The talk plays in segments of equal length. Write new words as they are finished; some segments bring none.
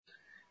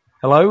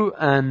Hello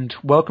and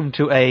welcome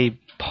to a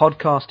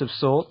podcast of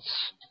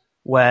sorts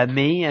where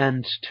me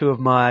and two of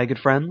my good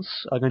friends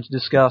are going to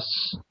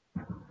discuss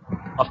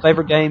our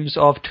favourite games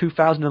of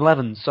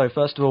 2011. So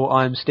first of all,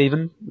 I'm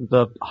Stephen,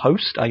 the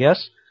host, I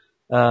guess.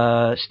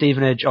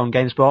 Stevenage on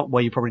GameSpot,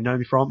 where you probably know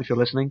me from if you're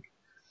listening.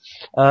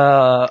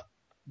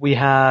 We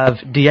have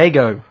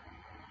Diego.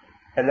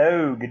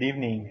 Hello, good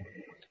evening.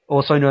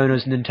 Also known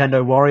as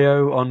Nintendo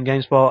Wario on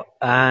GameSpot,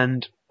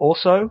 and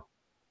also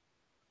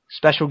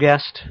special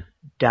guest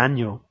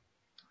Daniel.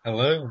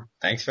 Hello,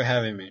 thanks for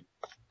having me.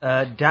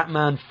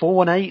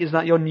 Datman418, is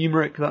that your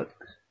numeric?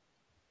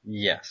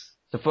 Yes.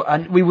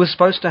 And we were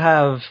supposed to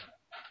have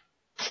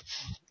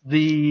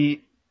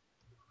the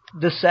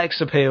sex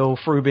appeal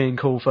through being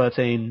cool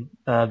 13,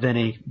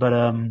 Vinny,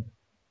 but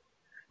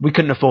we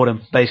couldn't afford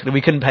him. Basically,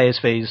 we couldn't pay his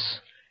fees.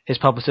 His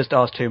publicist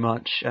asked too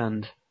much,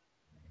 and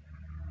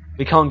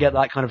we can't get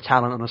that kind of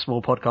talent on a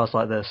small podcast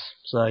like this.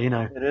 So It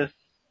is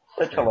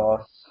such a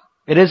loss.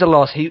 It is a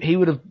loss. He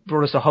would have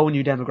brought us a whole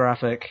new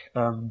demographic.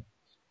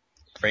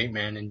 Great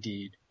man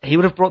indeed. He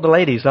would have brought the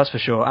ladies, that's for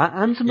sure,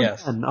 and some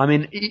Yes. men. I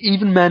mean,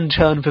 even men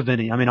turn for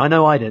Vinny. I mean, I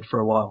know I did for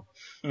a while.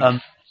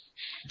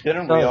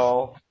 Didn't we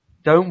all?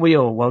 Don't we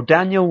all? Well,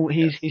 Daniel,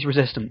 he's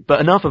resistant.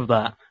 But enough of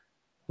that.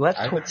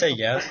 I would say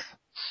yes.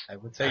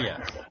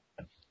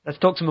 Let's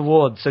talk some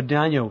awards. So,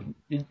 Daniel,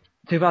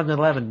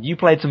 2011, you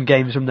played some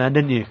games from then,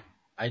 didn't you?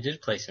 I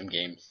did play some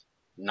games.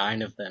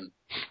 9 of them.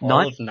 Nine?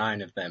 All of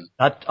 9 of them.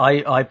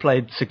 I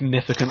played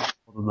significantly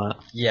more than that.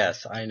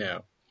 Yes, I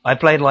know. I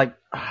played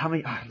how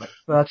many? Like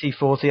 30,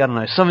 40, I don't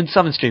know.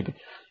 Something stupid.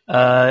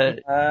 I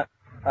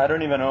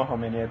don't even know how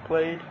many I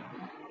played,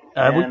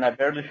 and I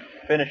barely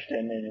finished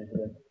any of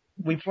them.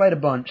 We played a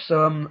bunch.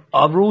 So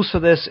our rules for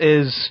this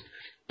is,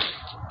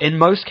 in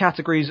most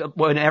categories,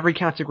 well, in every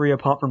category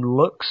apart from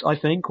looks, I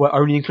think, we're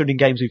only including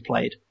games we've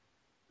played.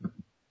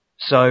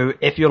 So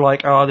if you're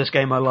like, oh, this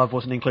game I love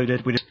wasn't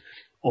included,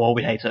 or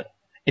we hate it.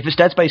 If it's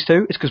Dead Space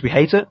 2, it's because we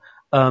hate it.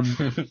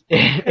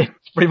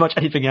 It's pretty much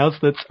anything else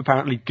that's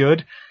apparently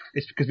good,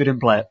 it's because we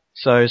didn't play it.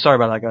 So sorry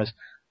about that, guys.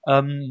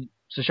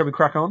 So shall we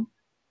crack on?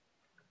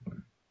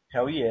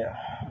 Hell yeah.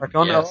 Crack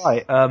on? Yes.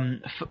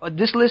 Alright.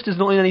 This list is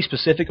not in any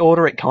specific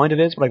order, it kind of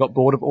is, but I got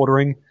bored of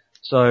ordering,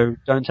 so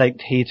don't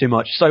take heed too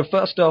much. So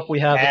first off, we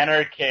have...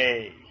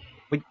 Anarchy.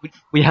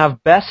 We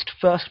have best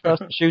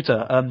first-person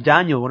shooter.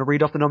 Daniel, want to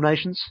read off the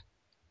nominations?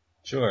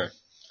 Sure.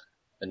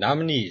 The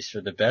nominees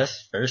for the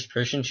best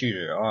first-person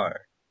shooter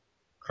are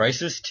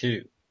Crysis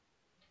 2,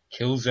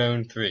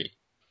 Killzone 3,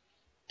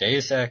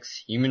 Deus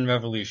Ex Human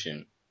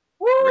Revolution,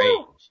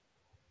 Rage,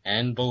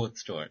 and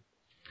Bulletstorm.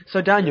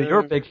 So Daniel, you're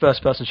a big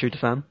first-person shooter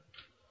fan.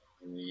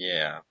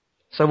 Yeah,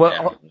 So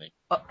definitely.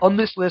 on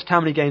this list, how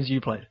many games have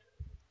you played?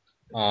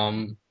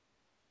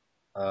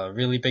 A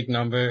really big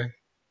number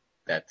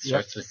that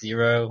starts with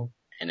 0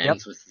 and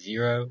ends with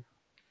 0.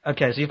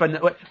 Okay, so you've played...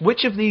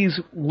 Which of these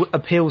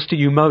appeals to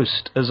you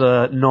most as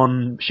a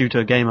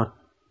non-shooter gamer?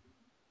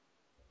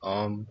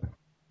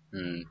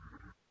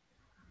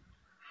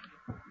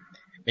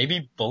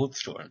 Maybe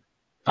Bulletstorm,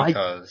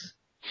 because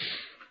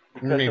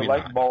maybe I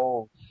like not.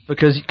 balls.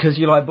 Because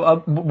you like...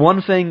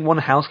 one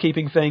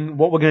housekeeping thing,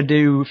 what we're going to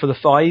do for the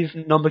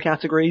 5 number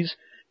categories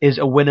is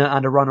a winner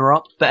and a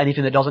runner-up, but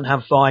anything that doesn't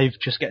have 5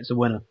 just gets a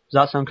winner. Does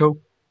that sound cool?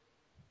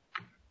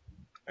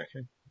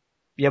 Okay.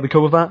 Yeah, we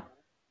cool with that?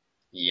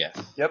 Yes.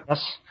 Yep.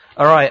 Yes.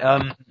 Alright,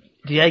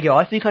 Diego,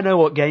 I think I know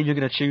what game you're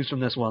going to choose from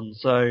this one.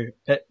 So,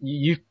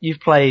 you've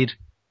played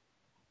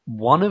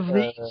one of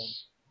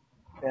these?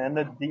 And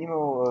the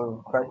demo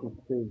of Crysis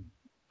 2.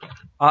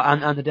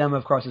 And the demo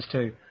of Crysis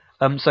 2.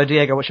 So,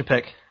 Diego, what's your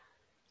pick?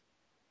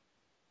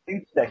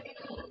 Deus Ex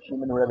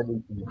Human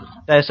Revolution.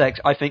 Deus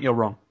Ex, I think you're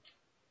wrong.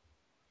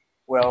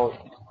 Well,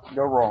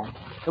 you're wrong.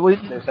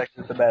 Deus Ex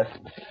is the best.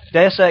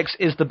 Deus Ex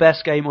is the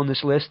best game on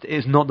this list. It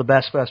is not the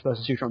best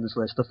first-person shooter on this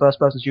list. The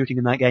first-person shooting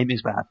in that game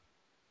is bad.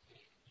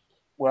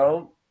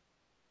 Well,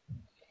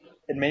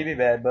 it may be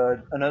bad,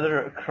 but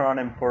another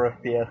acronym for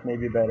FPS may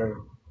be better.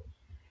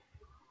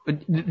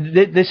 But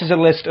this is a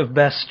list of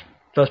best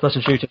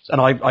first-person shooters,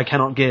 and I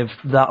cannot give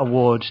that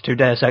award to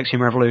Deus Ex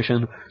Human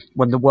Revolution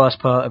when the worst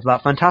part of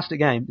that fantastic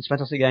game, it's a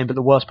fantastic game, but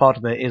the worst part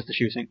of it is the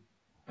shooting.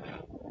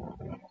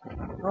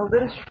 Well,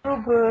 that is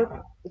true,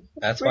 but...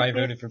 That's why I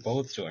voted for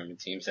Bulletstorm.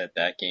 It seems that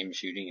game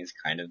shooting is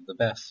kind of the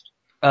best.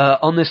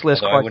 On this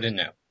list, Although I wouldn't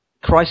know.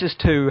 Crysis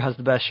 2 has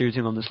the best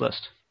shooting on this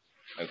list.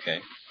 Okay.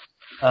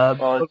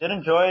 Well, I did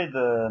enjoy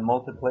the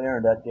multiplayer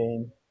in that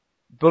game.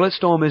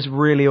 Bulletstorm is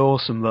really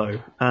awesome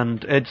though,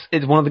 and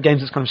it's one of the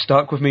games that's kind of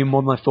stuck with me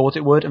more than I thought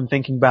it would. And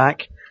thinking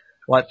back,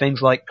 like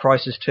things like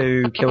Crysis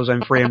 2,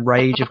 Killzone 3, and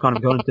Rage have kind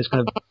of gone into this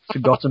kind of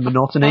forgotten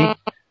monotony.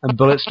 And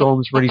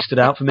Bulletstorm's really stood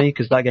out for me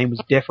because that game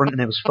was different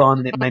and it was fun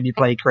and it made me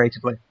play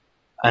creatively.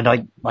 And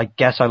I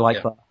guess I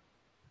like that.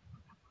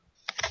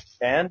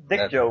 And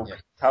dick jokes. Yeah.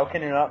 How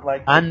can you not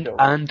like dick jokes?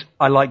 And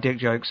I like dick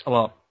jokes a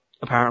lot.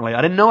 Apparently,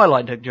 I didn't know I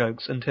liked dick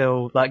jokes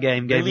until that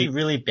game gave me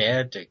really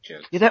bad dick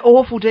jokes. Yeah, they're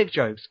awful dick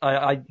jokes.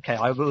 I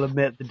will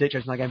admit the dick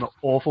jokes in that game are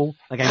awful.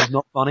 That game is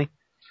not funny.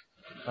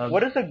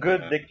 What is a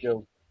good dick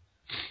joke?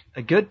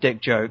 A good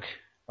dick joke.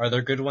 Are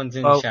there good ones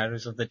in Oh,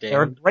 Shadows of the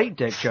There are Damned? great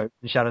dick jokes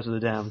in Shadows of the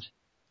Damned.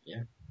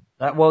 Yeah.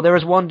 Well, there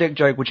is one dick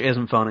joke which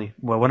isn't funny.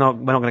 Well, we're not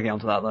going to get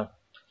onto that though.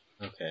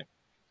 Okay.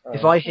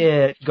 If I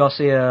hear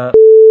Garcia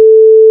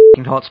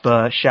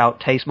Hotspur shout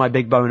 "Taste my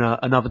big boner"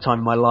 another time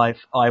in my life,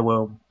 I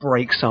will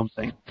break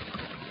something.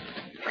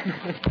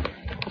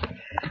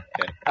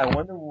 I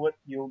wonder what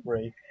you'll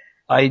break.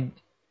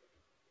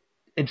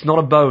 It's not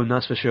a bone,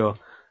 that's for sure.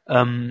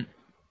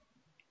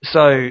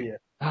 So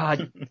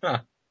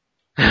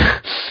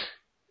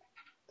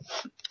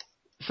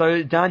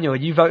Daniel, are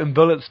you voting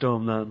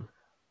Bulletstorm then?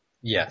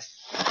 Yes.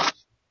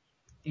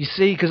 You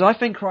see, because I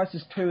think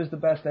Crysis 2 is the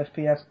best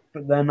FPS,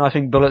 but then I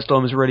think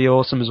Bulletstorm is really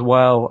awesome as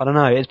well. I don't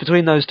know, it's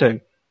between those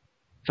two,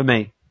 for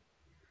me.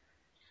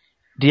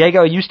 Diego,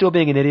 are you still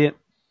being an idiot?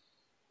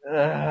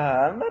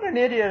 I'm not an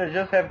idiot, I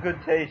just have good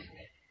taste.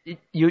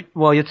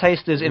 Well, your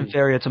taste is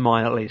inferior to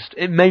mine, at least.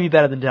 It may be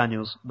better than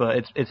Daniel's, but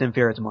it's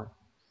inferior to mine.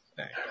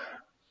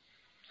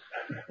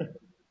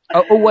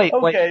 Wait.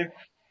 Okay.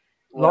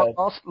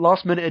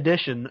 Last minute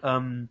addition.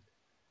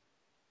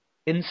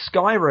 In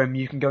Skyrim,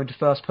 you can go into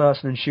first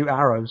person and shoot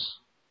arrows.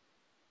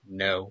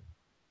 No.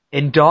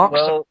 In Dark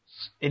Souls,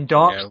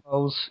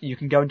 you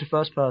can go into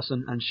first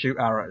person and shoot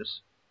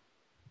arrows.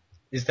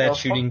 Is that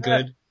shooting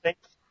good?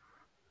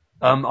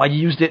 I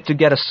used it to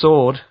get a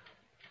sword.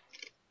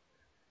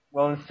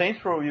 Well, in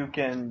Saints Row, you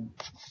can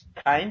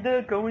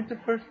kinda go into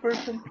first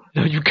person.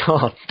 No, you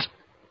can't.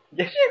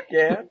 Yes, you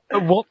can.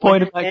 At what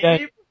point in that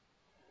game?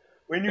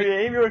 When you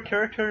aim, your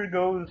character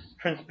goes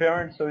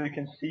transparent so you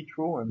can see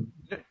through him.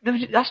 No,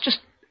 that's just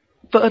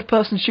third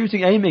person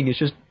shooting aiming. It's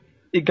just,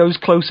 it goes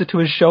closer to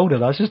his shoulder.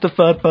 That's just a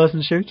third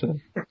person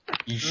shooter.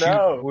 You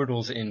shoot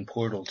portals in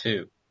Portal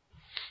 2.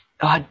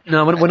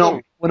 No, we're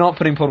not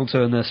putting Portal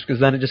 2 in this, because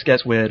then it just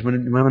gets weird. We're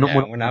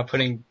not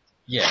putting,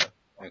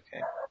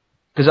 okay.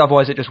 Because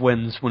otherwise it just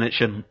wins when it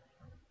shouldn't.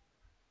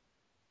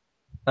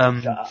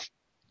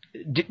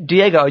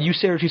 Diego, are you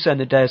seriously saying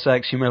that Deus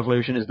Ex Human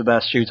Revolution is the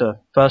best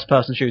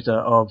first-person shooter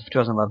of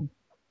 2011?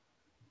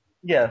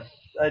 Yes,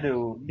 I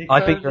do.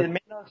 Because I think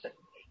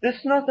this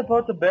is not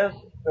about the best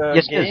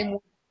game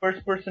with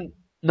first-person.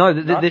 No,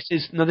 this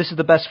is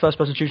the best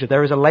first-person shooter.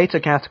 There is a later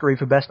category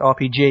for best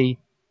RPG.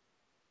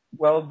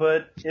 Well,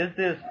 but is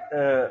this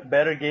a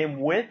better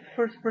game with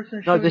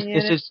first-person shooting? No, this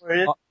is.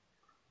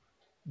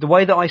 The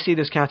way that I see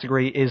this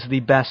category is the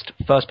best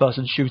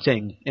first-person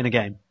shooting in a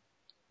game.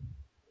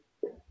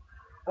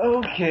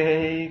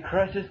 Okay,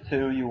 Crysis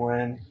 2, you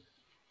win.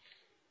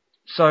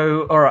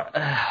 So, alright,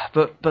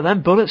 but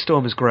then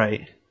Bulletstorm is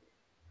great.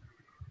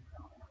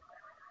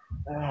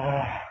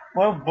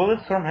 Well,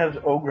 Bulletstorm has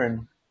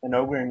Ogryn, and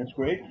Ogryn is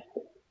great.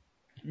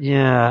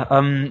 Yeah,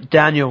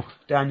 Daniel.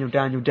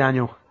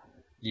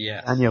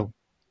 Yes. Daniel.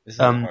 This is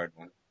a hard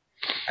one.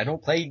 I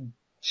don't play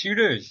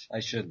shooters. I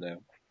should,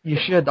 though. You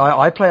should.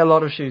 I play a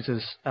lot of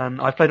shooters,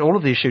 and I've played all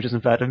of these shooters,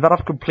 in fact.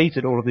 I've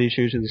completed all of these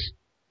shooters.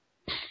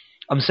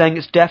 I'm saying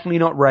it's definitely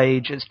not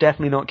Rage, it's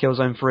definitely not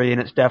Killzone 3,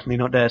 and it's definitely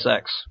not Deus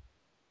Ex.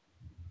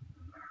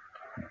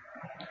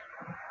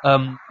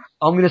 I'm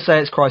going to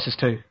say it's Crysis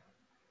 2.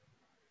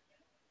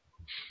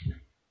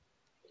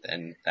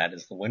 Then that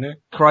is the winner?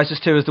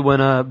 Crysis 2 is the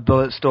winner,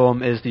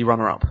 Bulletstorm is the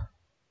runner-up.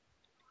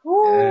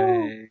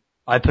 Yay.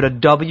 I put a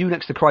W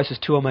next to Crysis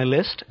 2 on my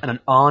list, and an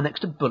R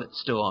next to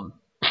Bulletstorm.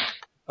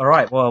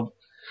 Alright, well,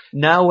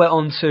 now we're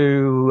on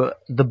to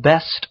the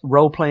best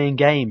role-playing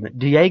game.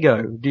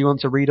 Diego, do you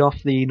want to read off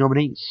the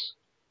nominees?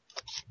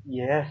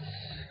 Yes.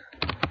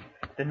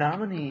 The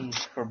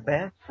nominees for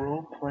best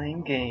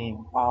role-playing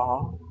game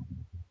are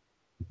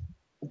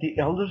The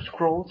Elder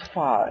Scrolls V,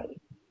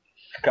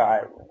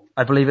 Skyrim.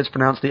 I believe it's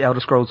pronounced The Elder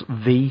Scrolls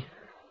V.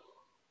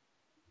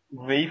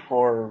 V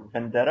for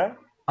Vendetta.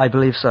 I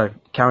believe so.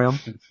 Carry on.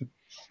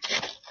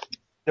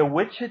 The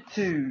Witcher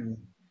 2,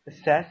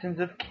 Assassins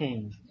of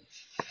Kings.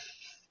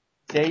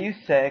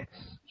 Deus Ex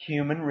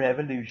Human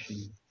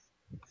Revolution,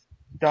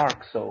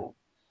 Dark Souls,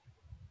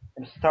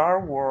 and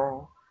Star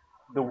Wars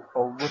The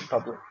Old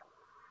Republic.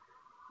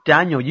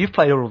 Daniel, you've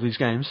played all of these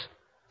games.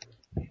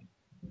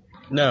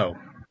 No.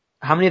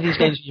 How many of these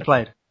games have you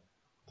played?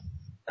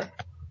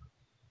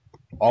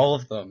 All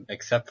of them,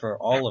 except for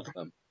all of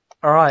them.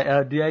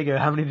 Alright, Diego,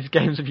 how many of these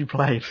games have you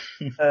played?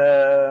 3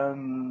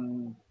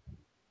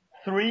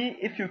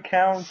 if you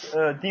count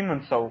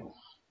Demon Souls.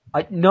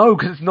 No,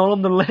 because it's not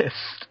on the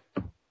list.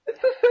 It's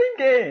the same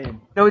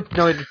game. No, it's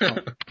not.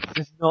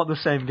 It's not the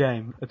same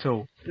game at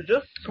all. You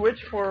just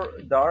switch for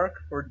Dark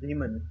for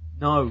Demon.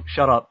 No,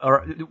 shut up.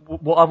 Alright,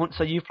 what I want.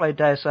 So you've played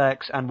Deus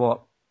Ex and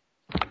what?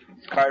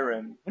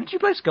 Skyrim. When did you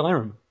play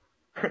Skyrim?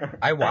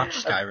 I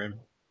watched Skyrim.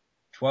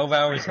 12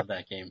 hours of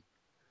that game.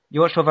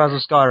 You watched 12 hours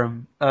of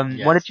Skyrim.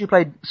 Yes. When did you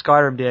play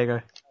Skyrim,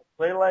 Diego?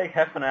 Play like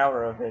half an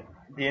hour of it.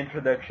 The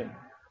introduction.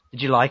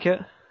 Did you like it?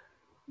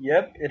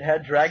 Yep, it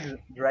had dragons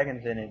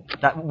in it.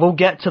 We'll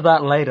get to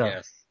that later.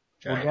 Yes.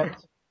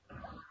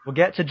 We'll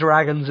get to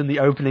dragons in the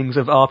openings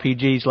of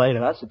RPGs later.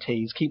 That's a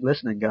tease. Keep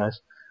listening,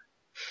 guys.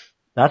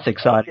 That's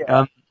exciting.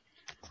 Okay.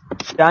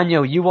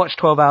 Daniel, you watched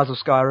 12 hours of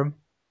Skyrim.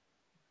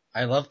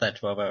 I love that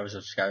 12 hours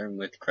of Skyrim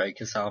with Craig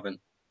Casalvin.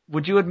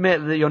 Would you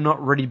admit that you're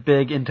not really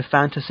big into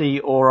fantasy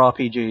or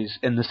RPGs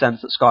in the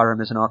sense that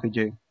Skyrim is an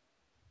RPG?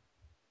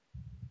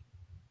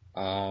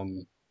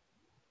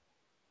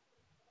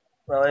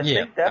 Well, I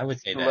Yeah, think that I would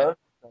say that. loves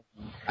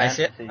I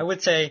fantasy.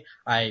 would say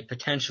I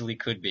potentially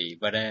could be,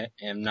 but I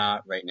am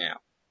not right now.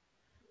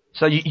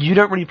 So you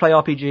don't really play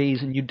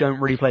RPGs and you don't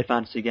really play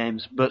fantasy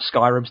games, but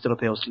Skyrim still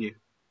appeals to you.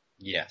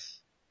 Yes.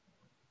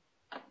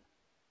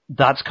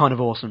 That's kind of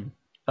awesome.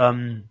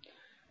 Skyrim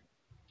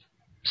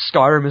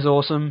is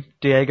awesome.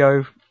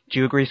 Diego, do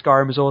you agree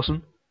Skyrim is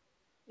awesome?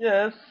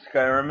 Yes,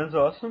 Skyrim is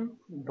awesome,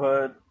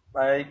 but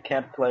I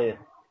can't play it.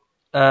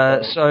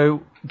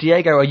 So,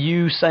 Diego, are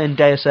you saying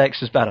Deus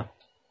Ex is better?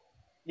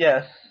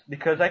 Yes,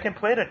 because I can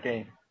play that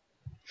game.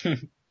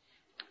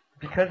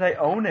 Because I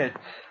own it.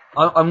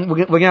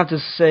 We're gonna have to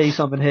say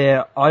something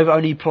here. I've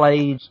only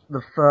played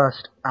the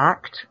first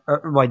act.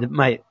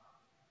 Mate.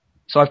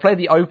 So I played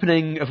the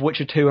opening of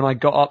Witcher 2 and I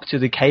got up to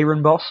the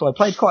Kayron boss, so I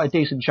played quite a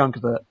decent chunk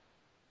of it.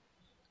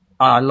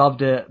 I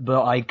loved it,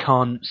 but I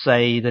can't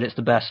say that it's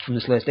the best from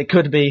this list. It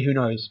could be, who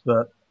knows,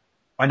 but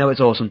I know it's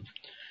awesome.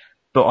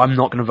 But I'm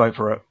not going to vote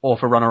for it, or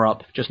for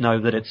runner-up. Just know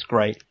that it's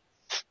great.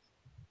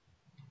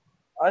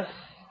 I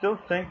still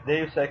think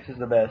Deus Ex is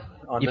the best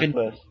on this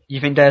list. You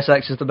think Deus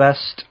Ex is the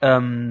best?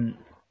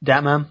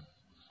 Datman?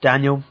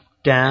 Daniel?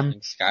 Dan? I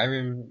think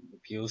Skyrim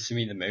appeals to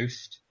me the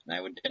most. And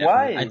I would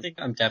Why? I think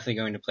I'm definitely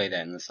going to play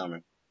that in the summer.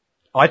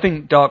 I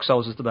think Dark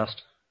Souls is the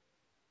best.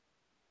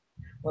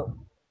 Well,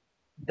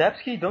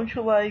 Dapsky, don't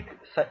you like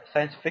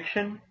science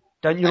fiction?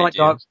 Don't you I like do.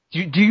 Dark?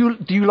 Do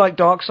you like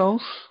Dark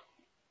Souls?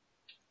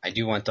 I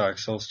do want Dark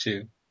Souls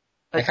too.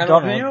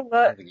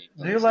 Dark-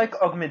 Do you like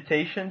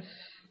augmentations?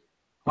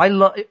 I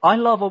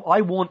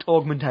want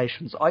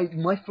augmentations.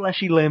 My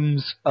fleshy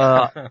limbs,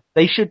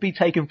 they should be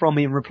taken from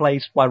me and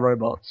replaced by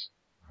robots.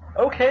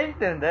 Okay,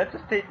 then that's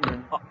a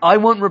statement. I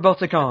want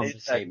robotic arms,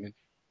 statement.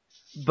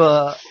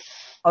 but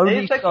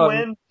only Deus Ex so.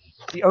 wins.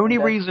 The only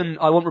reason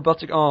I want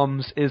robotic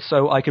arms is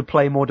so I could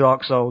play more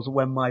Dark Souls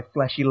when my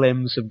fleshy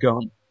limbs have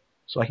gone.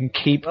 So I can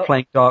keep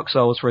playing Dark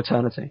Souls for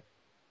eternity.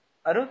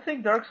 I don't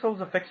think Dark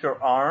Souls affects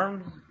your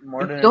arms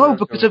more than No, it does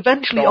because your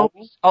eventually soul.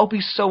 I'll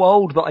be so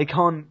old that I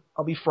can't.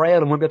 I'll be frail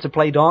and won't be able to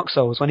play Dark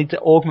Souls. So I need to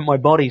augment my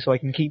body so I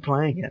can keep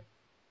playing it.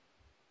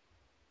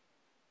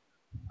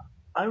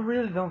 I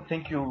really don't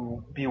think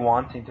you'll be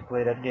wanting to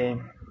play that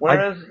game.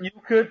 Whereas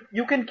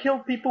you can kill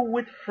people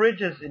with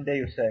fridges in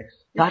Deus Ex.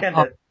 You That- can't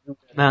oh, do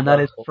that Man, in that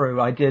Dark is Souls.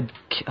 true. I did,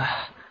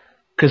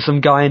 because some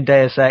guy in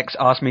Deus Ex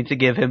asked me to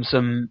give him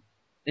some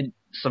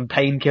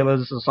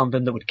painkillers or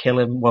something that would kill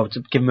him. Well,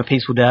 to give him a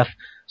peaceful death.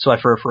 So I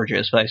threw a fridge at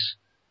his face.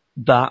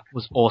 That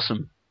was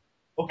awesome.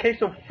 Okay,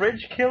 so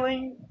fridge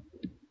killing.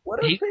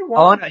 What else He, they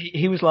want?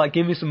 he was like,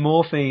 "Give me some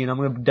morphine. I'm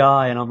gonna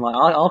die," and I'm like,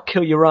 "I'll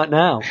kill you right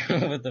now."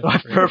 What the So I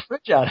threw a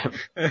fridge at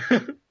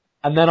him.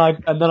 And then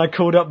I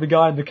called up the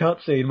guy in the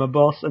cutscene, my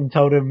boss, and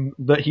told him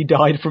that he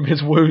died from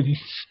his wounds.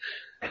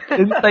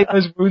 Didn't say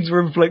those wounds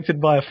were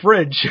inflicted by a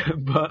fridge,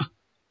 but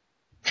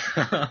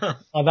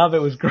that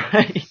bit was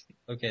great.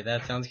 Okay,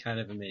 that sounds kind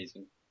of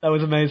amazing. That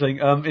was amazing.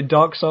 In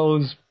Dark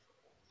Souls,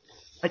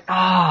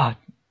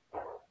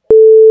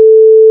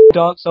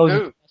 Dark Souls is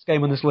the best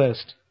game on this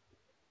list.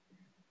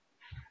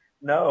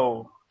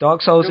 No.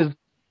 Dark Souls is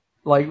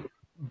like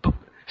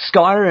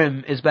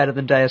Skyrim is better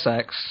than Deus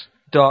Ex.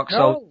 Dark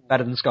Souls is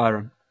better than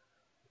Skyrim.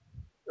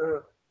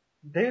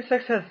 Deus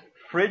Ex has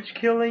fridge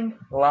killing,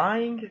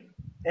 lying,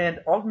 and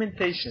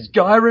augmentation.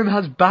 Skyrim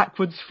has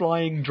backwards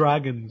flying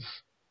dragons.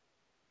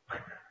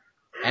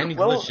 And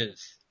Well- glitches.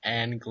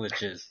 And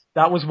glitches.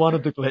 That was one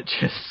of the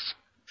glitches.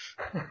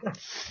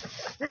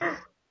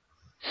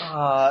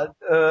 And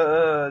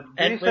Deus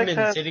Ex women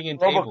has sitting in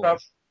RoboCop.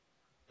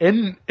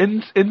 tables.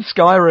 In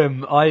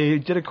Skyrim, I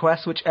did a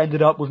quest which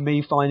ended up with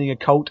me finding a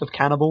cult of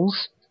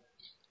cannibals,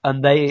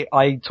 and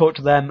I talked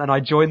to them and I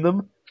joined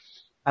them,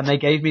 and they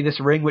gave me this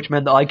ring which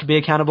meant that I could be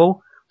a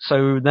cannibal.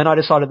 So then I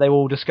decided they were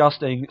all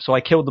disgusting, so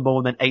I killed them all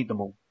and then ate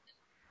them all.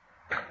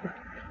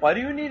 Why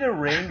do you need a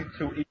ring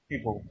to eat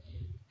people?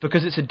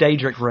 Because it's a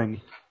Daedric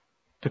ring.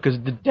 Because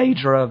the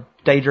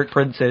Daedric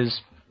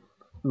princes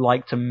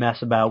like to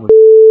mess about with.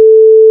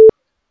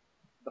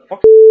 The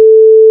fuck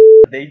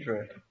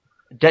Daedra?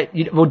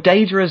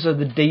 Daedras are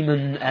the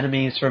demon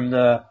enemies from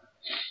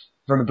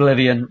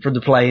Oblivion, from the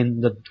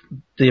plane,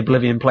 the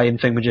Oblivion plane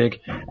thingamajig,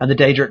 and the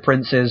Daedric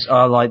princes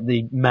are like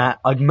the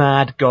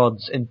mad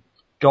gods, and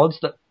gods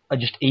that are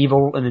just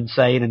evil and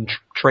insane and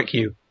trick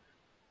you,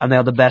 and they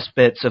are the best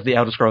bits of the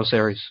Elder Scrolls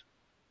series.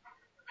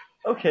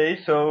 Okay,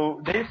 so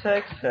Deus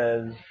Ex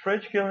has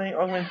fridge killing,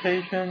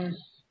 augmentation,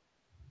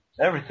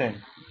 everything.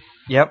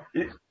 Yep,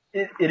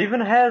 It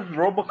even has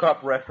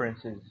RoboCop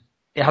references.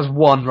 it has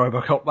one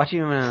RoboCop.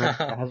 Actually,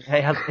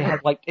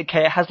 it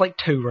has like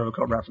two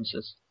RoboCop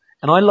references,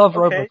 and I love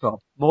Okay. RoboCop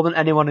more than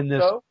anyone in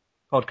this So,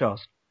 podcast.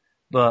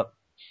 But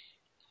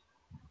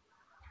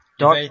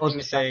Do you have Dark Souls anything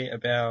to say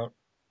about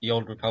the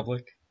Old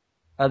Republic?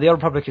 the Old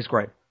Republic is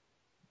great.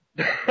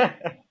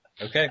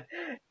 Okay.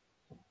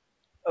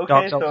 okay,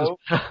 Dark Souls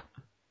so is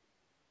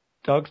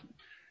Dark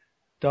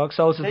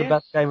Souls is the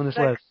best game on this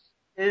list.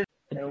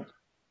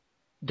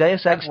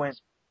 Deus Ex.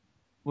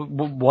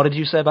 What did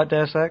you say about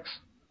Deus Ex?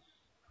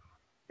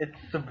 It's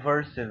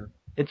subversive.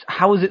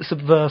 How is it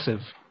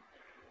subversive?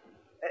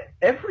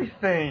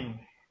 Everything.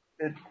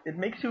 It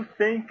makes you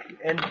think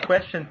and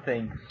question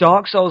things.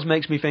 Dark Souls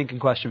makes me think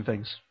and question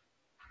things.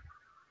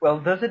 Well,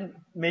 does it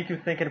make you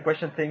think and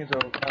question things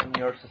on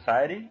your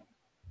society?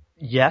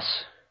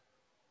 Yes.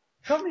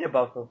 Tell me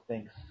about those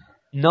things.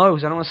 No,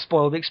 because I don't want to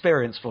spoil the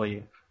experience for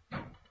you.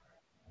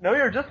 No,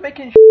 you're just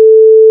making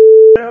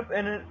up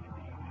and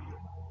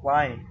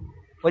lying.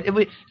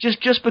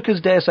 Just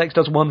because Deus Ex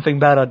does one thing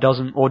better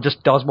or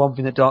just does one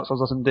thing that Dark Souls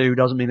doesn't do,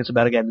 doesn't mean it's a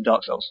better game than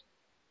Dark Souls.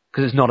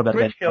 Because it's not a better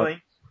game.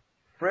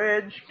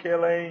 Fridge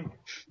killing.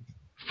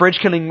 Fridge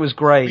killing was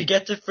great. We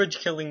get to fridge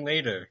killing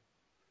later.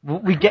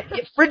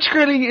 Fridge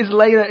killing is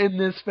later in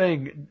this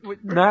thing.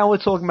 Now we're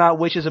talking about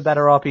which is a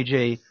better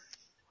RPG.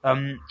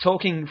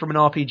 Talking from an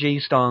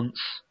RPG stance,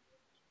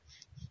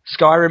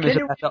 Skyrim is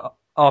a better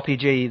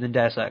RPG than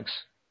Deus Ex.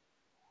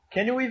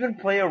 Can you even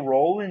play a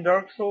role in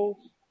Dark Souls?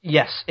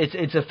 Yes, it's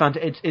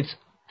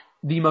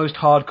the most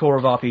hardcore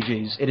of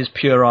RPGs. It is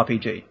pure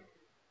RPG.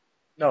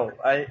 No,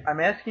 I'm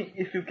asking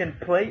if you can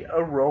play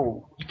a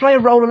role. You play a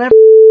role in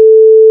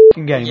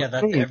every game. Yeah,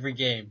 that's every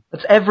game.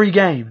 That's every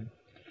game.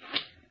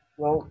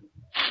 Well,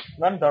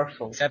 not Dark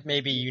Souls. Except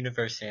maybe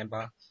Universe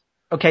Sandbox.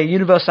 Okay,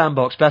 Universe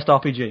Sandbox, best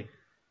RPG.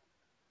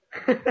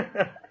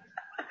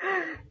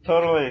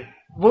 Totally.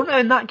 Well,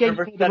 in that game,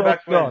 you played the role of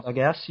God, I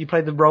guess. You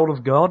played the role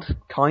of God,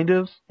 kind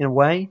of, in a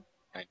way.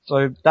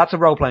 So, that's a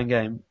role-playing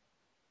game.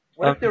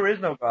 What if there is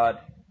no God?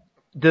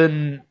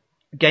 Then,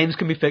 games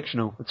can be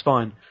fictional. It's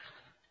fine.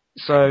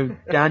 So,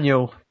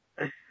 Daniel,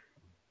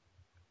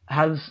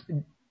 has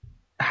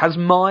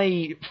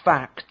my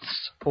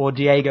facts or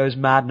Diego's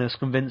madness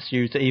convinced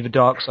you to either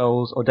Dark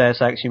Souls or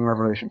Deus Ex Human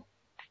Revolution?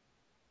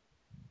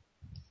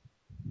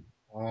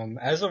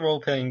 As a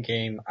role-playing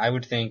game, I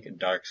would think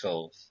Dark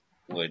Souls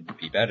would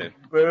be better.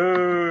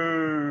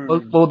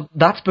 Boo! Well,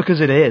 that's because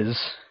it is.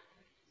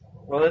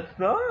 Well, it's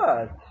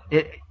not.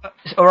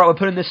 Alright, we're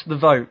putting this to the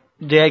vote.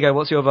 Diego,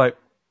 what's your vote?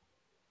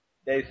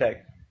 Deus Ex.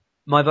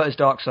 My vote is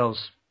Dark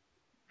Souls.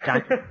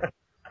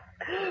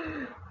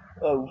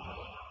 Oh.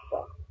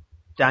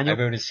 Daniel? I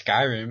voted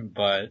Skyrim,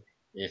 but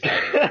if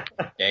I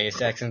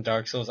Deus Ex and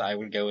Dark Souls, I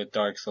would go with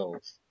Dark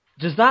Souls.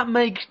 Does that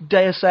make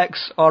Deus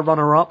Ex our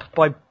runner-up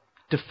by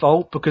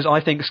default? Because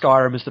I think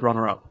Skyrim is the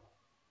runner-up.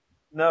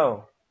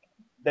 No.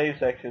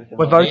 Deus Ex is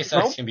the Deus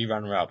Ex can be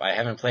runner-up. I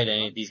haven't played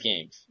any of these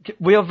games.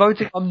 We are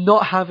voting. I'm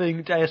not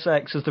having Deus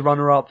Ex as the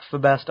runner-up for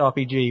best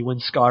RPG when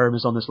Skyrim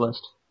is on this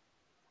list.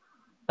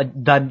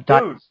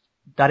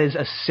 That is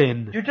a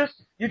sin. You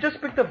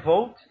just picked a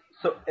vote,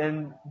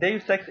 and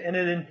Deus Ex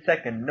ended in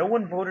second. No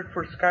one voted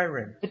for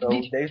Skyrim, so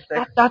Deus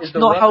Ex is the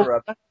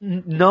runner-up.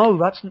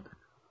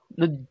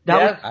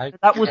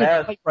 That was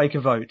a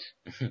tiebreaker vote.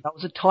 That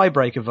was a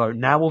tiebreaker vote.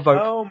 Now we'll vote.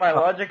 No, my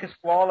logic is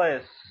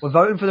flawless. We're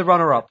voting for the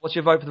runner-up. What's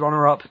your vote for the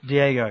runner-up,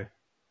 Diego?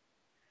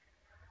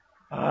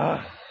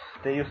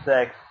 Deus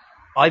Ex.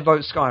 I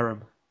vote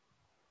Skyrim.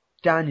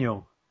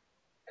 Daniel.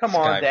 Come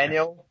on,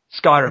 Daniel.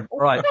 Skyrim.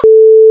 Right.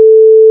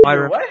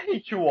 Skyrim. I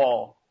hate you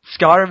all.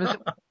 Skyrim is.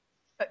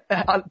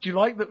 Do you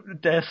like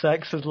that Deus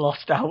Ex has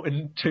lost out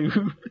in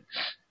two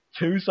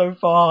so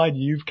far, and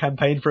you've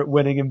campaigned for it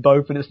winning in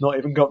both, and it's not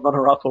even got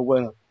runner-up or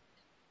winner?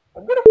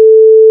 I'm gonna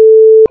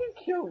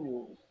kill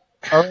you.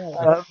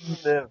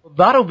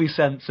 That'll be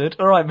censored.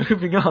 Alright,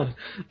 moving on.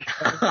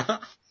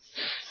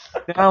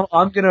 Now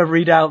I'm gonna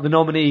read out the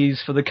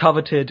nominees for the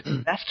coveted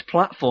Best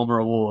Platformer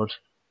Award.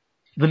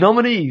 The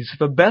nominees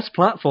for Best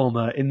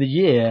Platformer in the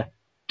year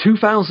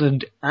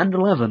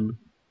 2011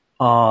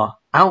 are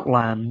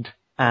Outland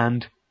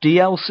and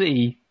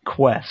DLC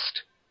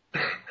Quest.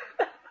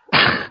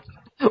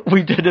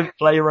 We didn't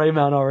play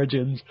Rayman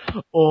Origins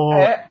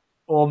or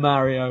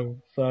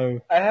Mario,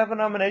 so... I have a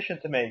nomination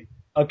to make.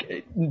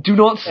 Okay, do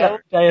not say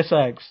Deus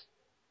Ex.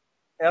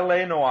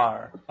 L.A.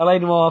 Noire. L.A.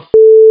 Noire,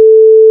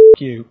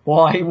 you.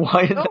 Why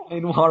is L.A.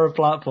 Noire a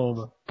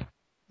platformer?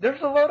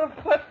 There's a lot of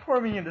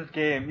platforming in this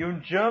game. You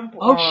jump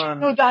on...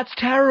 no, that's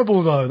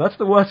terrible though. That's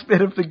the worst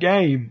bit of the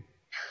game.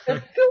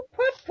 It's still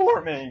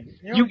platforming.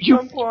 You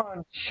jump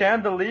on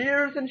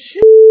chandeliers and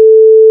shit.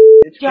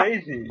 It's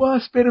crazy.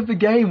 Worst bit of the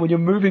game when you're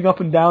moving up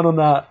and down on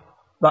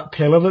that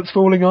pillar that's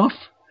falling off,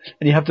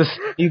 and you have to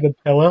see the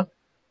pillar.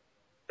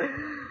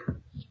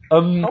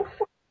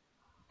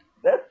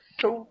 That's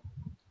a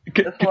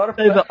lot of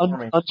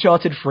platforming.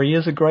 Uncharted 3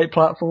 is a great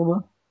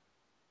platformer.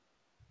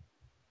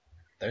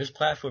 There's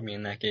platforming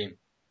in that game.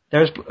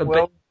 But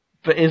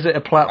is it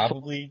a platform?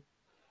 Probably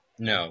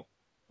no.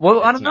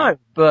 Well, I don't know.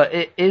 But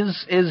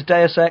is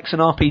Deus Ex an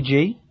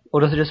RPG, or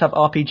does it just have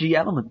RPG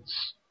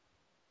elements?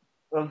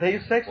 Well,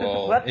 Deus Ex is a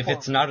platform. If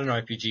it's not an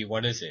RPG,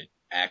 what is it?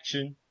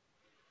 Action?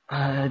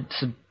 I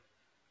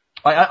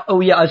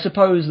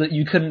suppose that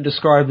you couldn't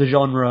describe the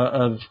genre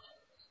of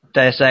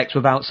Deus Ex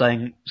without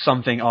saying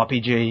something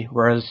RPG,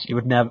 whereas you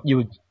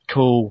would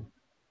call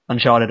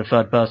Uncharted a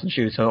third-person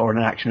shooter or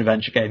an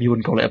action-adventure game. You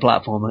wouldn't call it a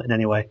platformer in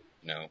any way.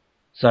 No.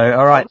 So,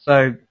 alright,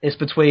 so it's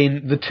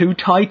between the two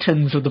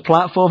titans of the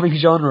platforming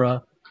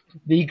genre,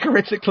 the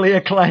critically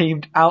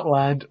acclaimed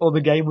Outland, or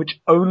the game which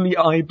only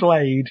I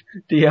played,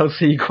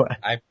 DLC Quest.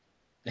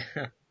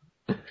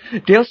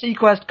 DLC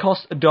Quest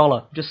costs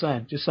 $1. Just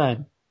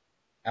saying.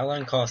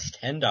 Outland costs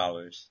 $10.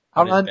 What is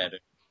Outland- better?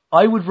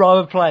 I would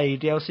rather play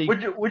DLC.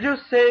 Would you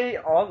say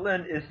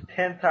Outland is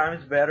 10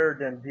 times better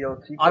than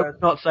DLC I Quest?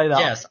 would not say that.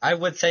 Yes, I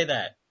would say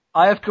that.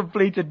 I have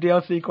completed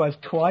DLC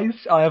Quest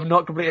twice. I have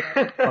not completed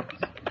it once.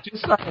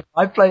 Just saying.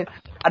 I played.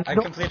 And I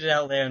not, completed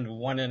Outland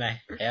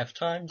 1.5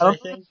 times, I'm I not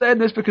think. saying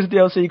this because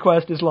DLC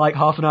Quest is like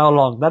half an hour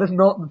long. That is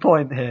not the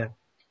point here.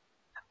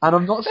 And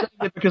I'm not saying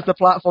it because the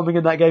platforming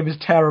in that game is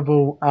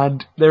terrible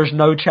and there's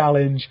no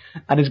challenge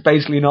and it's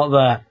basically not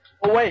there.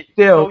 Oh wait,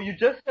 Still- so you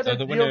just said So that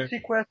the winner-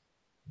 DLC Quest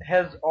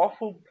has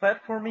awful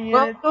platforming in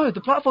Well, it? no,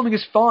 the platforming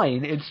is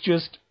fine. It's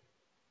just,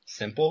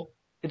 Simple?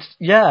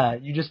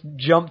 you just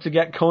jump to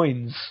get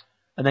coins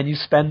and then you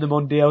spend them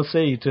on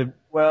DLC to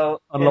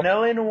Well, Unlock- in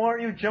LA Noire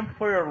you jump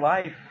for your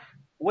life.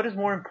 What is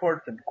more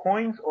important,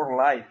 coins or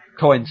life?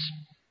 coins.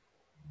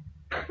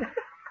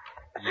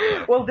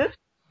 Yeah. Well, this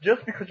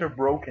just because you're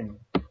broken.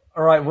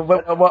 Alright,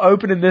 we're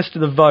opening this to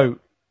the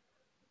vote.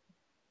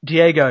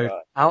 Diego,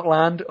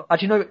 Outland.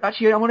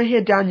 Actually, I want to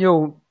hear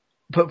Daniel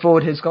put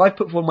forward his. I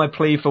put forward my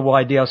plea for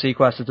why DLC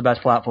Quest is the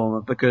best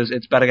platformer because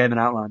it's a better game than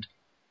Outland.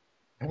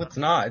 No, it's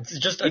not. It's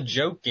just a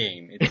joke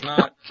game. It's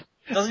not.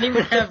 It doesn't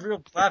even have real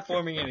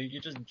platforming in it.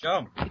 You just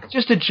jump. It's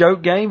just a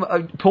joke game.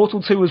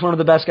 Portal 2 was one of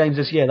the best games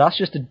this year. That's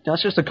just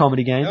a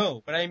comedy game.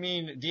 No, but I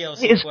mean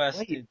DLC It is Quest.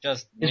 great. It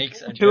just It's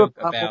makes a to a joke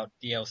platform- about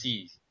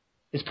DLCs.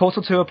 Is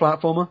Portal 2 a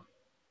platformer?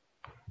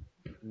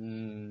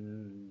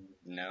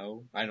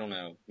 No, I don't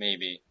know.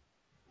 Maybe.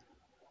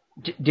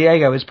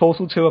 Diego, is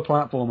Portal 2 a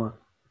platformer?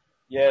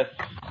 Yes.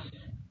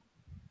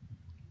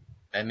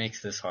 That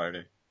makes this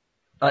harder.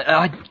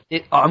 I'm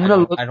gonna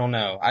look. I don't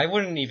know. I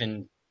wouldn't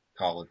even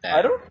call it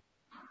that.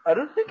 I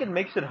don't think it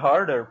makes it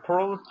harder.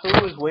 Portal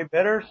 2 is way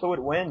better, so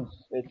it wins.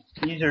 It's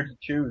easier to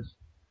choose.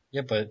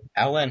 Yeah, but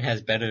Outland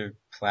has better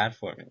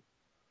platforming.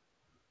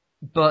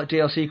 But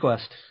DLC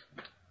Quest.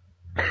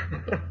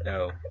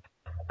 No.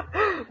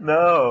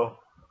 No.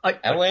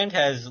 Outland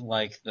has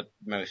like the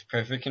most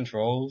perfect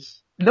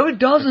controls. No, it For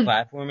doesn't.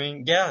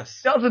 platforming.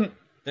 Yes. It doesn't.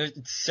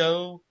 It's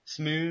so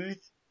smooth.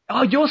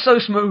 Oh, you're so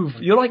smooth.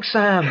 You're like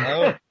Sam.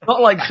 Oh.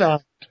 Not like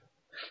sand.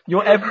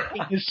 Your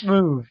everything is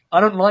smooth. I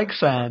don't like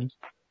sand.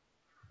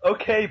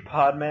 Okay,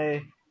 Padme.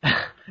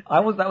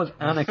 That was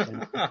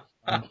Anakin.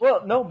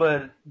 Well, no,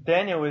 but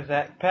Daniel is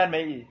at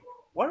Padme.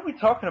 Why are we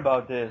talking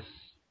about this?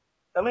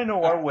 LA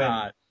Noire wins.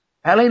 Not.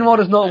 LA Noire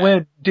does not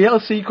win.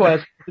 DLC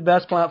Quest is the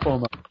best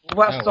platformer.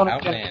 What about No, Sonic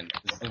Outland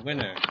is the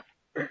winner.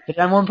 Did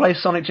anyone play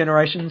Sonic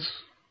Generations?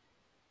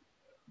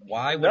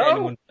 Why would No.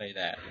 anyone play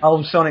that?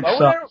 Oh, Sonic Why would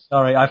sucks. anyone-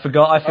 Sorry, I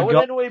forgot. Why would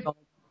anyone- It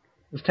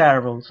was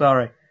terrible.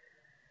 Sorry.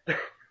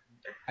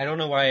 I don't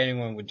know why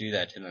anyone would do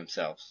that to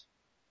themselves.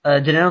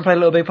 Did anyone play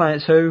Little Big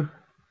Planet 2?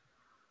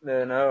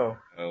 No.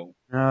 Oh.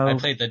 No. I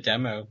played the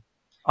demo.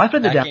 I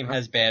played the That demo. game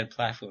has bad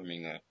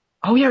platforming though.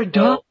 Oh yeah, it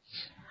does. Well-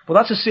 Well,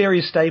 that's a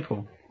serious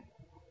staple.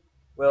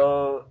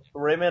 Well,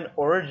 Rayman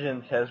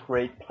Origins has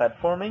great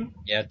platforming.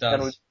 Yeah, it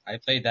And does. I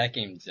played that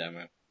game's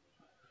demo.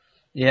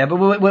 Yeah, but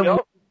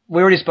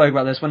we already spoke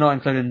about this. We're not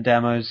including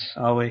demos,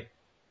 are we?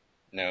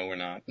 No, we're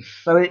not.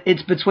 So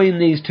it's between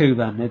these two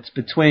then. It's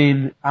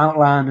between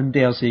Outland and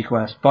DLC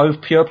Quest.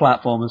 Both pure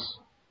platformers.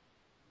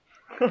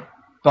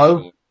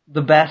 Both Sure.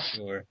 the best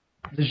Sure.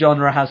 the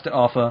genre has to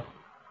offer.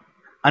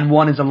 And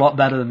one is a lot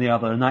better than the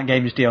other, and that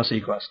game is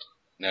DLC Quest.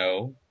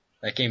 No.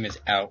 That game is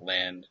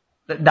Outland.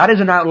 That is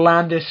an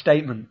outlandish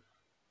statement.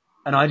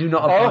 And I do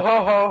not Ho apply.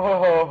 ho ho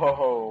ho ho ho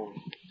ho.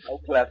 How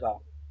clever.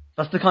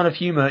 That's the kind of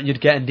humor you'd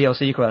get in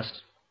DLC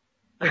Quest.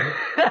 I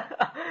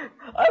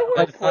don't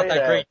want It's to not play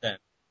that great then.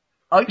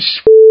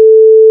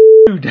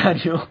 You,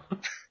 Daniel.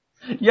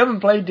 You haven't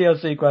played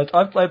DLC Quest.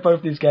 I've played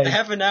both these games.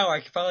 Half an hour,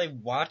 I could probably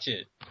watch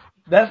it.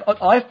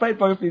 I've played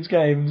both these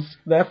games,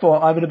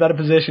 therefore I'm in a better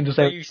position to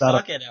say But you it's better.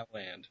 suck at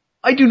Outland.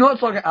 I do not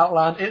suck at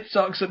Outland. It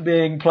sucks at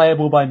being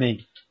playable by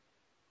me.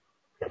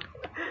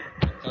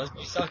 Because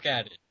you suck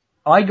at it.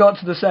 I got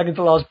to the second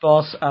to last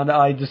boss and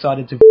I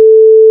decided to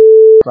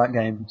that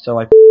game, so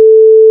I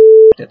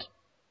it.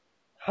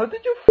 How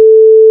did you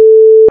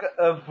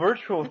a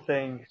virtual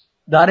thing?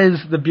 That is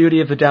the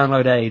beauty of the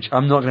download age.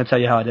 I'm not going to tell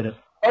you how I did it.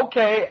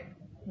 Okay,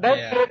 that's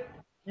Yeah. it.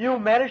 You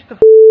managed to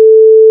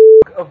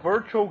a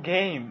virtual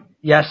game.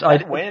 Yes, I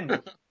That wins.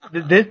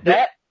 did.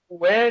 That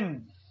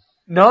wins.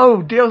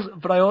 No,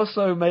 but I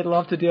also made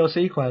love to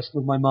DLC Quest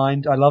with my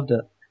mind. I loved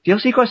it.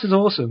 DLC Quest is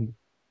awesome.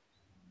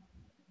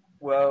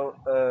 Well,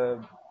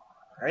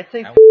 I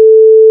think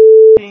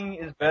That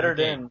is better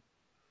Okay. than.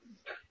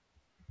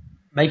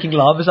 Making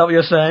love, is that what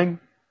you're saying?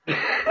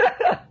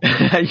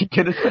 Are you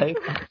going to say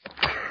that?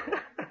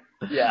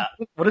 Yeah.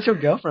 What does your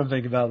girlfriend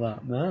think about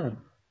that, man?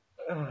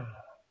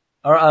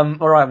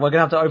 Alright, we're gonna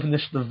have to open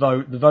this to the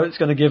vote. The vote's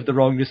gonna give the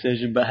wrong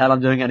decision, but hell,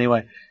 I'm doing it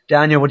anyway.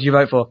 Daniel, what do you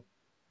vote for?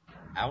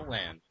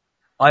 Outland.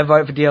 I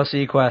vote for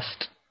DLC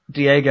Quest.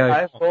 Diego.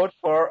 I vote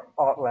for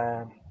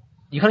Outland.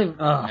 You can't even...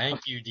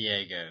 Thank you,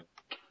 Diego.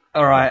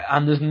 Alright,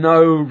 and there's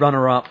no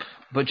runner-up,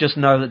 but just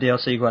know that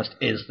DLC Quest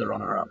is the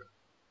runner-up.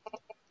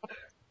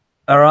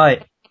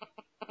 Alright.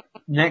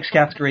 Next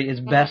category is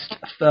Best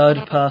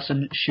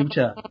Third-Person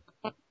Shooter.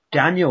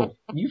 Daniel,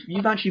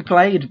 you've actually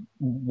played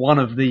one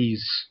of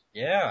these.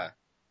 Yeah.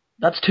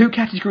 That's 2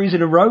 categories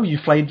in a row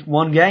you've played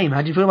one game.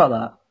 How do you feel about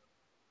that?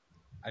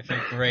 I feel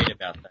great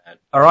about that.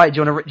 Alright,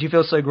 do you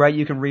feel so great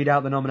you can read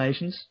out the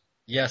nominations?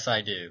 Yes,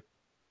 I do.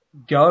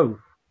 Go.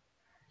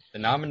 The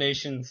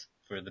nominations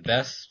for the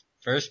best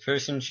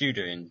first-person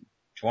shooter in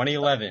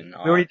 2011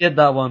 are We already did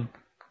that one.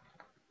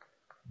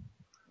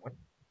 What?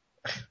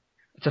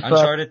 It's a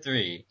Uncharted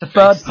 3. It's a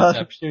Drake's third-person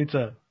Deception.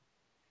 shooter.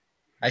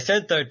 I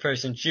said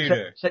third-person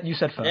shooter. You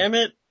said first. Damn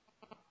it.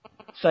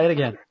 Say it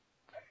again.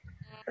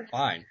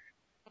 Fine.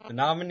 The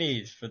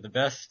nominees for the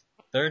best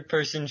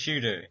third-person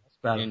shooter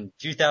Bad. in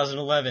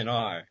 2011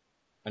 are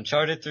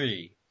Uncharted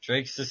 3,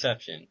 Drake's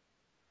Deception,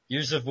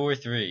 Gears of War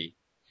 3,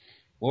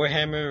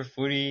 Warhammer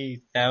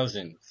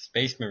 40,000,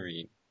 Space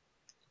Marine,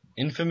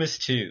 Infamous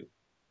 2,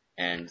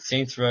 and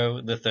Saints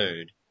Row the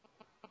Third.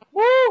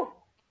 Woo!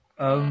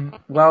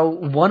 Well,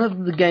 one of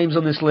the games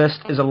on this list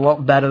is a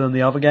lot better than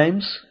the other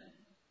games.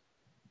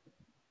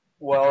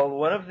 Well,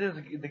 one of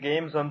the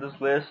games on this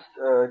list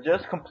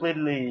just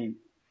completely...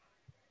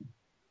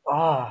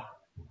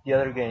 the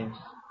other games.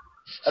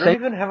 I don't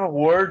even have a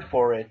word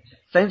for it.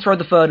 Saints Row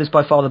the Third is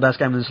by far the best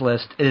game on this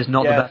list. It is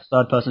not the Yes. best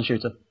third-person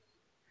shooter.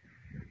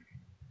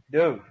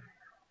 Dude.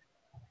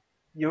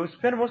 You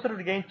spend most of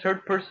the game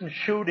third-person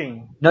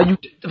shooting. No,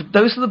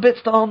 those are the bits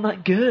that aren't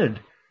that good.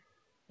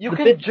 You The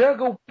can bit-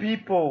 juggle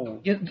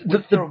people Yeah,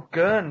 with your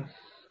guns.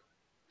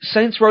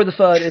 Saints Row the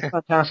Third is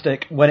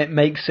fantastic when it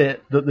makes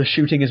it that the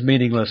shooting is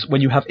meaningless.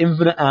 When you have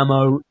infinite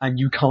ammo and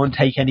you can't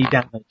take any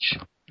damage.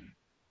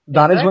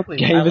 That is what the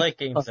Exactly. game I is. like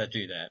games that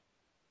do that.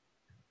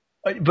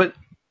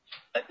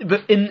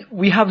 But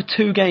we have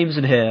 2 games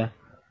in here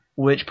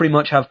which pretty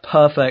much have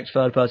perfect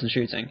third-person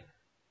shooting.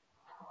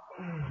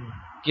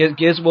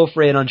 Gears of War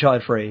 3 and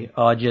Uncharted 3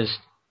 are just...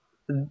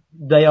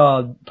 They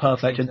are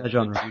perfect in their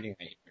genre. Shooting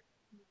rate.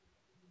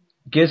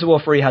 Gears of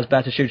War 3 has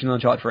better shooting than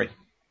Uncharted 3.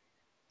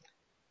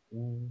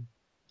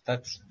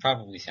 That's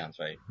probably sounds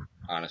right,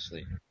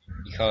 honestly.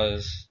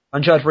 Because,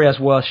 Uncharted 3 has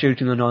worse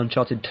shooting than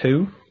Uncharted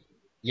 2,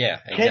 yeah,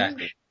 Can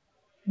exactly.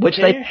 which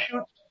Can they... you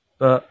shoot?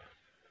 But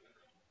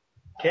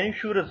Can you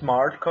shoot a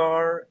smart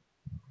car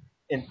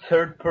in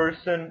third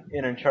person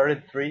in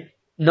Uncharted 3?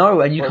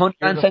 no, and you Or can't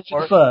Gears of censor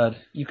War? the third.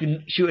 You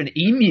can shoot an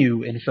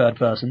emu in third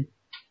person.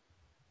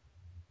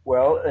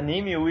 Well, an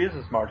emu is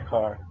a smart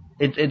car.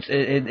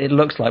 It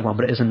looks like one,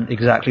 but it isn't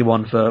exactly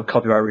one for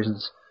copyright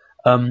reasons.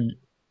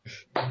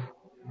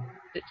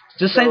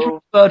 Does Saints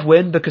Row the Third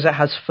win because it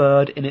has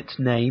third in its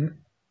name?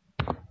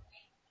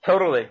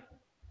 Totally.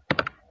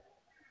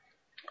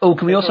 Oh,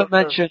 can we also Saints Row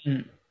the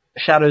mention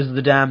Shadows of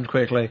the Damned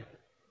quickly?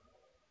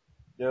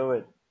 Do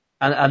it.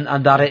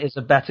 And that it is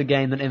a better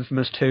game than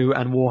Infamous 2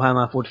 and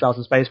Warhammer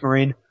 40,000 Space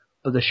Marine,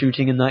 but the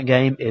shooting in that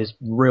game is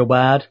real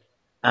bad,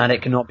 and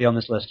it cannot be on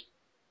this list.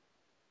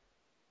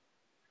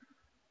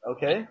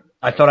 Okay.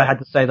 I thought I had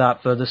to say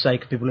that for the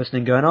sake of people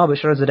listening going, oh, but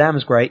Shadows of the Damned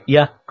is great.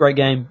 Yeah, great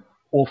game,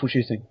 awful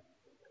shooting.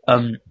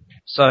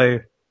 So,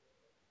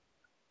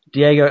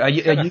 Diego, are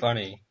It's kind you of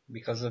funny,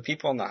 because the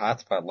people on the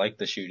hotspot like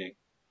the shooting.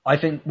 I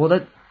think, well,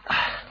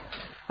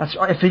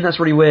 I think that's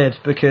really weird,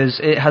 because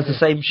it has the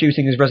same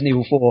shooting as Resident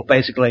Evil 4,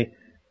 basically.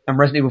 And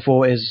Resident Evil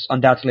 4 is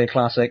undoubtedly a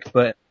classic,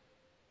 but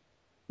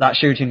that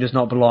shooting does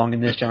not belong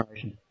in this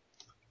generation.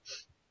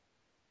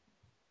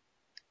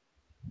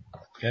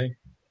 Okay.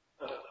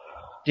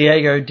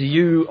 Diego, do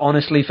you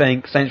honestly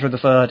think Saints Row the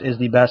Third is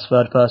the best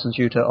third-person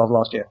shooter of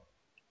last year?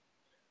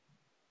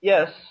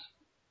 Yes.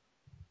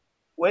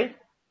 Wait,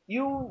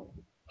 you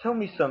tell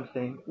me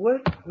something.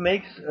 What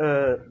makes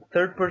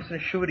third-person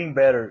shooting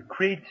better?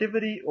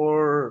 Creativity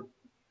or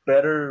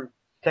better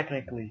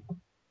technically?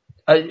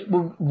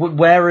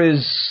 Where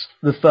is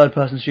the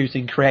third-person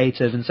shooting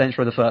creative in Saints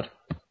Row the Third?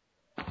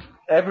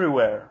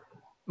 Everywhere.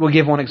 We'll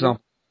give one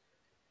example.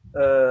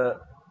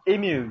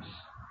 Emus.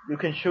 You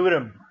can shoot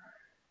them.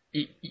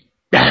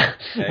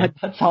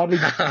 That's hardly...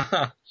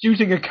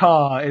 Shooting a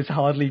car is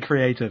hardly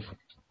creative.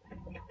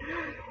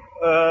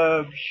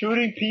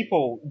 Shooting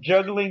people,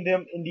 juggling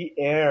them in the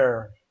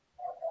air.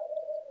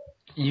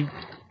 You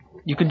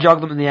can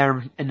juggle them in the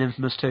air in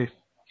Infamous 2.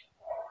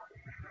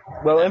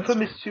 Well,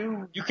 Infamous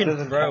 2 You can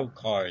doesn't throw count.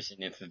 cars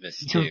in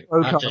Infamous You can too,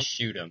 throw not cars. just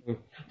shoot them.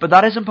 But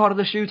that isn't part of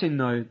the shooting,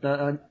 though.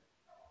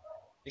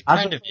 It As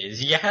kind a- of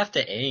is. You have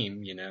to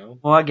aim, you know.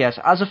 Well, I guess,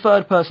 as a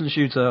third-person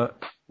shooter,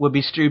 would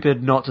be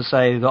stupid not to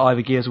say that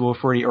either Gears of War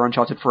 3 or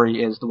Uncharted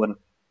 3 is the winner.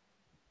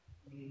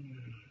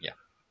 Yeah.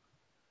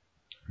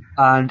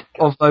 And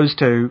of those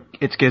two,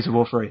 it's Gears of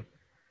War 3.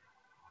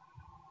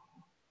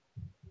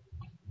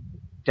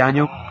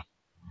 Daniel?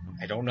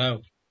 I don't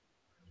know.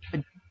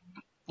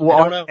 Well,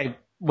 I don't know. okay,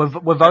 we're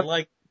I voting.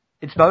 like.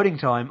 It's voting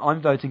time.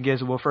 I'm voting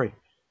Gears of War 3.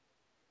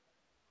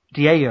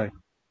 Diego?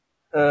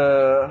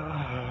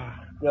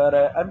 God,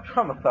 I'm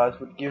traumatized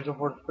with Gears of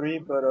War 3,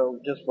 but I'll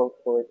just vote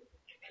for it.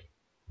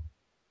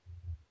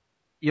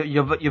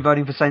 You're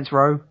voting for Saints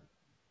Row?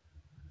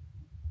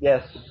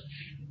 Yes.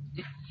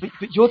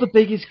 But you're the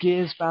biggest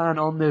Gears fan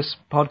on this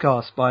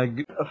podcast by...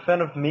 A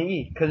fan of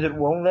me, because it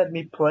won't let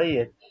me play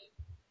it.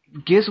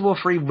 Gears of War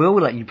 3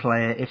 will let you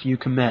play it if you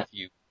commit.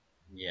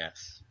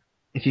 Yes.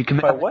 If you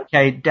commit... By what?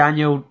 Okay,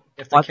 Daniel...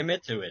 If they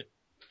commit to it.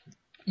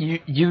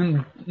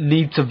 You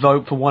need to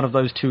vote for one of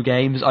those two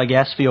games, I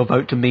guess, for your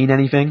vote to mean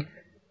anything.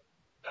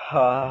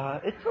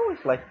 It's always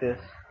like this.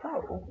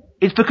 Oh.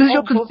 It's because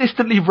you're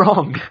consistently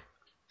wrong.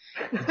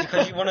 It's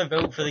because you want to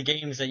vote for the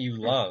games that you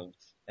loved,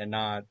 and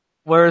not...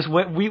 Whereas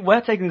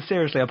we're taking this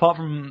seriously, apart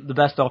from the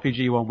best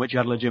RPG one, which you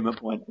had a legitimate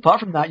point. Apart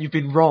from that, you've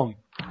been wrong.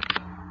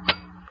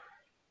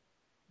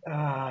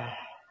 I'll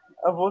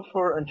vote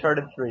for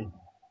Uncharted 3.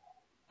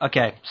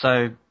 Okay,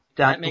 so...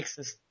 That makes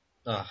this...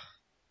 Ugh.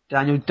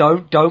 Daniel,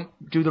 don't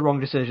do the wrong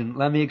decision.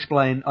 Let me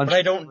explain. But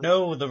I don't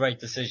know the right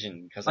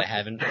decision, because I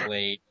haven't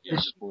played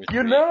Gears of War 3.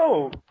 You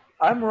know!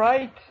 I'm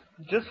right!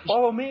 Just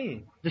follow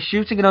me! The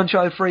shooting in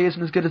Uncharted 3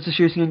 isn't as good as the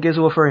shooting in Gears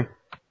of War 3.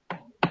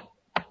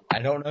 I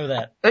don't know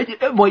that.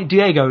 Wait,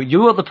 Diego,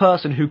 you are the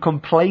person who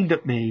complained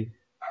at me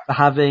for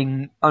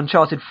having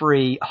Uncharted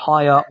 3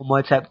 higher on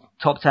my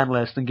top 10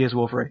 list than Gears of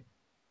War 3.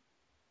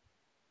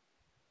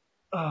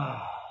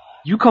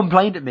 You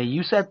complained at me.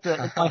 You said that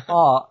in my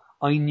heart,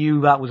 I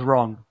knew that was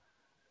wrong.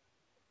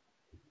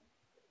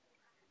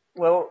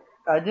 Well,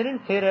 I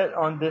didn't say that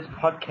on this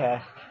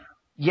podcast.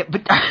 Yeah,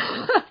 but...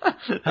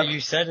 But you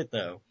said it,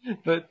 though.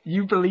 But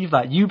you believe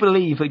that. You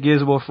believe that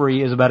Gears of War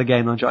 3 is a better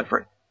game than Uncharted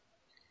 3.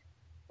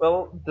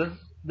 Well, does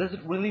it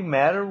really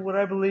matter what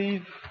I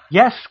believe?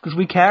 Yes, because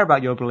we care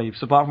about your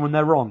beliefs, apart from when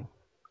they're wrong.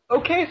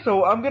 Okay,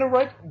 so I'm gonna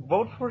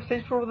vote for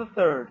Saints Row the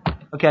Third.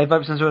 Okay,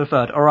 vote for Saints Row the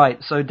Third.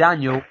 Alright, so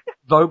Daniel,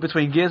 vote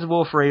between Gears of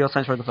War 3 or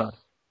Saints Row the Third.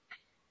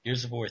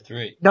 Gears of War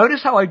 3.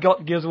 Notice how I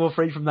got Gears of War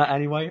 3 from that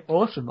anyway?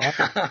 Awesome.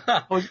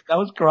 That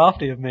was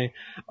crafty of me.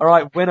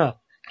 Alright, winner.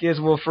 Gears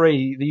of War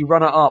 3. The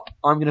runner-up,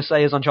 I'm going to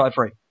say, is Uncharted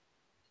 3.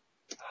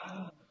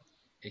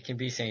 It can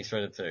be Saints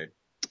Row the Third.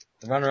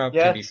 The runner-up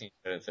can be Saints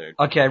Row the Third.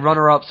 Okay,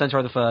 runner-up, Saints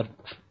Row the Third.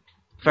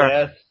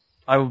 Fair.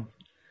 Yes.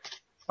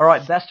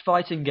 Alright, best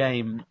fighting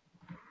game.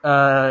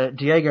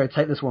 Diego,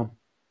 take this one.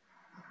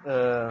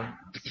 The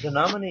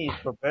nominees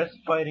for best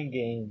fighting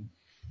game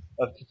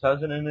of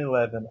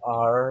 2011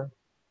 are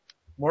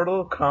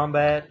Mortal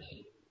Kombat.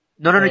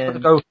 No,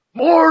 go.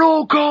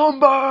 Mortal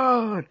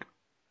Kombat!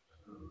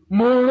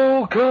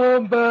 Mortal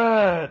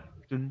Kombat!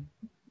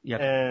 Yeah.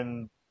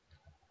 And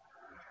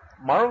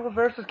Marvel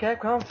vs.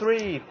 Capcom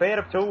 3, Fate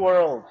of Two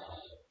Worlds.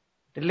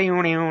 Okay.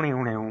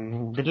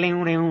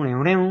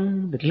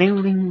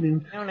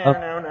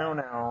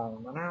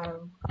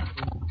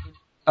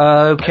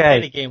 I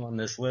played a game on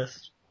this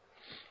list.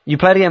 You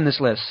played a game on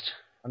this list.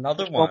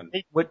 Another one.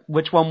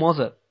 Which one was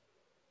it?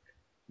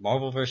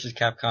 Marvel vs.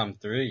 Capcom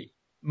 3.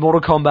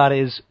 Mortal Kombat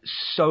is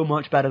so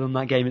much better than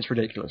that game, it's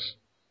ridiculous.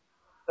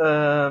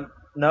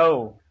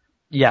 No.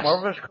 Yes.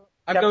 Marvel vs.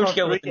 I'm going to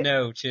go with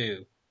no,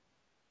 too.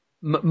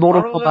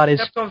 Mortal Kombat is...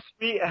 Capcom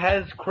 3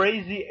 has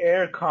crazy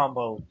air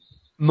combos.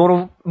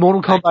 Mortal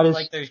Kombat is...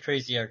 like those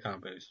crazy air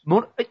combos.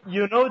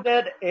 You know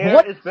that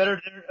air is better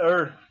than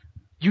Earth.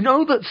 You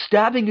know that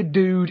stabbing a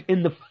dude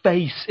in the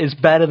face is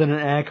better than an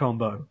air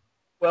combo.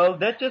 Well,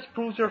 that just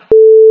proves you're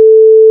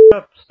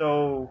up,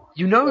 so...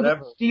 You know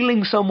whatever. that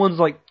stealing someone's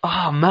like,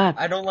 oh man.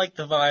 I don't like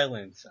the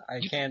violence.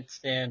 I can't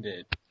stand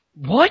it.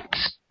 What?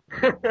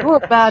 You're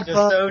a bad It's just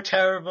person. so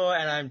terrible,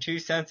 and I'm too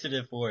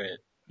sensitive for it.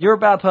 You're a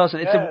bad person.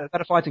 It's a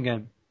better fighting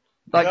game.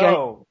 That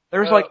game,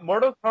 there's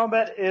Mortal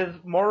Kombat is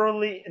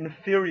morally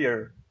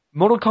inferior.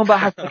 Mortal Kombat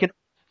has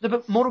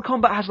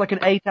like an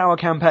 8-hour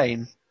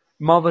campaign.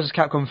 Marvel vs.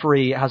 Capcom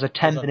 3 has a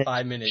 10-minute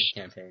 5-minute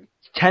campaign.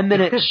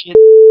 10-minute shit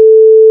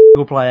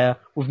single player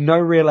with no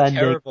real ending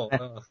Terrible.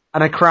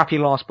 and a crappy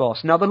last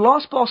boss. Now the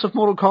last boss of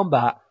Mortal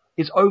Kombat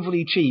is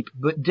overly cheap,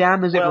 but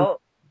damn is it.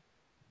 Well,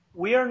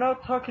 we are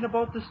not talking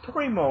about the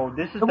story mode.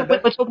 This is the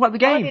Let's best talk about the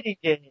game. fighting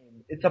game.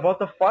 It's about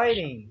the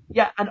fighting.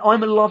 Yeah, and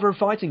I'm a lover of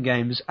fighting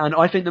games, and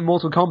I think that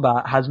Mortal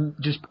Kombat has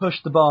just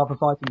pushed the bar for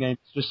fighting games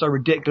just so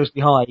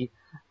ridiculously high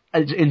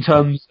in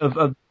terms of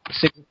a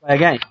single-player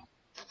game.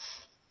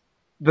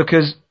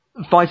 Because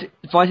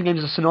fighting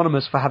games are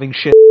synonymous for having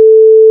shit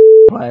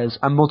players,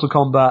 and Mortal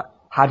Kombat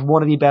had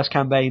one of the best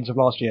campaigns of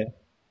last year.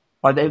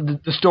 Like the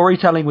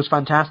storytelling was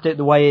fantastic,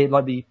 the way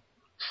the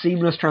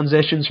seamless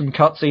transitions from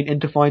cutscene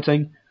into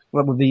fighting,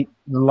 with the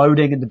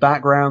loading in the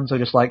background, so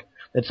just like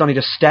they'd suddenly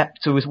just step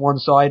to one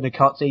side in a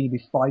cutscene, you'd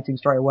be fighting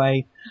straight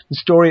away. The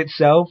story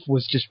itself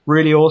was just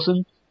really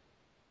awesome.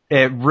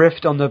 It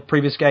riffed on the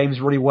previous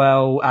games really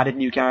well, added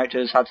new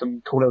characters, had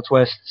some cool little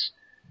twists.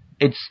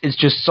 It's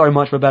just so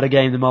much of a better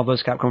game than Marvel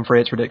vs. Capcom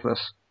 3, it's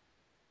ridiculous.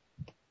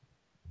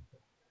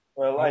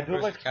 Well, I do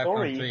like Capcom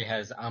story. 3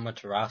 has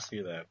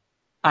Amaterasu, though.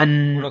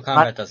 And Mortal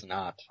Kombat does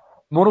not.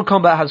 Mortal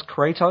Kombat has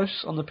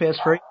Kratos on the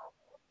PS3.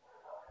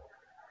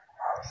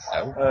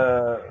 So?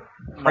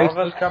 Marvel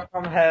vs.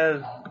 Capcom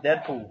has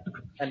Deadpool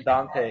and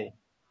Dante.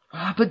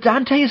 But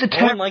Dante is a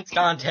No one likes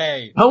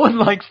Dante. No one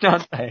likes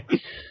Dante.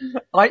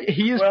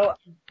 He is Well,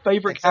 my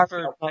favorite Except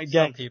character for in that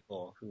some game.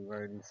 people who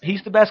are insane.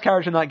 He's the best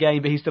character in that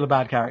game, but he's still a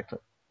bad character.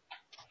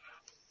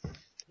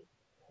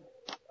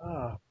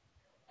 I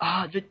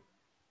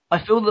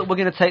feel that we're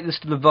going to take this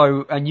to the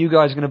vote, and you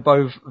guys are going to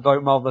both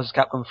vote Marvel vs.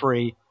 Capcom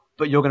 3,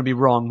 but you're going to be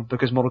wrong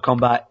because Mortal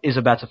Kombat is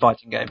a better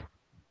fighting game.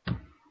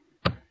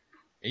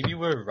 Maybe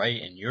we're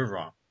right and you're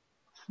wrong.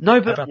 No, How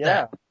but about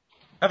that?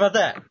 How about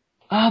that?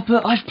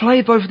 but I've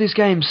played both of these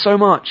games so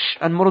much,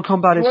 and Mortal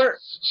Kombat is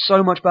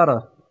so much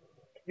better.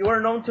 You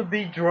are known to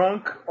be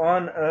drunk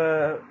on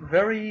a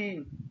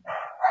very...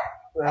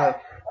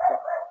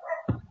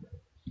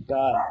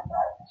 God.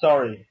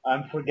 Sorry,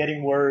 I'm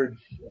forgetting words.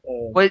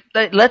 Wait,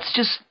 let's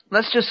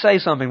just say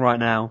something right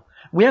now.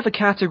 We have a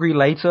category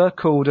later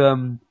called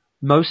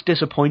Most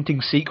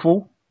Disappointing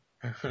Sequel.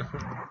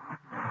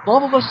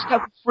 Marvel vs.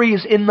 Capcom 3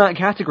 is in that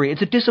category.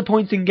 It's a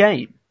disappointing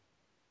game.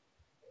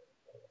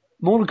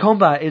 Mortal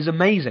Kombat is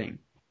amazing.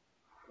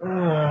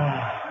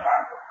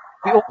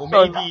 Well,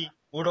 maybe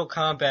Mortal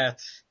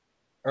Kombat's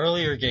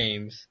earlier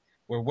games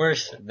were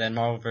worse than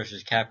Marvel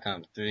vs.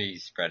 Capcom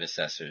 3's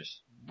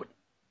predecessors.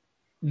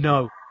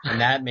 No.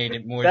 And that made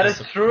it more That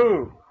is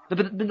true.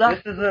 But This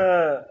is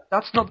a...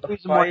 that's not the a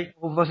reason why fight.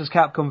 Marvel vs.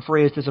 Capcom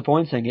 3 is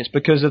disappointing. It's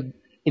because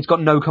it's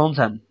got no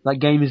content. That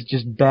game is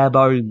just bare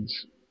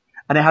bones.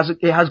 And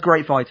it has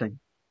great fighting.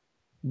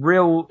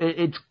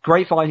 It's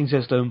great fighting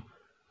system.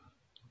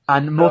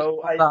 And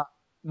Mortal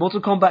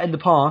Kombat in the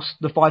past,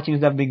 the fighting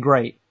has never been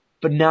great.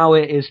 But now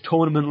it is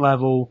tournament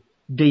level,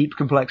 deep,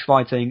 complex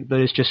fighting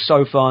that is just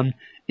so fun.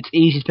 It's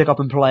easy to pick up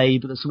and play,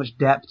 but there's so much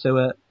depth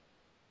to it.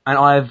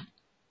 And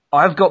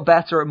I've got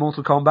better at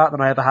Mortal Kombat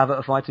than I ever have at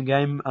a fighting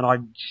game, and I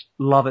just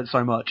love it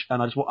so much.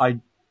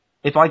 And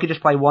if I could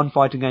just play one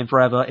fighting game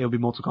forever, it would be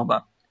Mortal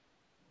Kombat.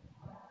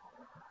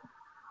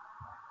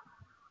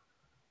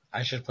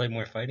 I should play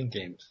more fighting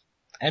games.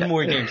 And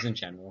more games in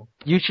general.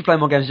 You should play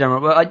more games in general.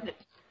 But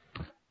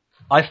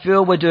I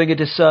feel we're doing a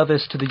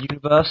disservice to the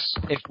universe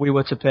if we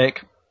were to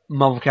pick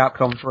Marvel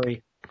Capcom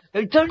 3.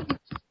 Don't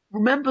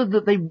remember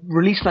that they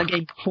released that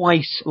game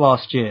twice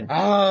last year.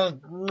 Oh,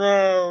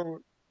 no.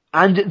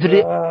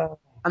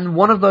 And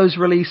one of those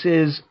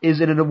releases is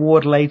in an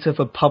award later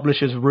for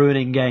publishers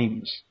ruining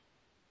games.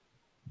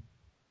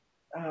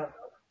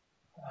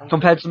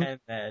 Compared to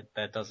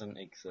that doesn't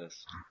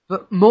exist.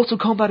 But Mortal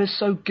Kombat is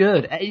so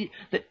good.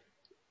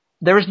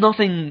 There is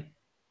nothing.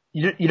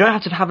 You don't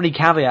have to have any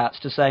caveats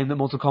to saying that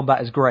Mortal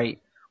Kombat is great,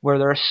 where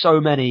there are so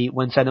many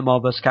when saying that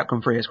Marvel vs.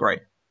 Capcom 3 is great.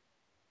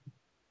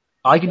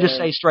 I can just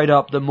say straight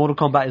up that Mortal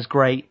Kombat is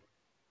great.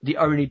 The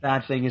only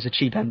bad thing is a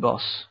cheap end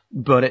boss,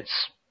 but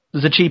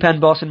there's a cheap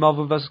end boss in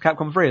Marvel vs.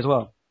 Capcom 3 as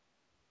well.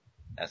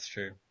 That's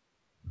true.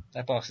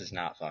 That boss is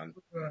not fun.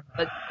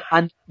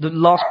 And the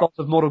last boss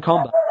of Mortal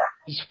Kombat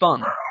is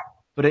fun,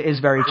 but it is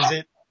very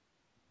cheap.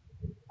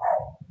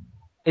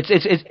 Is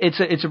it?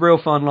 It's a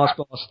real fun last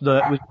boss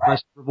that was the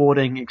most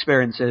rewarding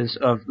experiences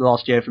of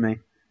last year for me.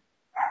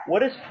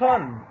 What is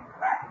fun?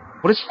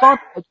 What is fun?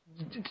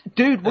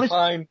 Dude, what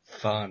is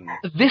fun?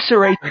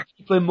 Eviscerating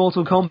people in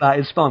Mortal Kombat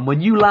is fun. When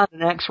you land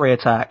an X-ray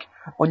attack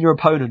on your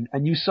opponent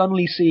and you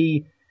suddenly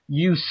see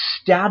you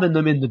stabbing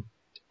them in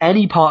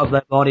any part of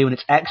their body when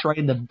it's X-ray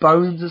and the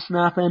bones are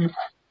snapping,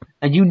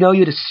 and you know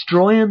you're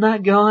destroying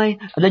that guy,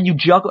 and then you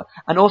juggle.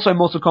 And also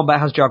Mortal Kombat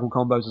has juggle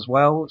combos as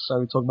well, so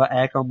we're talking about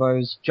air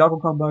combos. Juggle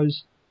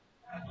combos,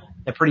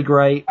 they're pretty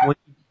great.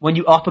 When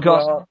you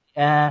uppercut in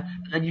the air,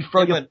 and then you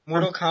throw your... But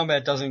Mortal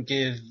Kombat doesn't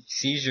give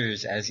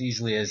seizures as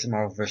easily as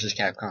Marvel vs.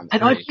 Capcom 3.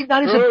 And I think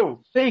that is a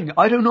thing.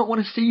 I do not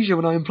want a seizure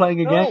when I am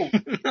playing a game.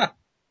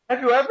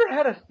 Have you ever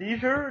had a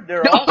seizure?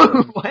 They're No,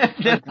 awesome.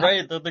 They're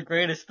great. They're the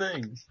greatest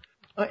things.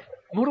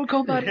 Mortal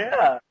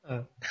Kombat,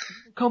 Mortal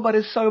Kombat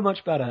is so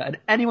much better, and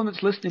anyone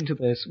that's listening to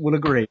this will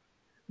agree.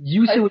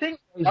 I think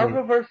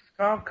Marvel vs.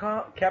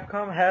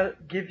 Capcom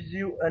gives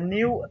you a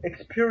new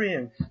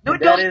experience. No,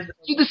 it doesn't.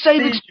 It's the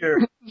same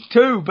experience as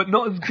 2, but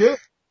not as good.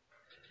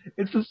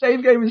 It's the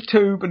same game as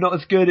 2, but not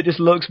as good. It just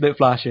looks a bit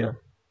flashier.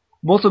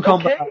 Mortal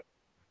Kombat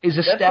is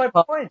a step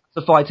up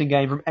the fighting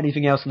game from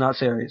anything else in that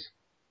series.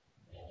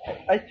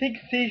 I think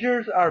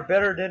seizures are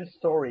better than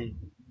story.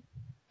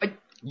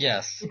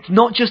 Yes. It's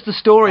not just the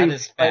story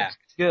that's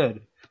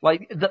good.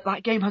 Like,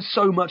 that game has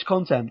so much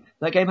content.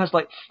 That game has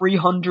like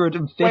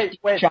 350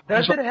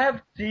 chapters. Does it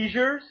have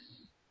seizures?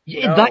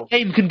 Yeah, no. That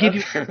game can give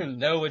you...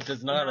 No, it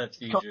does not have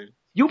seizures.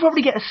 You'll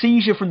probably get a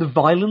seizure from the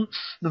violence.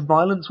 The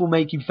violence will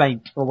make you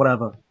faint, or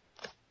whatever.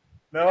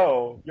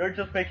 No, you're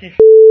just making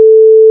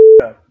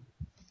up.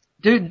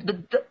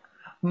 Dude,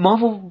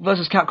 Marvel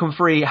vs. Capcom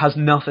 3 has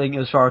nothing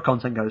as far as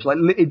content goes. Like,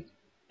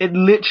 it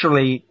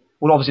literally...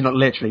 Well, obviously not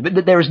literally,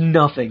 but there is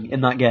nothing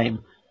in that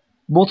game.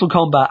 Mortal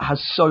Kombat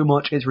has so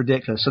much, it's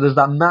ridiculous. So there's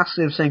that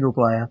massive single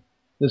player.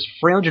 There's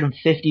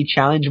 350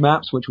 challenge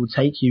maps, which will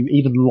take you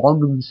even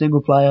longer than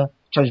single player.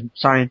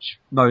 Challenge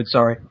mode,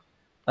 sorry.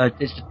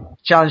 It's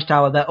Challenge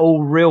Tower. They're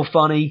all real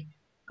funny.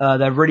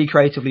 They're really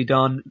creatively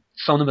done.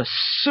 Some of them are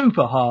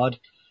super hard.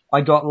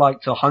 I got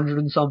like to 100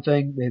 and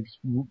something.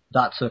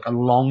 That took a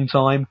long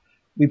time.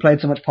 We played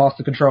so much past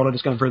the controller,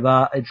 just going through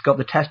that. It's got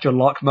the test your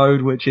luck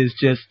mode, which is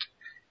just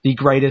the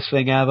greatest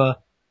thing ever.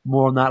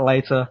 More on that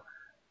later.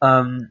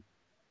 There's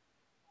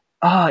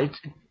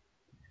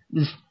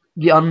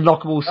the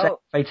unlockable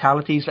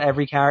fatalities for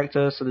every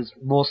character, so there's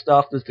more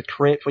stuff. There's the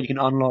crit where you can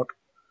unlock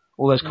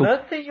all those cool...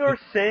 Nothing you're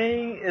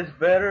saying is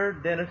better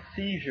than a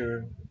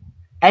seizure.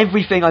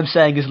 Everything I'm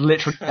saying is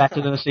literally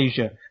better than a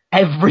seizure.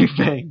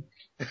 Everything.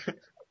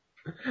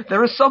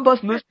 There is some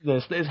person listening to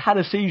this that has had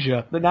a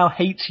seizure that now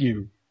hates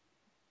you.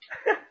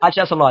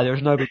 Actually, that's a lie. There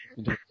is nobody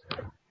listening to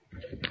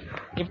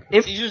this.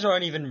 If seizures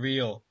aren't even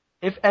real.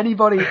 If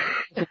anybody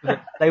listened to this,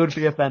 they would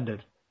be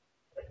offended.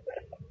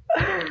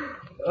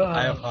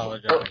 I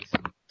apologize.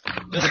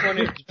 Just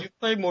wondering, did you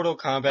play Mortal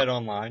Kombat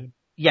Online?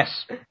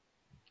 Yes,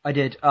 I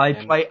did.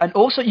 And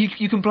also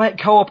you can play it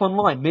co-op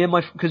online.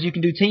 Because you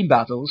can do team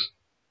battles.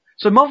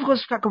 So Marvel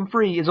vs. Capcom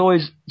 3 is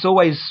always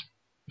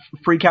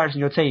 3 characters in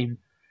your team.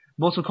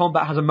 Mortal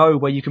Kombat has a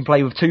mode where you can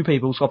play with 2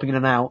 people swapping in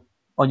and out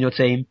on your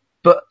team,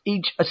 but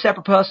a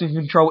separate person can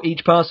control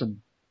each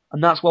person,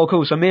 and that's well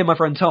cool. So me and my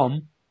friend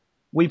Tom,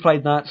 we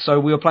played that. So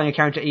we were playing a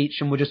character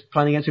each, and we're just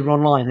playing against people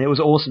online. And it was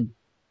awesome.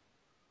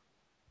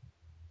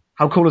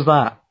 How cool is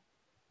that?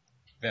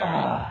 Very.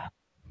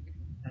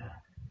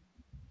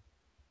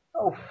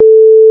 Oh,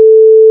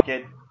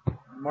 kid.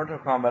 Mortal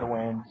Kombat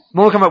wins.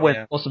 Mortal Kombat wins.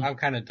 Yeah, Awesome. I'm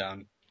kind of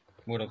done.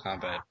 Mortal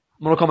Kombat.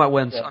 Mortal Kombat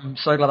wins. Yeah. I'm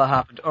so glad that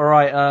happened.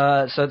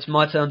 Alright, so it's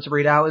my turn to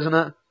read out, isn't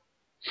it?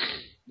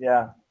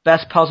 Yeah.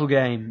 Best puzzle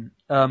game.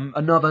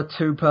 Another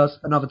two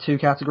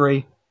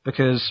category,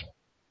 because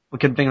we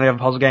couldn't think of any other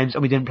puzzle games,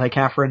 and we didn't play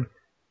Catherine,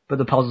 but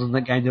the puzzles in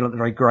that game didn't look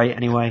very great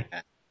anyway.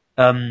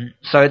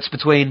 So it's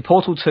between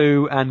Portal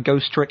 2 and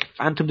Ghost Trick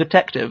Phantom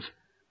Detective.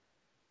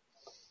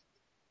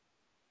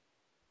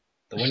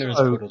 The winner is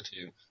Portal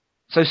 2.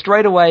 So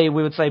straight away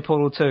we would say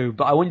Portal 2,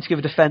 but I want you to give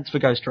a defense for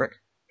Ghost Trick.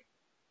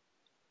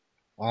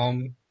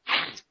 The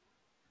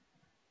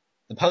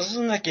puzzles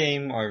in that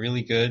game are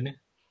really good.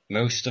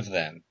 Most of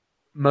them.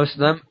 Most of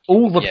them?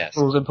 All the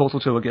puzzles in Portal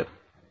 2 are good.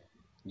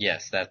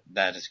 Yes, that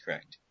is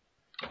correct.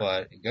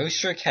 But Ghost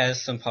Trick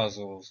has some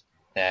puzzles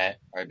that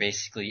are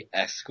basically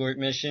escort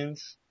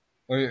missions,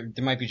 or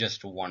there might be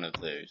just one of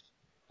those.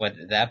 But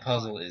that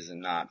puzzle is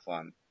not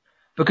fun.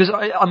 Because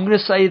I'm going to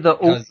say that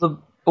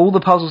all the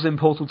puzzles in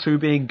Portal 2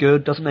 being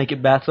good doesn't make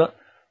it better.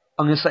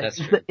 I'm going to say,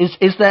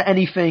 is there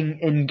anything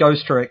in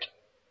Ghost Trick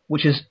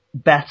which is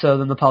better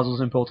than the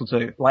puzzles in Portal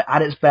 2? Like,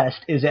 at its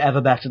best, is it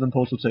ever better than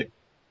Portal 2?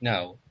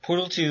 No.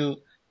 Portal 2,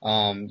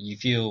 you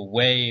feel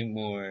way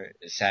more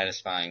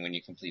satisfying when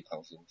you complete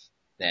puzzles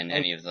than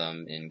any of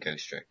them in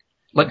Ghost Trick.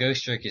 Like,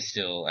 Ghost Trick is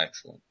still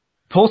excellent.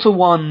 Portal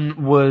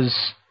 1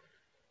 was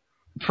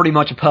pretty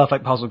much a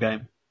perfect puzzle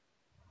game.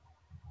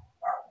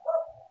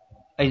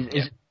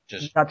 That's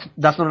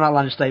not an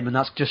outlandish statement,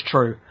 that's just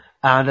true.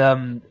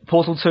 And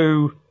Portal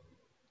 2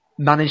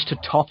 managed to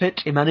top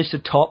it. It managed to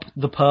top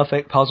the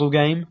perfect puzzle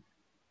game.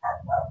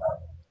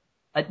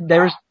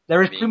 There is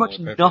pretty much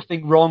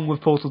nothing wrong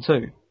with Portal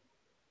 2.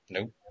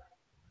 Nope.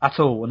 At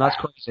all, and that's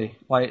crazy.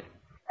 But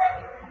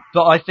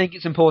I think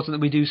it's important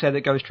that we do say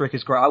that Ghost Trick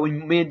is great.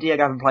 Me and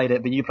Diego haven't played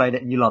it, but you played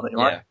it and you love it,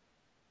 right?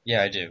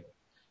 Yeah, I do.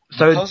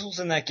 So the puzzles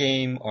in that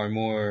game are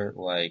more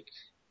like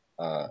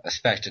a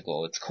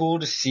spectacle. It's cool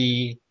to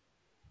see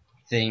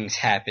things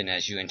happen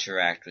as you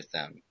interact with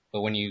them,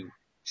 but when you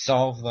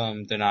solve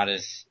them, they're not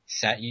as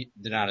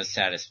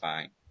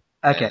satisfying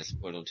as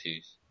Portal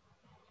 2's.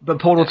 But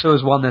Portal 2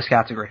 has won this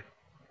category.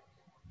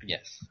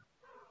 Yes.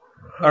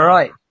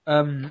 Alright,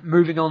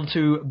 moving on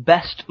to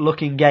best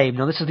looking game.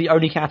 Now this is the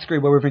only category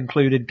where we've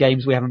included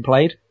games we haven't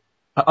played.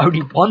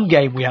 Only one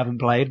game we haven't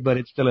played, but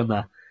it's still in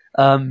there.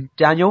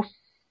 Daniel,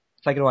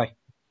 take it away.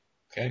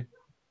 Okay.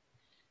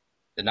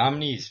 The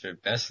nominees for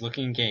best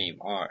looking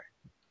game are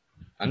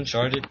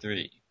Uncharted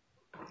 3,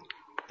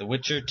 The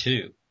Witcher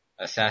 2,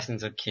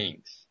 Assassins of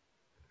Kings,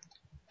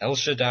 El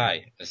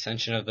Shaddai,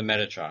 Ascension of the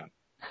Metatron,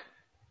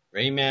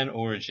 Rayman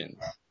Origins,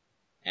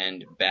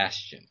 and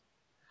Bastion.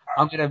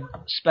 I'm going to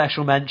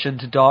special mention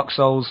to Dark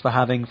Souls for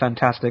having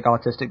fantastic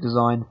artistic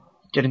design.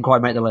 Didn't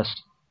quite make the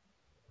list.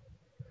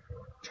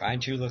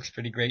 Trine 2 looks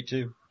pretty great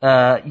too.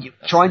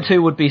 Trine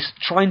 2 would be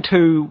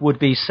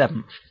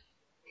 7th.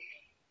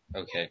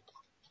 Okay.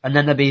 And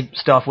then there'd be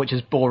stuff which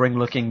is boring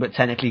looking but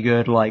technically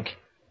good, like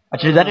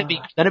actually then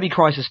it'd be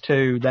Crysis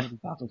 2, then it'd be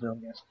Battlefield,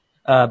 I guess.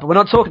 But we're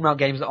not talking about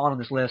games that aren't on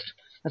this list.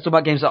 Let's talk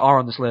about games that are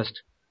on this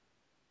list.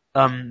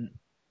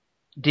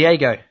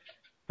 Diego.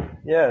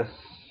 Yes.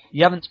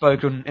 You haven't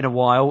spoken in a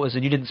while, as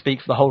in you didn't speak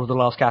for the whole of the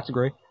last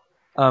category.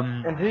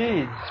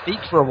 Indeed. Speak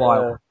for a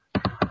while.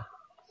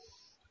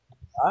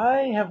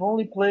 I have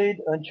only played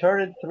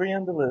Uncharted 3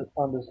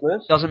 on this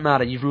list. Doesn't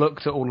matter, you've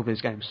looked at all of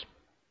these games.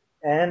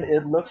 And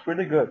it looks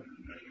really good.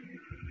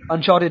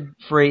 Uncharted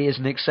 3 is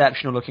an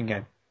exceptional looking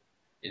game.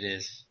 It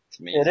is. It's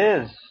amazing. It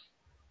is.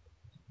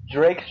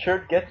 Drake's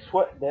shirt gets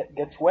wet.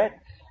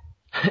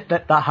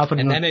 that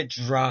happened. And then it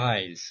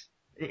dries.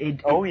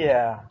 It Oh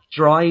yeah.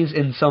 dries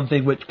in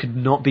something which could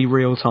not be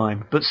real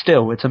time, but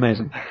still, it's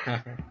amazing.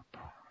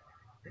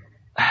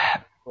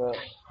 Well,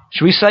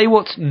 Should we say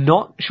what's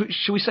not?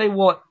 Should we say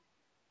what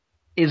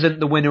isn't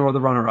the winner or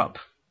the runner-up?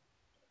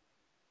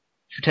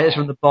 Should we take this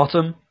from the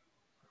bottom?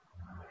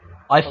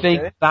 I think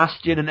Okay.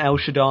 Bastion and El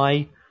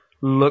Shaddai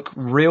look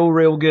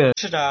real good.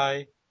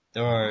 Shaddai,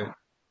 there are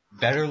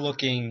better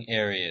looking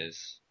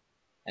areas,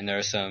 and there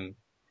are some,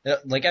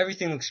 like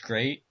everything looks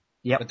great,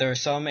 Yep. but there are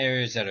some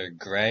areas that are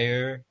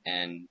grayer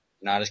and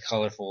not as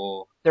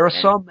colorful. There are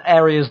and- some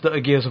areas that are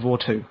Gears of War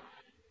 2.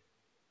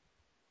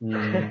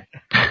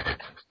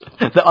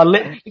 That are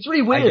it's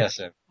really I weird. guess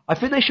so. I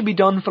think they should be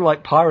done for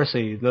like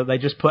piracy, that they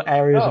just put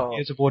areas of Oh.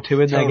 Gears of War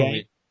 2 in their game.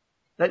 Totally.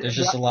 That, There's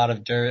just a lot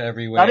of dirt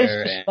everywhere. that is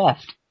just and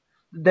theft.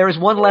 There is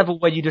one level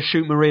where you just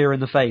shoot Maria in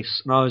the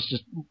face, and I was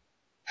just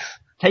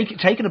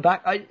taken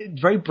aback. It's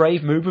a very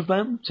brave move of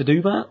them to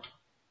do that,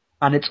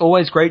 and it's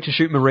always great to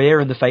shoot Maria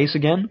in the face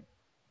again.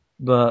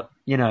 But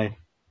you know,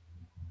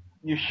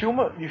 you shoot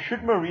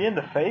Maria in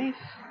the face?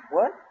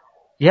 What?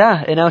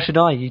 yeah, in El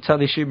Shaddai, you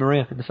totally shoot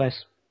Maria in the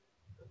face.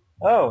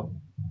 Oh.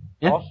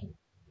 Yeah. Awesome.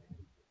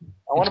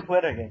 I want to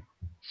play that game.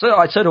 So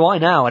do I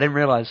now. I didn't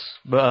realize,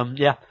 but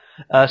yeah.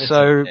 it's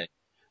So okay.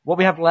 what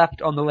we have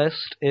left on the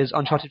list is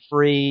Uncharted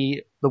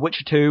 3, The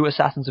Witcher 2,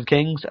 Assassins of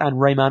Kings, and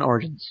Rayman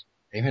Origins.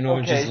 Rayman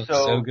Origins Okay, looks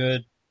so- so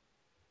good.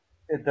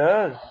 It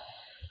does.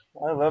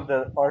 I love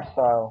the art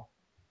style.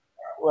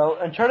 Well,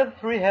 Uncharted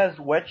 3 has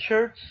wet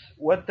shirts.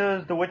 What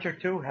does The Witcher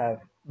 2 have?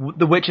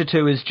 The Witcher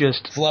 2 is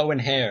just Flow and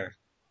hair.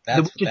 The That's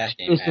what Witcher that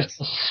 2 game is has.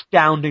 just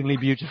astoundingly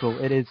beautiful.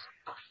 It is.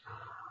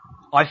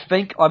 I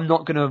think I'm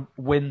not going to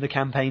win the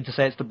campaign to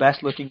say it's the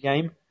best looking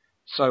game,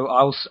 so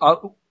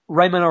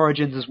Rayman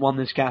Origins has won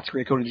this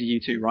category according to you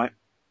two, right?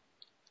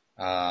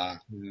 I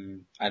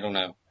don't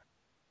know.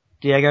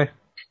 Diego?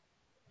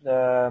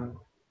 No.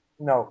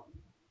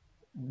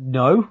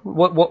 No.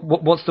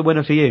 What's the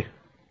winner for you?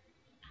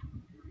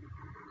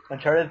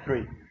 Uncharted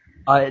 3.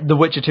 The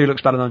Witcher 2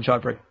 looks better than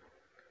Uncharted 3.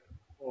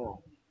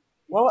 Oh.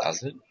 Well,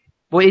 Does it?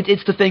 Well,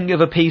 it's the thing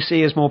of a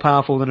PC is more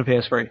powerful than a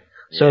PS3.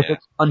 So if Yeah.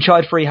 it's,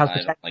 Uncharted 3 has I the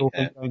don't technical like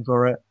thing that. going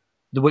for it,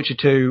 The Witcher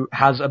 2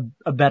 has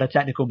a better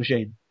technical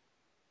machine.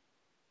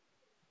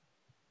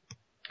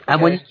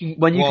 And Okay.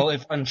 when you Well,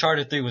 if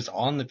Uncharted 3 was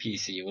on the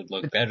PC, it would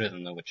look better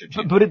than The Witcher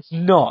 2. but it's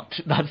not.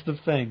 That's the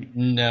thing.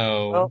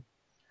 No. Well-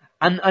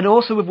 And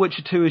also with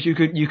Witcher 2 is you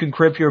can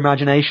crib your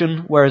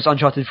imagination, whereas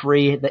Uncharted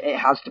 3 it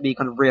has to be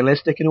kind of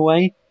realistic in a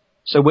way.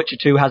 So Witcher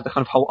 2 has the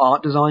kind of whole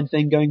art design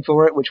thing going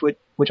for it,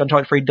 which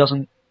Uncharted 3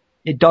 doesn't.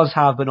 It does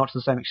have, but not to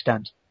the same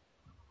extent.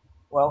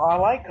 well, I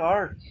like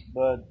art,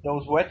 but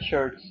those wet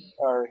shirts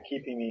are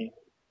keeping me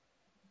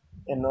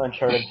in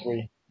Uncharted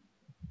 3.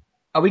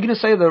 Are we going to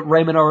say that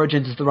Rayman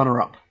Origins is the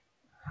runner-up?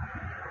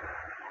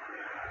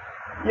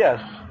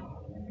 Yes.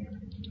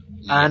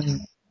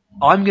 And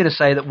I'm going to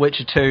say that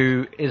Witcher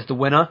 2 is the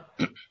winner.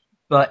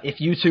 But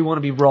if you two want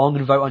to be wrong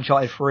and vote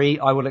Uncharted 3,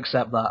 I will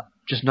accept that.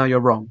 Just know you're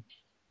wrong.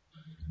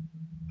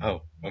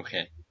 Oh,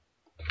 okay.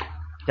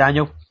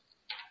 Daniel,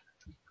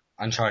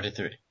 Uncharted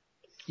 3.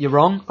 you're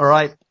wrong. All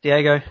right,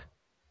 Diego,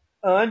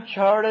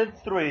 Uncharted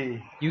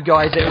 3. you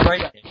guys. You're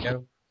right,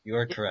 Diego. You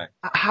are correct.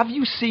 Have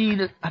you seen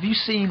The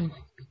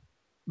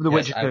Yes,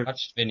 Witcher 2? I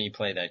watched Vinny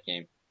play that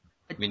game.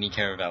 Vinny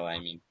Caravella, I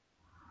mean.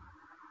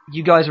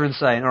 You guys are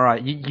insane. All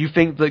right, you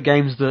think that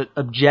games that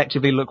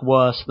objectively look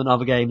worse than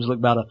other games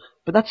look better,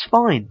 but that's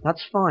fine.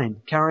 That's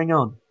fine. Carrying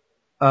on.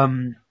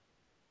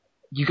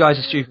 You guys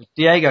are stupid.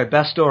 Diego,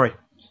 best story.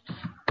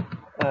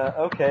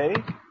 Okay.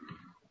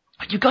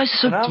 You guys are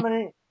so. And how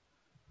many?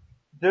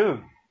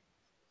 Dude,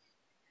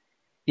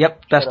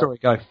 Yep, best Shut up.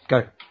 story.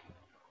 Go.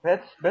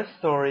 best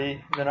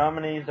story. The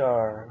nominees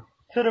are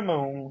To the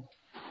Moon,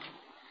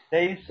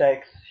 Deus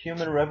Ex,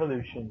 Human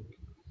Revolution,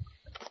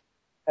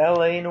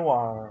 L.A.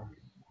 Noire,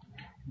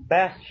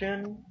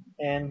 Bastion,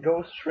 and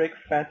Ghost Trick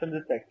Phantom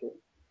Detective.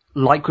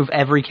 Like with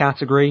every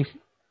category,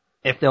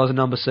 if there was a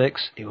number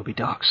 6, it would be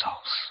Dark Souls.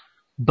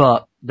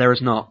 But there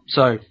is not.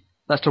 So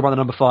let's talk about the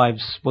number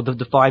 5s. Well, the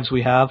 5s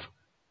we have.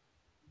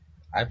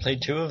 I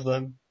played 2 of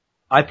them.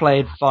 I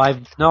played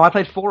 5. No, I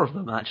played 4 of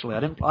them actually. I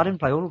didn't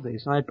play all of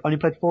these. I only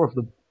played 4 of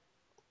them.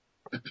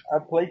 I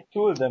played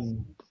 2 of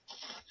them,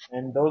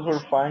 and those were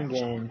fine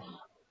games.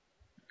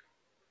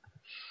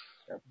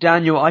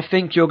 Daniel, I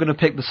think you're going to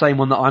pick the same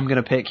one that I'm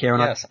going to pick here,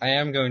 and Yes, I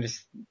am going to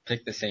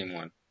pick the same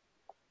one.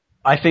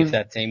 I think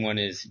That same one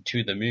is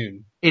To the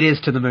Moon. it is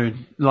To the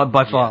Moon, like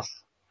by far. Yes,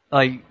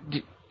 Like,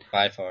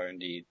 by far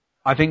indeed.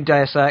 I think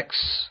Deus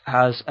Ex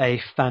has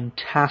a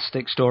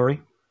fantastic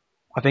story.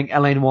 I think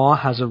L.A. Noire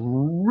has a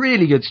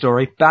really good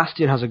story.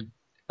 Bastion has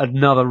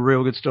another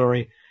real good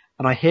story.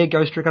 And I hear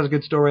Ghost Trick has a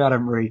good story. I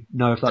don't really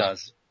know if It that's...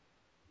 does.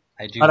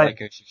 I do I don't- like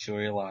Ghost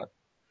Story a lot.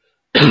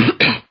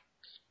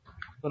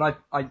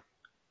 But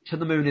To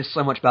the Moon is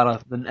so much better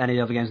than any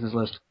other games in this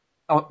list.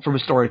 From a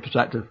story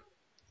perspective.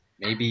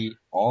 Maybe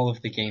all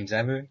of the games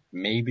ever?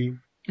 Maybe.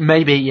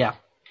 Maybe, yeah.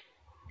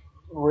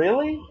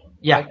 Really?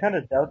 Yeah. I kind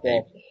of doubt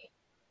that.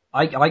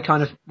 I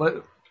kind of...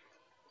 well,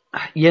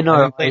 You I know,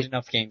 haven't played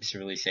enough games to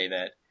really say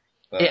that.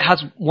 But it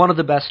has one of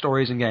the best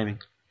stories in gaming.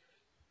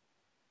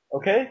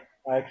 Okay,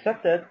 I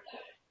accept that.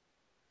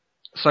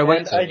 So when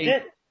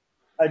And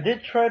I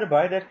did try to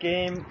buy that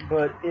game,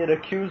 but it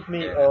accused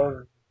me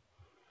of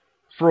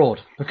fraud,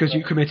 because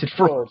you committed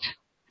fraud.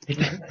 It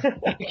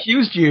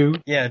accused you.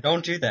 yeah,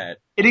 don't do that.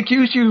 It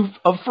accused you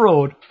of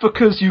fraud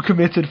because you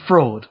committed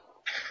fraud.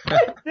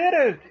 It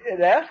didn't.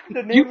 It asked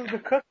the name of the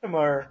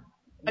customer.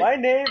 My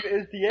name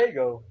is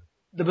Diego.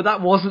 But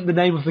that wasn't the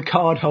name of the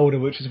card holder,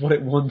 which is what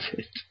it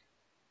wanted.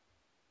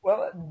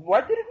 Well,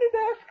 why didn't it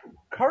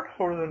ask card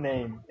holder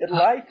name? It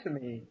lied to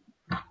me.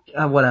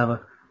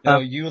 Whatever. No,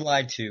 you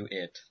lied to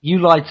it. You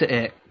lied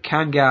to it.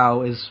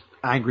 Kangao is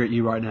angry at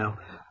you right now.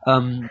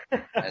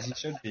 As it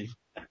should be.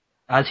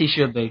 As he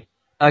should be.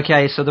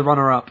 Okay, so the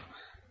runner-up.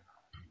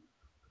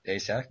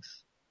 Deus Ex?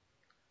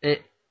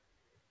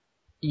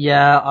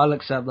 Yeah, I'll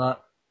accept that.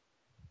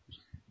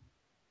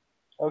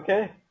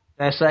 Okay.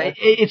 Deus Ex,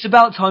 it's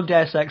about time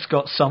Deus Ex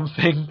got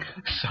something,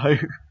 so...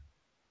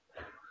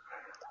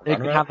 It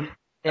Runner-up?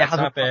 That's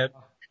not bad.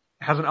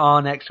 It has an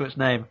R next to its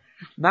name.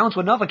 Now to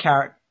another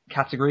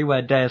category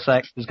where Deus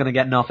Ex is going to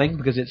get nothing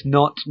because it's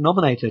not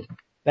nominated.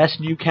 Best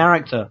New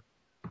Character.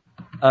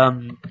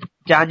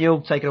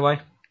 Daniel, take it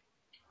away.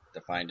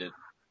 Defined it.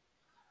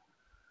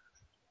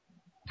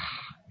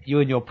 You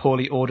and your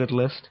poorly ordered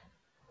list.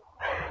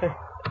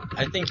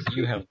 I think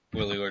you have a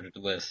poorly ordered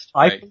list.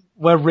 I Right? think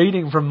we're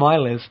reading from my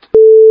list.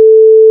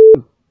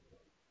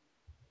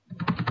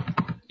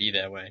 Be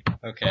that way.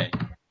 Okay.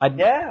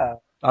 Yeah.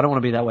 I don't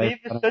want to be that way.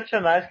 Steve is such a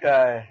nice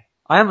guy.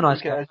 I am a nice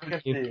Okay, guy. as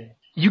you can see.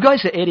 You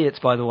guys are idiots,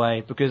 by the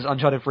way, because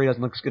Uncharted 3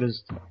 doesn't look as good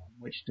as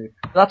Witcher 2.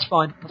 But that's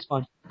fine. That's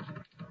fine.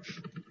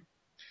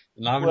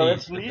 The Well,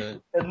 nominees for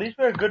the... at least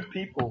we're good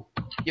people.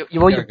 You're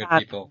You're good bad.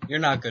 people. You're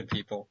not good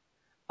people.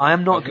 I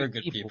am not You're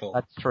good, good people.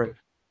 That's true.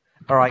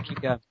 Alright,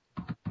 keep going.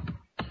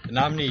 The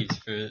nominees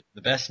for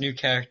the best new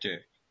character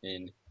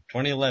in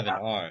 2011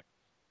 are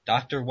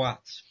Dr.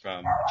 Watts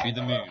from To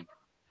the Moon,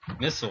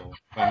 Missile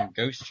from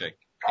Ghost Trick,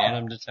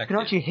 Phantom You Detective, can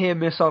actually hear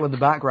Missile in the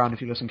background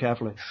if you listen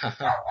carefully.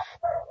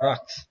 Rux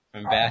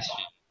from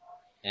Bastion,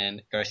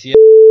 and Garcia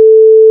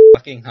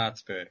fucking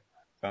Hotspur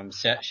from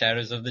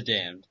Shadows of the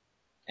Damned,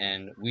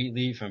 and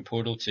Wheatley from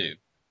Portal 2.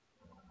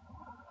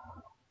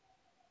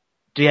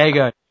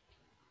 Diego.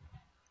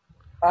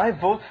 I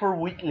vote for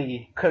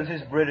Wheatley because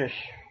he's British.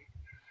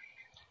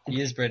 He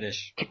is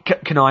British.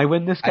 Can I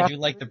win this I category?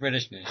 do like the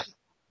Britishness.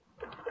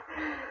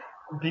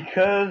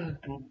 Because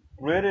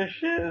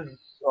British is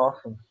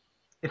awesome.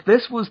 If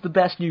this was the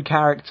best new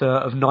character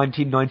of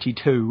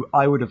 1992,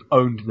 I would have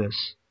owned this.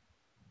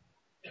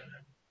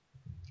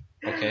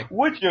 Okay.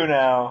 Would you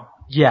now?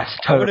 Yes,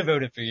 I would totally. have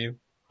voted for you.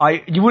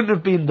 You wouldn't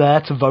have been there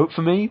to vote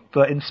for me,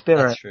 but in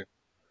spirit, That's true.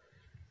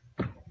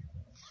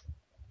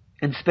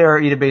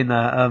 you'd have been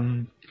there.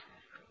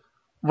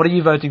 What are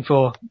you voting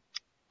for?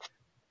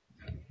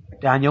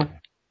 Daniel?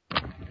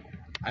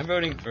 I'm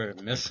voting for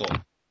Missile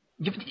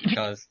You-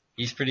 because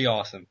he's pretty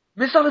awesome.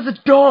 Missile is a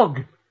dog!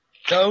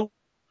 So,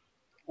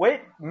 Wait,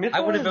 Missile I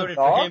would have is a voted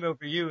dog? for him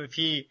over you if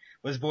he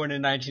was born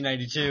in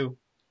 1992.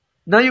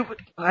 No,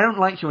 I don't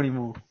like you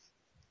anymore.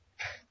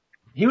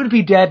 He would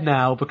be dead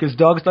now because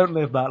dogs don't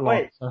live that long.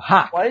 Wait. So,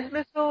 ha! Why is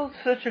Missile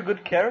such a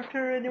good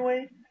character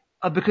anyway?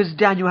 Because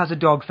Daniel has a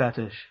dog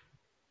fetish.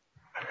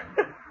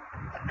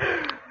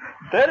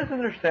 That is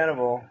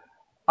understandable.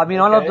 I mean,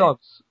 I love Okay.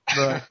 dogs,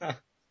 but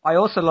I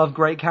also love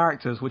great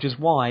characters, which is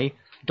why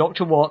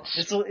Dr. Watts,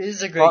 Missile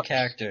is a great Watts.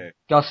 character.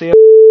 Garcia,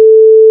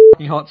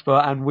 Hotspur,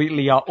 and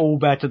Wheatley are all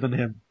better than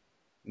him.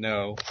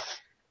 No.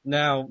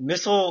 Now,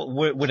 Missile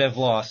would have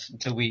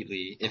lost to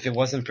Wheatley if it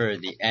wasn't for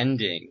the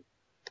ending.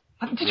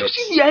 Did you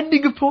see the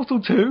ending of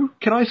Portal 2?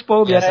 Can I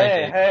spoil the Yes,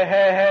 ending? I Hey, did.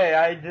 hey,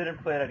 I didn't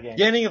play that game.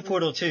 The ending of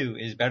Portal 2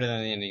 is better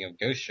than the ending of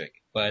Ghost Trick,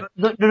 but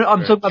No, I'm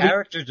for talking about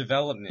character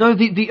development,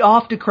 the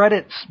after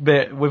credits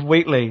bit with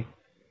Wheatley.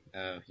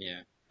 oh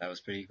yeah, that was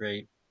pretty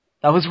great.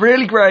 That was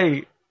really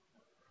great.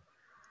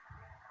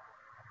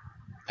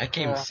 That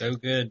game was so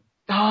good.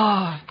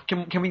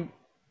 Can we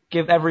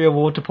give every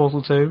award to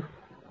Portal 2?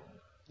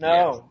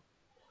 No.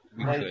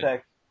 We No could.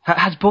 sex.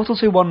 Has Portal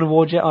 2 won an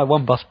award yet? I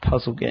won Best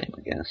Puzzle Game,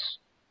 I guess.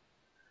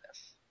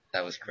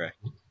 That was correct.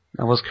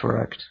 That was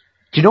correct.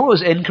 Do you know what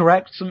was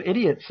incorrect? Some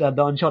idiots said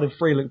that Uncharted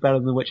 3 looked better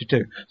than The Witcher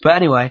 2. But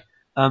anyway,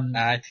 I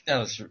think that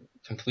was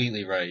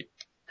completely right.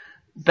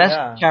 best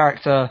Yeah.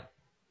 character.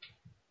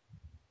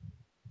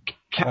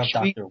 How about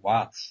Dr.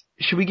 Watts?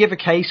 Should we give a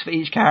case for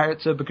each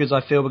character? Because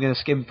I feel we're going to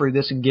skim through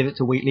this and give it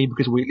to Wheatley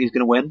because Wheatley's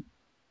going to win.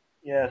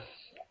 Yes.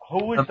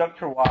 Who is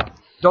Dr. Watts?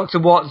 Dr.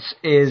 Watts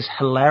is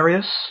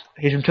hilarious.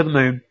 He's from To the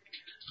Moon.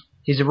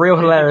 He's a real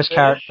hilarious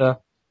British? character.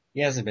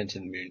 He hasn't been to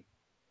the moon.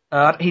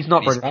 He's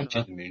not He's from British.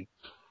 to the moon.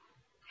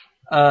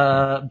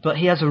 But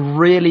he has a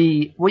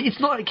really, well, it's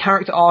not a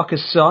character arc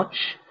as such.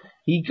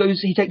 He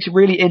takes a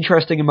really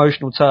interesting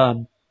emotional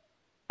turn.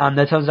 And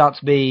there turns out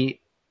to be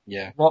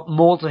Yeah. what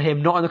more to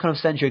him, not in the kind of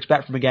sense you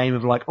expect from a game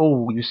of like,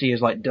 oh, you see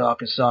his like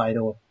darker side,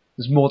 or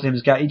there's more to him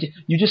as a character.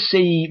 You just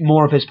see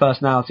more of his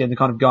personality and the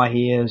kind of guy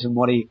he is and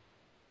what he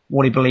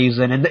what he believes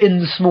in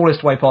the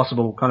smallest way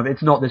possible. Kind of,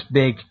 it's not this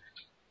big,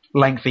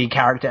 lengthy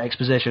character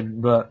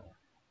exposition, but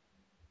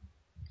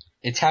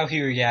It's how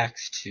he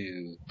reacts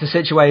to...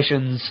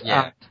 situations.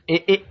 Yeah.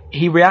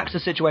 He reacts to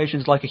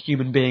situations like a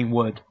human being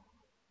would.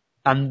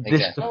 And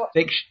this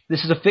Exactly.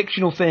 this is a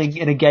fictional thing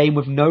in a game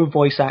with no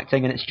voice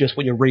acting, and it's just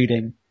what you're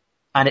reading,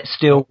 and it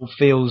still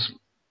feels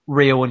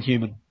real and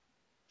human.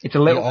 It's a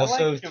He little.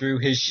 also threw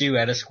his shoe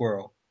at a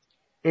squirrel.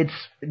 It's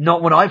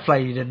not when I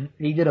played. He didn't.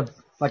 He did a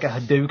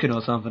Hadouken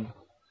or something.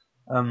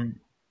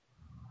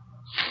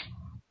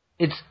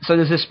 It's so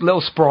there's this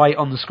little sprite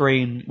on the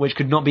screen which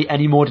could not be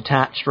any more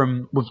detached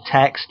from with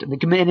text. It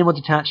can be any more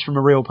detached from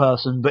a real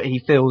person, but he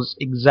feels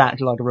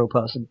exactly like a real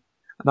person,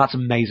 and that's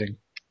amazing.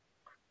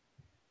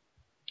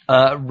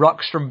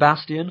 Rux from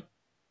Bastion.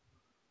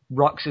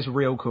 Rux is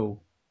real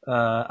cool.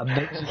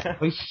 Amazing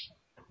voice.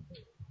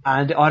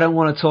 And I don't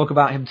want to talk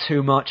about him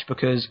too much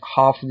because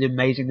half of the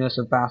amazingness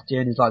of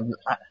Bastion is like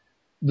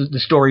the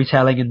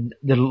storytelling and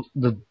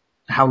the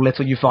how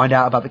little you find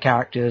out about the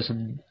characters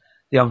and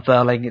the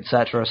unfurling,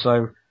 etc.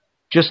 So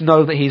just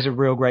know that he's a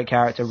real great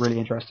character, really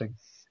interesting.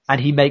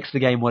 And he makes the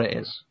game what it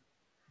is.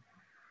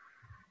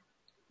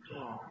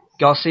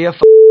 Garcia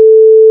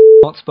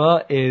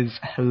Hotspur is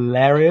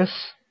hilarious.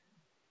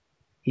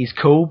 He's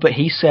cool, but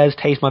he says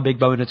taste my big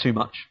boner too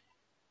much.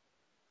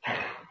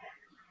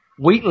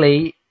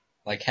 Wheatley...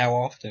 Like how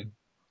often?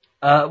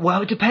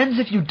 Well, it depends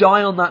if you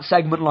die on that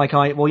segment like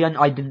I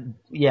didn't...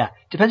 Yeah,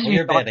 depends if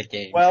You're you die... bad at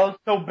games. Well,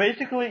 so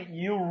basically,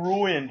 you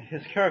ruined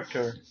his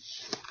character.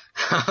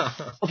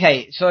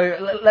 Okay,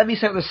 so let me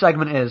say what this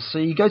segment is. So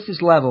you go to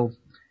this level.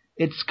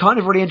 It's kind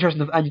of really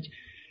interesting, and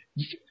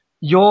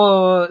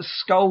your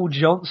Skull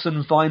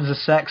Johnson finds a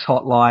sex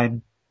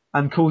hotline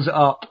and calls it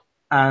up.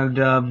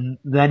 And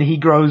then he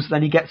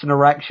gets an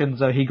erection,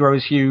 so he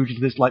grows huge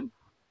into this like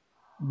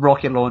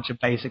rocket launcher,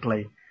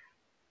 basically.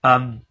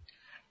 And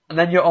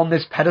then you're on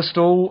this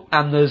pedestal,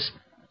 and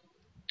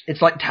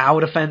it's like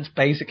tower defense,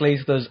 basically.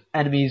 So there's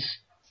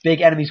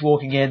big enemies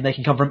walking in. They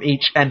can come from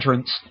each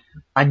entrance,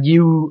 and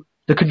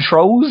the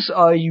controls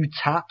are you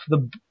tap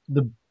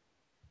the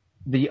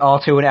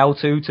R2 and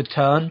L2 to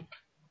turn,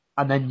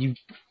 and then you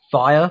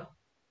fire.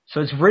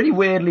 So it's really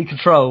weirdly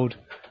controlled.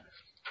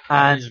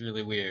 That is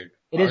really weird.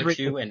 It is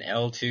R2 and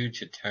L2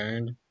 to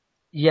turn.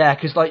 Yeah,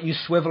 because like you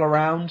swivel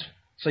around,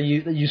 so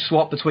you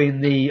swap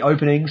between the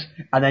openings,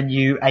 and then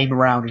you aim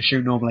around and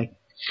shoot normally.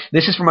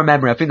 This is from my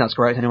memory. I think that's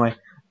correct anyway.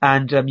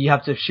 And you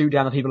have to shoot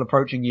down the people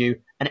approaching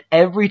you, and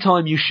every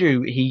time you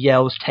shoot, he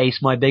yells,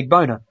 "Taste my big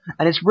boner,"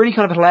 and it's really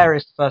kind of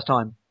hilarious the first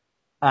time.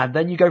 And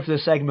then you go for the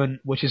segment,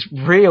 which is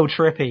real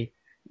trippy,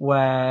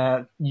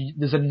 where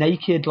there's a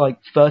naked, like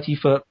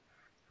 30-foot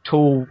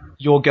tall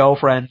your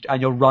girlfriend, and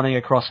you're running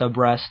across her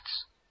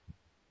breasts.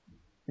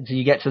 Until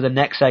you get to the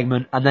next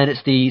segment, and then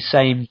it's the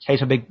same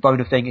taste my big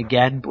boner thing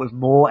again, but with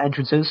more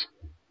entrances.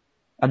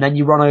 And then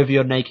you run over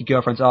your naked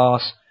girlfriend's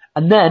ass,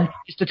 and then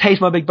it's the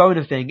taste my big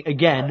boner thing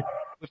again,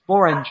 with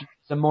more entrances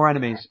and more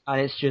enemies.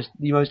 And it's just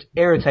the most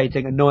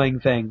irritating, annoying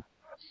thing.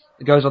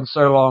 It goes on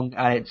so long,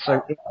 and it's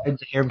so irritating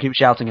to hear him keep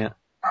shouting it.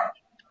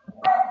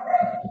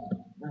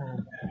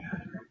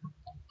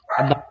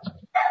 And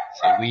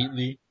So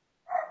Wheatley.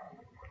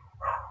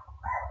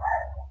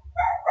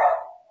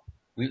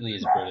 Wheatley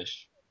is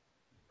British.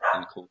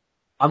 And cool.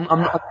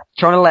 I'm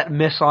trying to let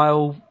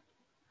Missile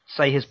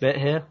say his bit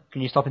here.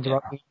 Can you stop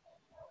interrupting?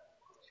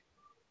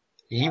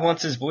 He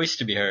wants his voice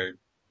to be heard,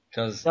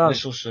 because Oh.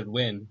 Mitchell should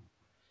win.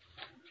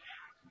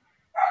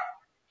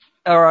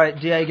 Alright,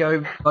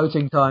 Diego,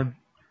 voting time.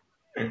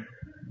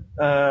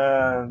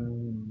 I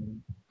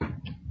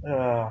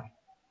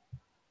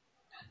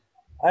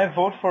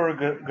vote for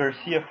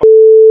Garcia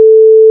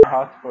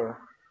Hotspur.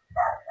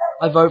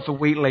 I vote for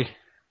Wheatley.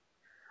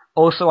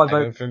 Also, I I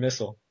vote... vote for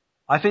Missile.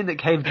 I think that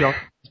Cave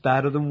Johnson is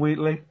better than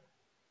Wheatley.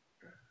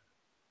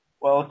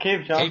 Well,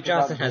 Cave Johnson. Cave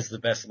Johnson has the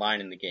best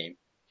line in the game,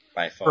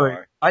 by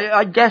far.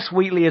 I guess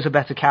Wheatley is a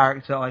better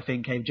character. I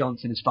think Cave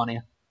Johnson is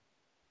funnier.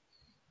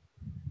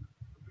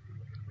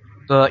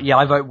 But yeah,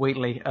 I vote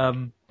Wheatley.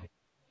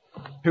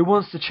 Who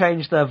wants to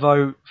change their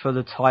vote for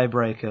the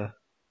tiebreaker?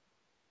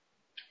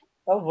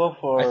 I'll vote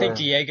for. I think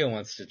Diego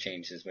wants to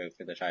change his vote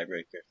for the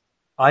tiebreaker.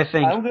 I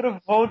think... I'm gonna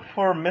vote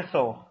for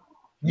Missile.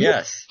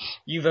 Yes,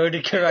 you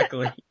voted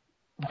correctly.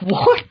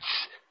 What?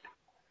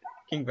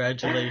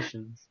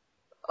 Congratulations.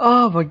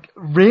 Oh my...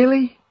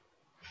 Really?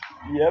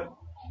 Yep.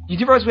 You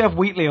do realize we have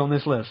Wheatley on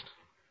this list?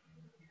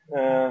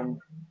 And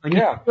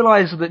Yeah. you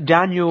realize that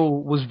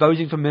Daniel was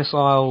voting for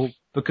Missile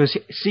because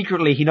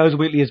secretly he knows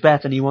Wheatley is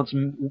better and he wants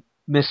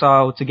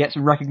Missile to get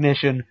some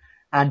recognition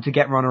and to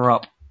get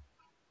runner-up.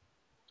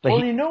 But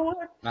Well, you know what?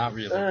 Not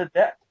really. Daniel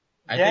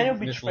think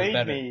Missile's betrayed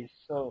better. me,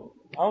 so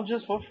I'll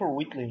just vote for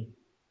Wheatley.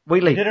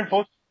 Wheatley. He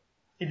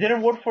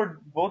didn't vote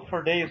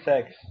for Deus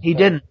Ex. He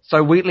didn't,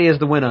 so Wheatley is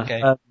the winner.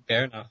 Okay,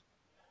 fair enough.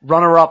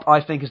 Runner-up,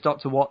 I think, is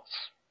Dr. Watts.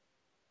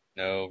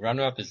 No,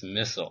 runner-up is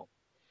Missile.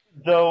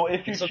 Though,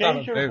 if you It's about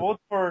change a your vote.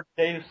 vote for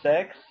Deus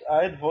Ex,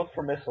 I'd vote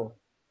for Missile.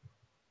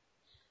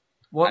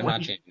 I'm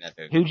not changing that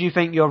vote. Who do you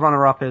think your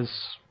runner-up is,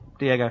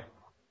 Diego?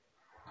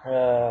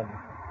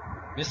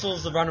 Missile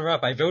is the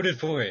runner-up. I voted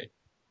for it.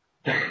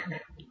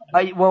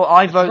 I It's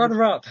the vote.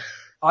 runner-up.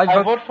 I I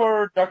vote. vote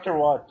for Dr.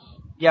 Watts.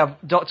 Yeah,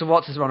 Dr.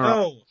 Watts is runner-up.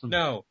 No, Awesome.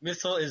 no.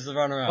 Missile is the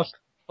runner-up.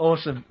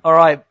 Awesome. All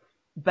right.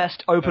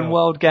 Best open No.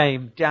 world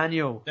game,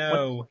 Daniel.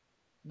 No.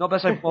 Not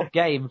best open world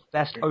game.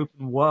 Best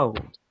open world.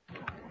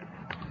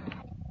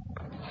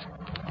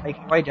 Take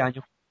it away,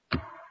 Daniel.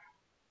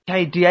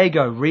 Hey,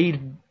 Diego,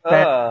 read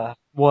best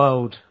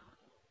world.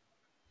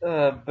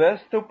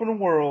 Best open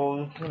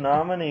world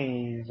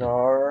nominees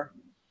are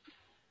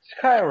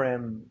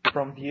Skyrim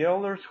from The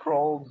Elder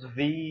Scrolls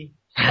V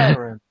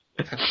Skyrim,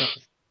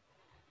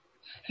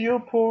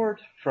 Steelport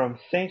from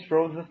Saints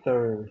Row the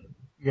Third,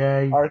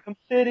 Yay. Arkham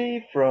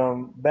City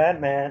from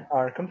Batman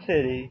Arkham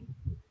City,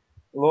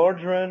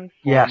 Lordran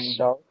from Yes.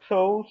 Dark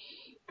Souls,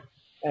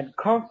 and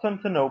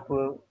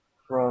Constantinople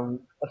from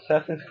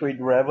Assassin's Creed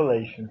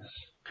Revelations.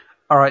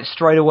 All right,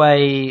 straight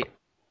away.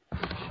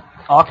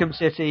 Arkham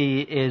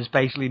City is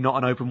basically not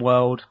an open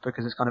world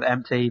because it's kind of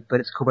empty, but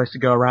it's a cool place to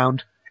go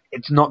around.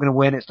 It's not going to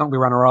win. It's not going to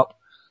be runner-up.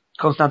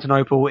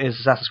 Constantinople is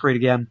Assassin's Creed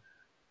again.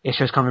 It's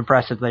just kind of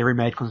impressive they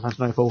remade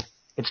Constantinople.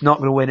 It's not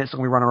going to win. It's not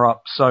going to be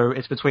runner-up. So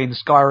it's between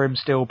Skyrim,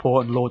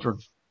 Steelport, and Lordran.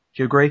 Do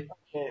you agree?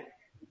 Okay.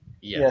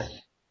 Yes.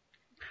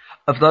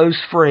 Of those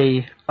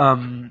three,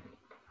 I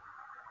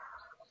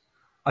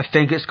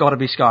think it's got to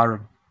be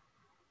Skyrim.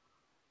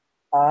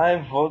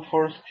 I vote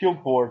for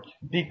Steelport I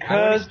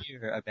because want to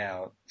hear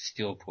about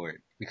Steelport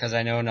because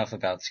I know enough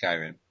about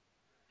Skyrim.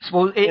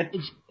 Well,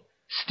 it's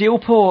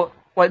Steelport.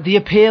 Like the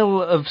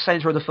appeal of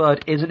Saints Row the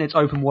Third isn't its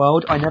open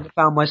world. I never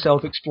found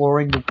myself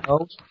exploring the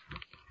world.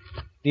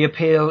 The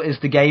appeal is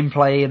the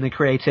gameplay and the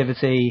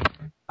creativity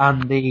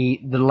and the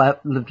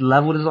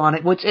level design.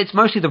 It's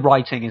mostly the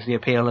writing is the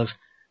appeal of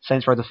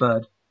Saints Row the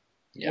Third.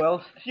 Yeah.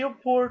 well,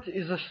 Steelport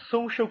is a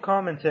social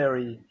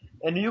commentary,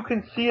 and you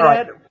can see All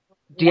right. that.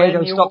 Diego,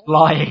 when you- stop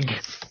lying.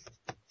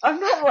 I'm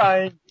not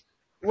lying.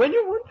 When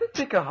you want to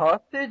take a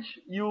hostage,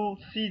 you'll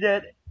see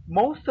that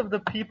most of the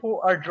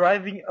people are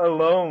driving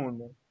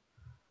alone.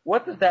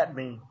 What does that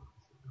mean?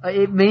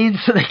 It means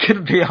that they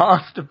couldn't be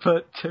asked to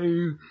put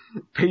two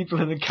people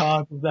in the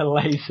car because they're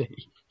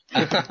lazy.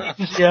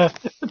 Yeah,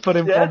 put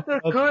in Yes, one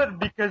there person. could,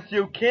 because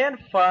you can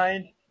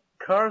find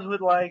cars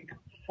with like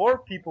 4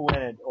 people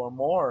in it or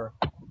more.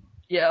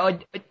 Yeah,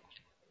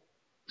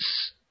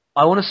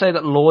 I want to say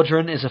that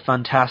Lordran is a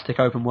fantastic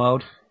open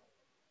world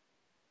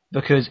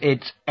because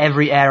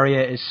every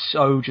area is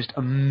so just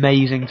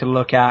amazing to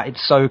look at.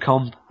 It's so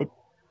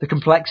the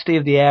complexity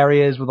of the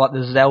areas with like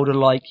the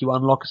Zelda-like, you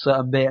unlock a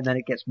certain bit and then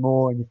it gets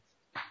more. And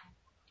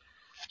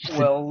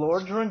Well,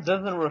 Lordran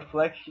doesn't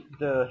reflect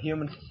the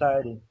human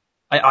society.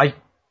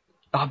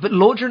 but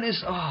Lordran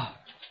is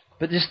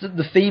but just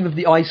the theme of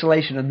the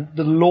isolation and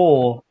the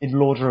lore in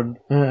Lordran.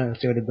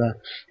 See what I did there?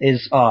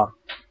 Is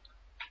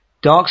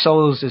Dark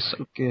Souls is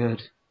so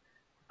good.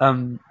 I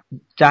have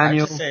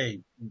Daniel. to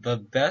say, the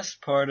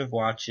best part of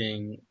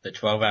watching the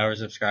 12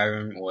 hours of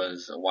Skyrim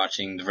was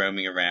watching the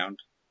roaming around.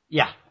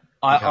 Yeah,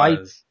 I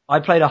because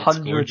played it's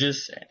 100.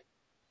 gorgeous,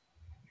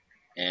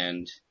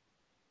 and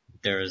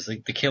there is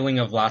like the killing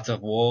of lots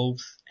of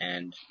wolves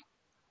and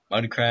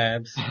mud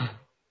crabs.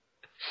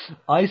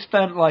 I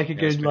spent like a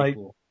It was good pretty like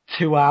cool.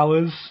 2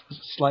 hours,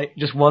 like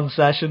just one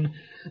session,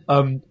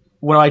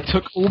 when I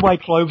took all my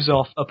clothes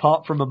off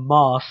apart from a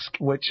mask,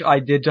 which I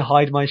did to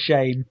hide my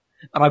shame,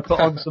 and I put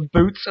on some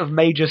boots of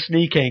major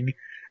sneaking,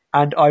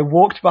 and I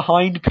walked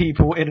behind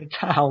people in a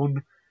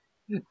town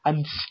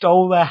and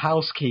stole their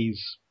house keys.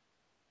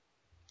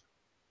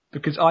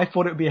 Because I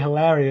thought it would be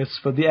hilarious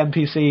for the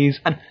NPCs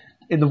and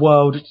in the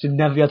world to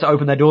never be able to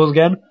open their doors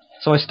again.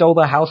 So I stole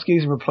their house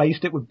keys and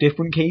replaced it with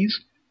different keys.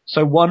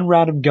 So one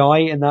random guy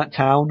in that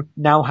town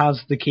now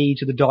has the key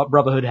to the Dark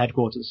Brotherhood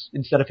headquarters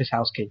instead of his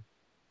house key.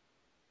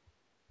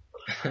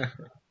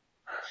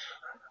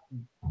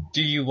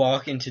 Do you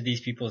walk into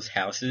these people's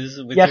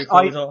houses with Yes, your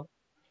clothes off?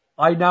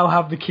 I now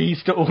have the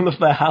keys to all of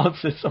their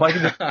houses, so I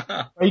can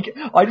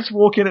I just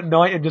walk in at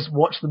night and just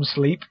watch them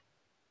sleep.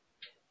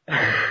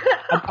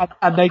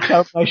 and they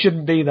tell me I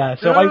shouldn't be there.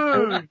 So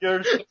Dude,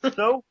 you're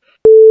so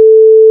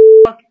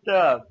fucked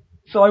up.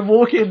 So I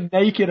walk in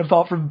naked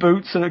apart from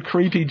boots and a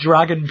creepy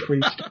dragon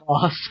priest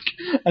mask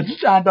and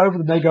stand over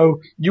them. They go,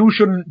 "You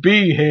shouldn't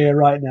be here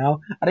right now."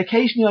 And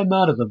occasionally I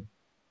murder them.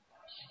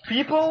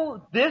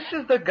 People, this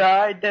is the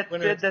guy that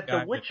When said it's that The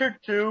got- Witcher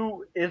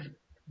 2 is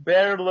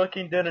better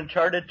looking than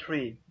Uncharted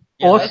 3.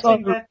 Yeah, Also- I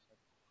think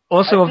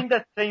Also,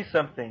 that's saying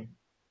something.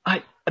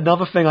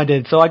 another thing I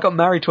did. So I got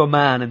married to a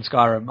man in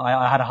Skyrim.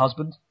 I had a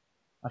husband.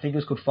 I think it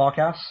was called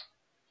Farkas.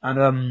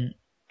 And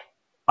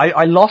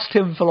I lost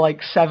him for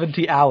like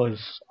 70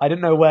 hours. I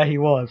didn't know where he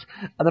was.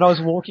 And then I was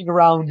walking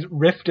around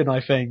Riften,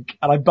 I think,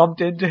 and I bumped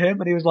into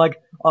him and he was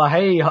like, "Oh,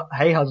 hey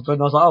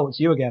husband." I was like, "Oh, it's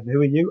you again. Who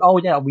are you?" "Oh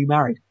yeah, we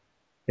married."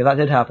 Yeah, that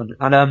did happen.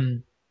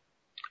 And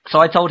so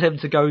I told him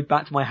to go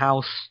back to my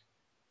house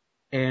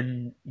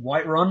in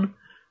Whiterun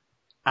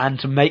and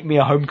to make me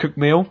a home cooked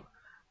meal.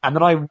 And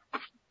then I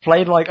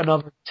played like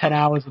another 10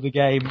 hours of the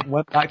game,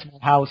 went back to my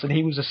house and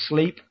he was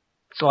asleep.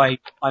 So I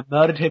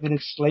murdered him in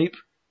his sleep.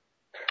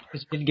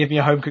 because he didn't give me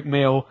a home cooked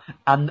meal,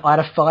 and I had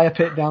a fire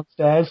pit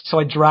downstairs, so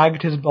I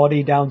dragged his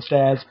body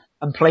downstairs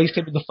and placed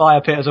him in the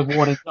fire pit as a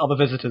warning to other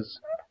visitors.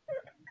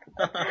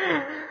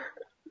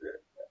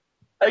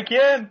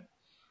 Again,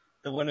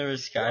 The winner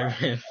is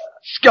Skyrim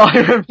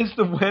Skyrim is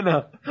the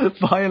winner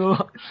by a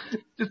lot.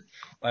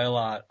 by a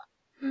lot.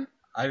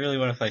 I really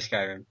want to play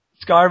Skyrim.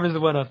 Skyrim is the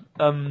winner.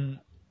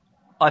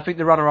 I think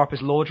the runner-up is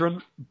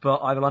Lordran, but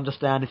I will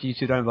understand if you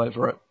two don't vote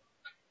for it.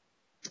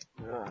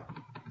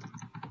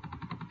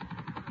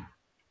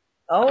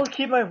 I'll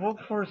keep my vote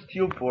for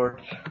Steelport.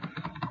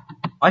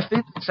 I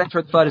think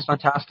Central and Third is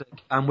fantastic,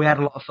 and we had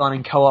a lot of fun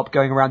in co-op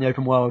going around the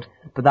open world,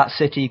 but that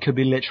city could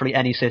be literally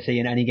any city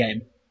in any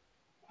game.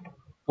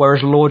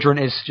 Whereas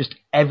Lordran is just,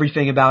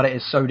 everything about it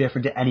is so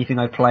different to anything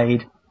I've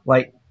played.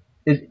 Like,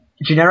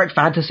 generic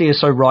fantasy is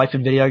so rife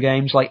in video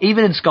games, like,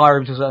 even in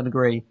Skyrim to a certain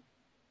degree,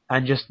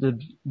 and just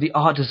the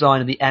art design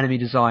and the enemy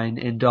design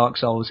in Dark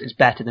Souls is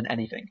better than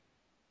anything.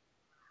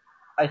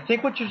 I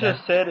think what you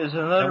just said is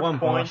another That one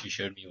point. boss you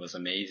showed me was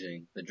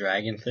amazing. The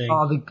dragon thing.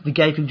 Oh, the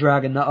gaping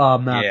dragon, oh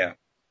man. Yeah.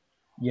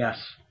 Yes.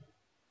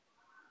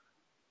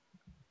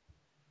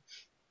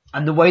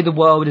 And the way the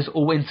world is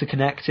all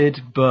interconnected,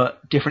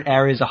 but different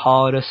areas are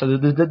harder, so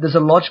there's a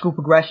logical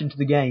progression to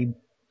the game,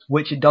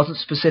 which it doesn't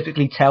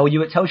specifically tell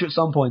you. It tells you at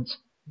some points,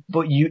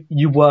 but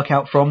you work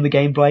out from the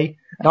gameplay.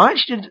 And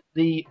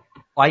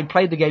I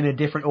played the game in a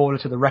different order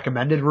to the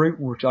recommended route,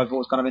 which I thought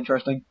was kind of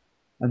interesting,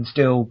 and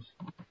still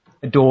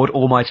adored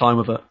all my time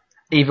with it,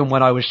 even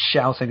when I was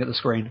shouting at the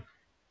screen.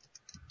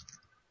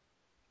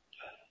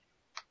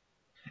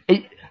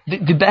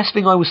 The best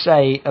thing I would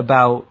say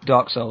about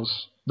Dark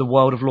Souls, the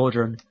world of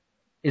Lordran,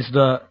 is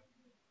that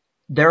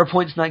there are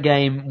points in that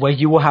game where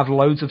you will have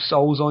loads of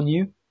souls on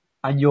you,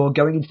 and you're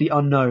going into the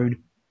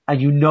unknown,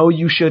 and you know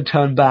you should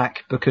turn back,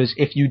 because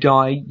if you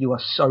die, you are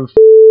so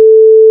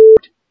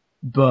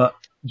but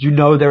you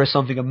know there is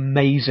something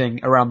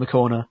amazing around the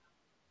corner,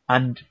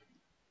 and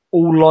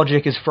all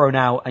logic is thrown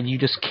out, and you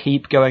just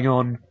keep going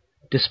on,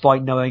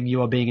 despite knowing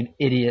you are being an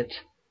idiot.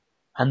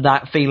 And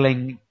that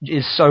feeling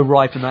is so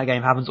ripe in that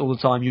game, happens all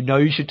the time. You know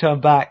you should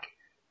turn back,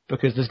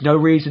 because there's no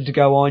reason to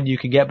go on, you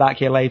can get back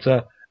here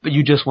later, but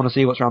you just want to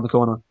see what's around the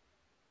corner.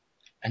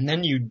 And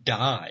then you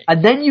die.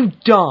 And then you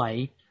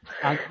die,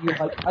 and you're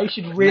like, I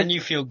should really... And then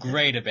you feel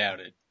great about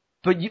it.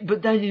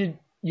 But then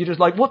you're just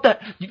like, what the...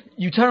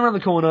 You turn around the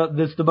corner,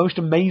 there's the most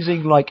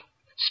amazing, like,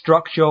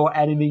 structure or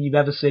enemy you've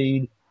ever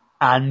seen,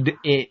 and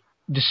it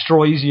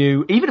destroys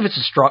you. Even if it's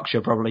a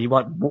structure, probably. You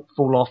might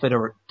fall off it,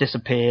 or it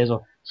disappears,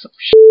 or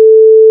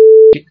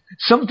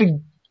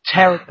something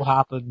terrible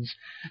happens.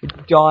 You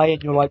die,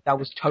 and you're like, that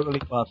was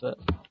totally worth it.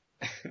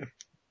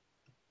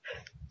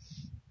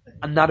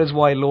 And that is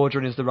why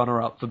Lordran is the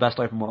runner-up for Best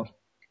Open World.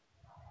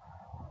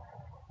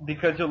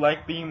 Because you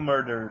like being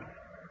murdered.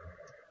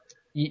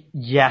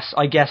 Yes,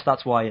 I guess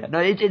that's why. Yeah. No,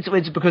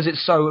 it's because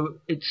it's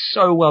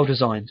so well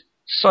designed,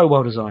 so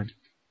well designed.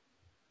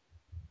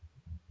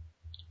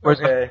 Whereas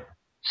Okay.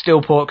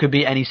 Steelport could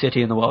be any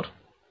city in the world.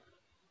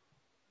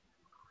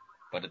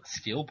 But it's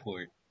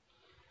Steelport.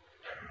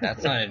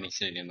 That's not any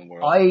city in the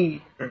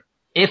world.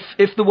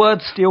 If the word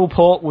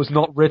Steelport was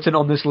not written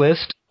on this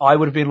list, I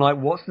would have been like,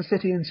 what's the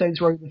city in Saints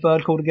Row the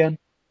Third called again?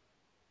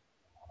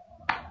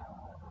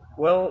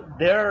 Well,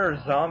 there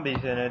are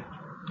zombies in it.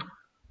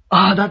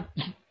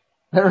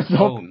 There are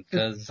zombies.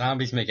 the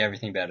zombies make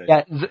everything better.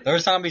 Yeah, There are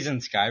zombies in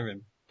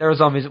Skyrim. there are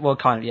zombies. Well,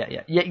 kind of.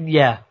 Yeah.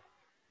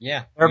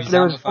 Yeah, There we are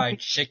zombified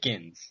zombies-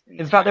 chickens.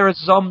 In fact, there are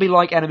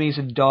zombie-like enemies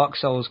in Dark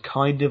Souls,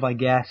 kind of, I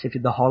guess, if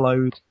in the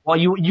Hollows. Well,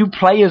 you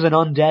play as an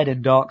undead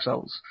in Dark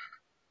Souls.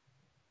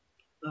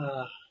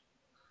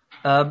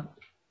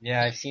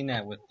 Yeah, I've seen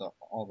that with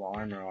all the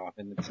armor off,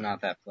 and it's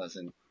not that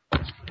pleasant.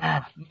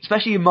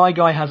 Especially my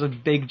guy has a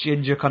big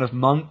ginger kind of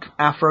monk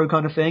afro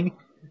kind of thing,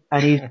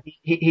 and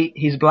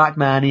he's a black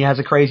man. He has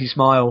a crazy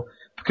smile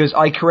because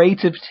I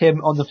created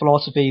him on the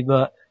philosophy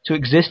that to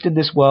exist in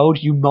this world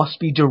you must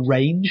be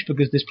deranged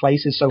because this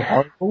place is so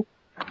horrible.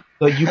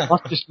 That you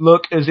must just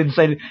look as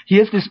insane. He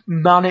has this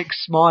manic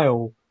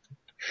smile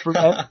through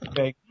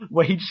everything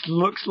where he just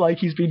looks like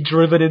he's been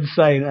driven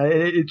insane.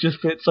 It just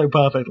fits so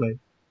perfectly.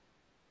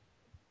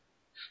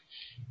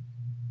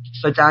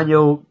 So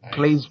Daniel,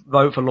 please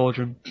vote for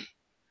Lordran.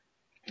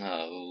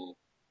 Oh.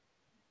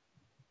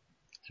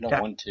 I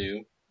don't want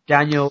to.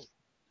 Daniel,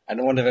 I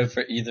don't want to vote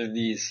for either of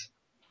these.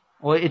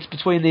 well, it's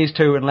between these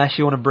two unless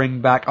you want to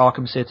bring back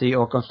Arkham City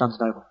or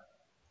Constantinople.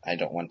 I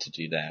don't want to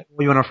do that.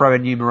 Or you want to throw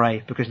in New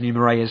Marais, because New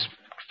Marais is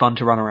fun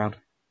to run around.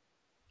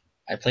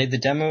 I played the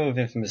demo of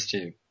Infamous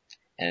 2.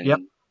 And Yep.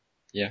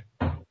 yeah.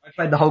 I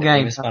played the whole The game.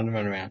 game is fun to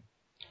run around.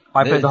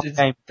 I played the whole It's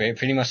game.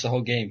 pretty much the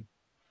whole game.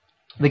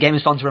 The game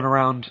is fun to run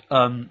around.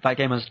 That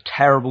game has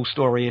terrible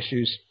story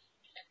issues.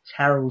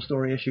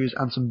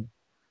 And some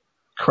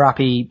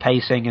crappy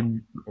pacing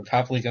and... We're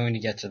probably going to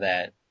get to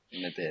that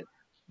in a bit.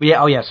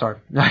 Yeah, oh yeah, sorry.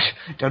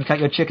 Don't count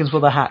your chickens for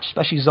the hatch,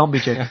 especially zombie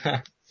chickens.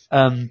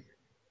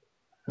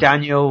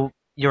 Daniel,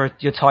 you're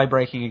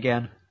tie-breaking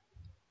again.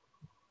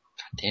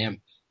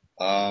 Damn.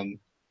 I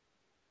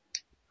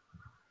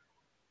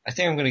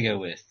think I'm gonna go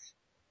with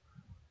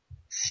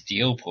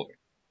Steelport.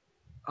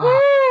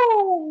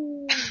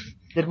 Woo!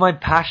 Did my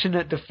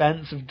passionate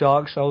defense of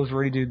Dark Souls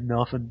really do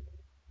nothing?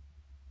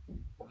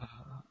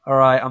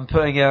 Alright, I'm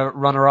putting a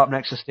runner-up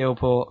next to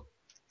Steelport.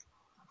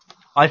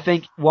 I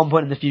think one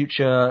point in the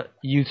future,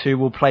 you two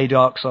will play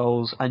Dark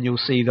Souls, and you'll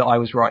see that I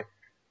was right.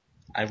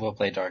 I will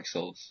play Dark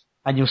Souls.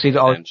 And you'll see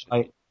that I was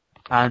right.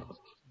 And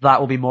that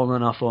will be more than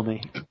enough for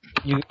me.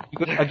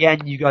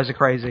 Again, you guys are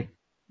crazy.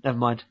 Never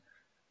mind.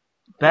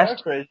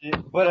 Best? They're crazy,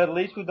 but at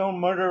least we don't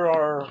murder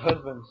our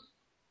husbands.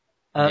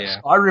 Yeah.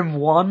 Skyrim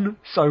 1,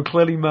 so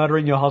clearly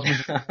murdering your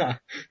husband.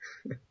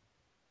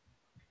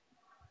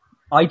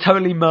 I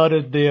totally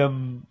murdered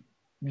the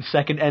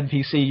second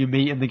NPC you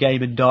meet in the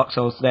game in Dark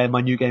Souls today in my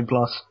New Game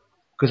Plus.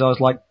 Because I was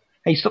like,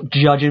 hey, stop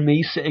judging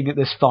me sitting at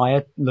this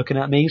fire looking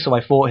at me, so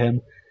I fought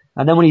him.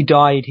 And then when he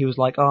died, he was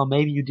like, oh,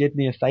 maybe you did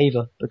me a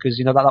favor, because,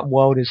 you know, that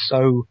world is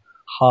so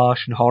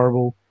harsh and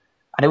horrible.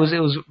 And it was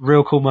a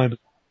real cool moment.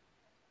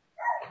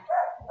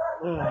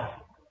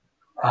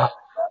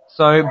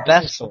 So,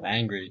 I'm so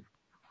angry.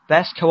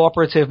 Best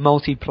cooperative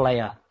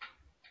multiplayer.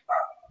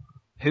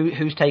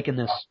 Who's taking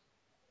this?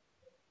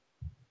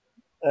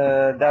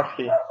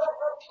 Dapsky.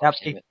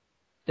 Dapsky.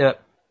 Do it.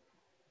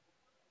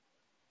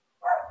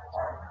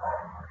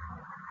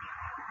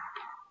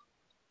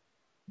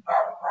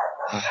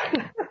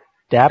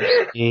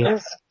 Dapsky.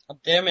 God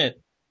damn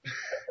it.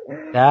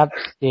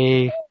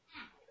 Dapsky.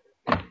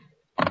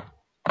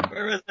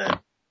 Where is it?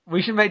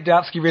 We should make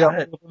Dapsky read out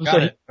all of them so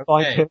he can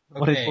find him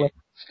what it's like.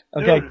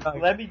 Okay, Dude, go.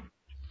 let me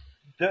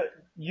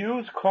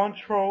use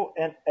Control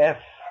and F.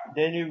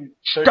 Then you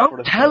search for Don't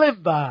the tell stuff.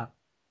 him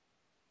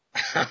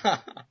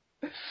that!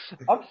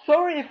 I'm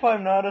sorry if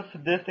I'm not a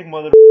sadistic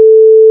mother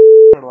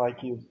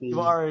like you, Steve.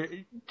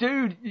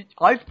 Dude,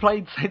 I've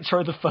played Saints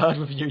Row the Third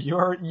with you.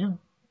 You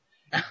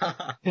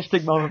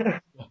sadistic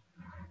mother.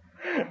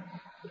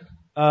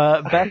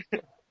 Best.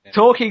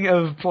 Talking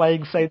of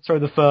playing Saints Row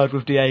the Third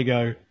with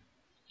Diego,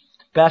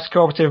 best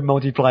cooperative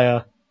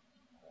multiplayer.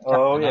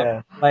 Oh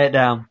yeah. Lay it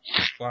down.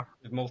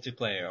 Cooperative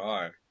multiplayer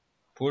are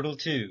Portal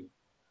 2,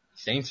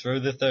 Saints Row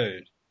the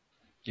Third,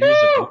 Gears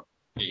of War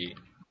 3,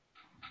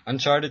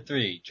 Uncharted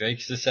 3,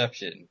 Drake's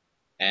Deception,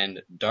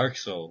 and Dark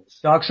Souls.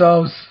 Dark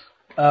Souls.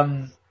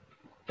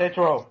 Saints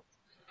Row.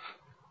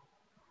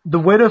 The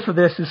winner for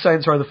this is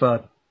Saints Row the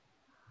Third.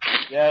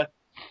 Yes.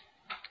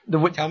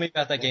 Tell me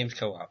about that game's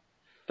co-op.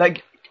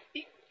 Like,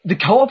 the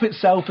co-op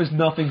itself is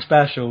nothing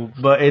special,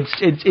 but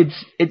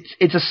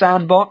it's a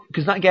sandbox,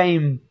 because that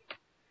game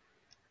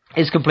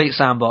is complete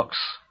sandbox.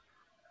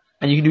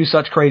 And you can do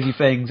such crazy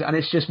things, and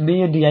it's just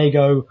me and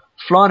Diego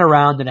flying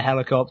around in a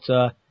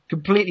helicopter,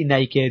 completely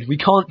naked, we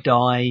can't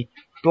die,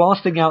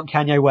 blasting out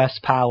Kanye West's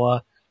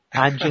power,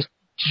 and just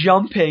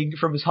jumping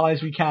from as high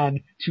as we can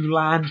to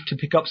land to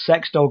pick up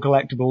sex doll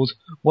collectibles,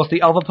 whilst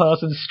the other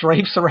person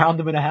strafes around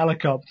them in a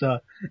helicopter,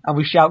 and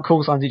we shout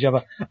call signs at each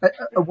other.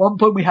 At one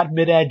point we had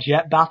mid-air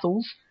jet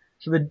battles,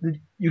 so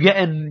you get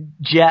in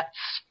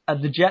jets,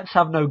 and the jets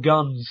have no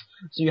guns,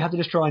 so you have to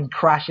just try and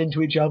crash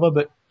into each other,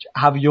 but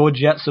have your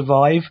jet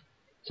survive.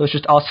 So it's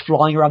just us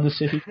flying around the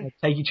city to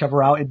take each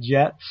other out in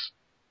jets.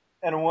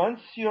 And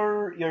once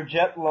your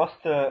jet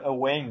lost a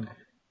wing.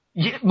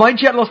 Yeah, my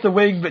jet lost a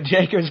wing, but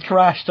Diego's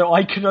crashed, so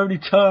I could only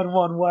turn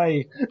one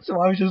way. So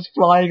I was just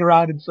flying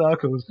around in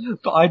circles,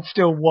 but I'd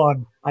still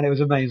won, and it was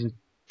amazing.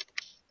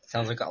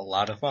 Sounds like a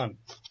lot of fun.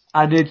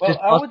 And it's Well, just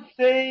I would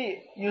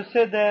say you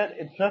said that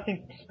it's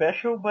nothing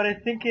special, but I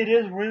think it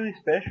is really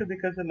special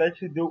because it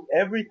lets you do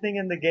everything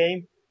in the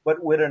game,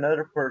 but with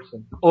another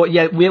person. Or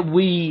yeah,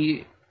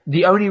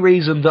 the only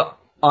reason that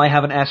I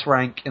have an S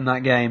rank in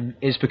that game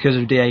is because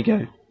of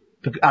Diego.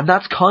 And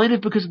that's kind of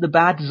because of the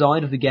bad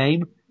design of the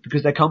game,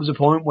 because there comes a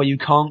point where you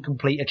can't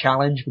complete a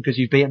challenge because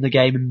you've beaten the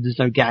game and there's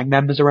no gang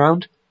members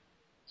around.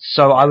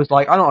 So I was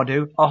like, I know what I'll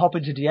do. I'll hop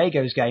into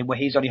Diego's game where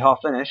he's only half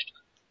finished,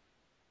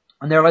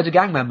 and there are loads of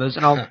gang members,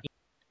 and I'll...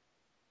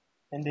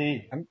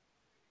 Indeed.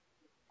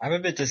 I'm a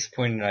bit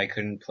disappointed I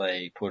couldn't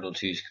play Portal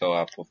 2's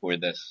co-op before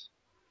this.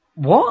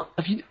 What?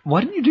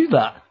 Why didn't you do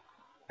that?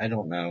 I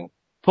don't know.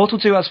 Portal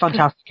 2 has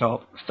fantastic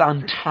co-op.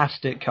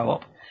 Fantastic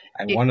co-op.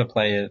 I want to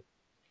play it.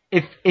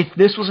 If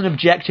this was an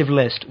objective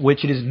list,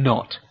 which it is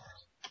not,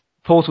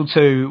 Portal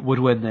 2 would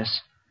win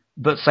this.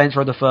 But Saints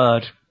Row the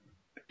Third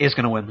is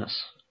going to win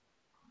this.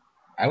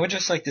 I would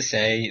just like to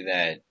say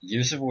that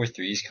Gears of War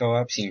 3's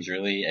co-op seems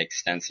really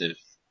extensive.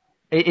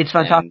 It's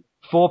fantastic.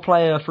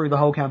 4-player through the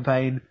whole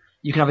campaign.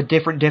 You can have a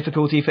different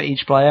difficulty for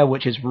each player,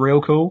 which is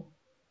real cool.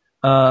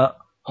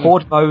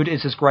 Horde mode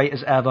is as great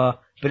as ever,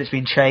 but it's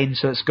been changed,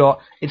 so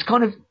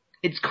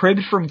it's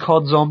cribbed from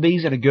COD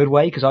Zombies in a good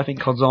way, because I think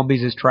COD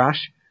Zombies is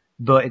trash,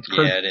 but it's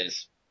cribbed, Yeah, it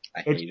is.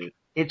 I hate it.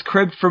 It's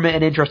cribbed from it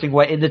in an interesting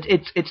way, in that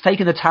it's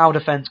taken the tower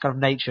defense kind of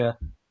nature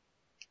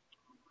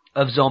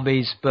of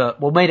Zombies,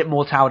 but made it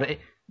more tower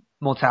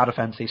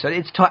defensey. So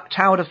it's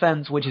tower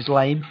defense, which is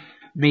lame,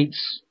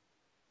 meets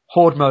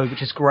Horde mode,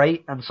 which is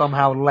great, and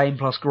somehow lame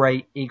plus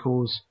great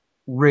equals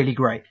really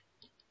great.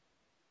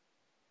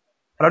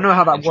 I don't know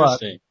how that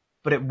works,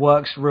 but it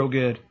works real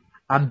good.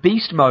 And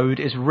Beast Mode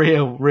is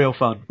real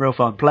fun. Real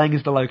fun. Playing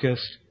as the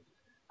Locust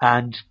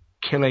and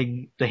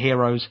killing the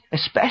heroes,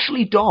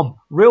 especially Dom.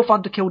 Real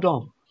fun to kill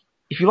Dom.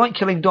 If you like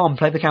killing Dom,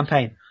 play the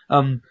campaign.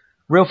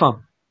 Real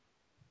fun.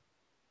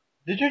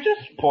 Did you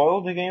just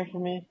spoil the game for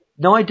me?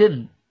 No, I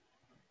didn't.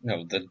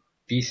 No, the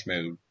Beast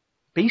Mode.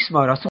 Beast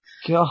Mode, I thought,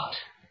 God.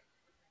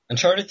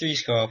 Uncharted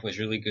 3's co-op was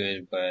really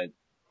good, but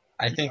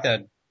I think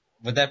that,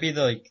 would that be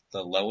the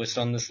lowest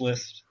on this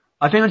list?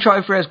 I think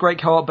Uncharted 3 has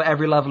great co-op, but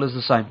every level is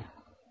the same.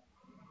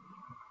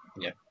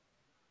 Yeah.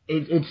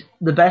 It's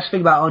the best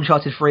thing about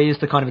Uncharted 3 is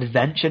the kind of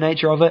adventure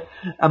nature of it.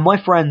 And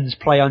my friends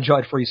play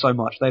Uncharted 3 so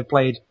much. They've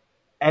played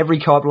every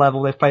co-op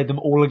level. They've played them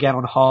all again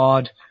on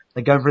hard.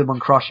 They're going through them on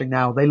crushing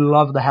now. They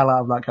love the hell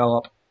out of that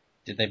co-op.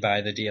 Did they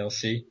buy the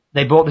DLC?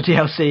 They bought the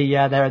DLC.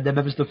 Yeah, they're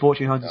members of the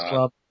Fortune Hunters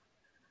Club.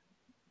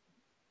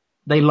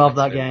 They love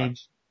that game.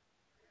 Much.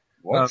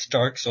 What's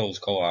Dark Souls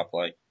co-op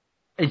like?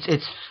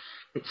 It's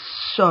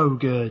so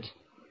good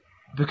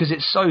because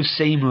it's so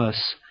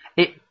seamless.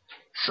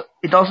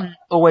 It doesn't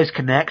always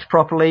connect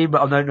properly,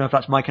 but I don't know if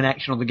that's my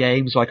connection or the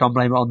game, so I can't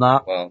blame it on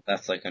that. Well,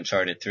 that's like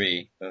Uncharted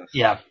 3. Ugh.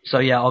 Yeah, so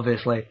yeah,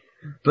 obviously.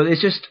 But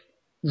it's just,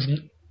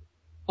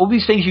 all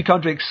these things you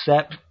come to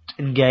accept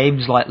in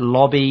games like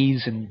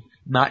lobbies and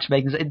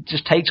matchmaking, it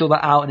just takes all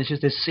that out and it's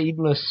just this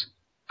seamless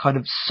kind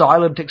of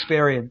silent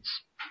experience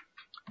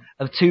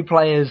of two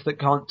players that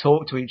can't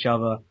talk to each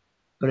other,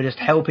 but are just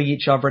helping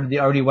each other in the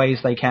only ways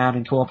they can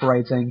and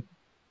cooperating.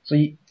 So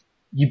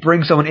you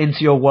bring someone into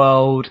your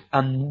world,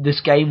 and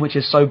this game, which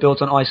is so built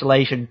on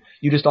isolation,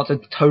 you just start to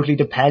totally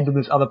depend on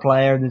this other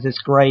player, and there's this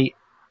great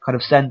kind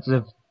of sense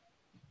of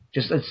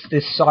just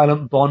this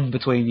silent bond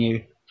between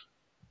you.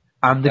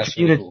 And the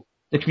community, really cool.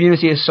 The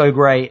community is so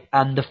great,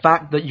 and the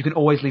fact that you can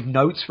always leave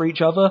notes for each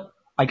other,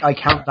 I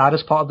count that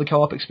as part of the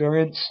co-op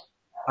experience,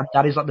 and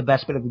that is like the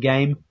best bit of the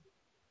game.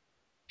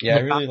 Yeah, I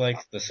really like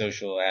the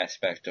social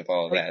aspect of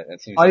all of that.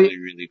 That seems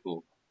really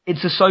cool.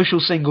 It's a social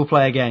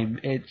single-player game.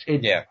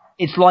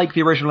 It's like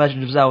the original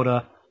Legend of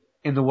Zelda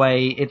in the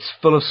way it's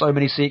full of so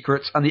many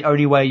secrets, and the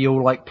only way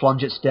you'll like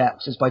plunge its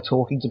depths is by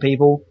talking to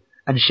people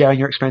and sharing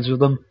your experience with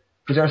them.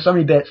 Because there are so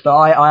many bits that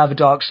I have a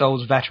Dark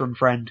Souls veteran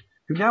friend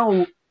who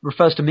now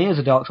refers to me as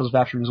a Dark Souls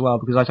veteran as well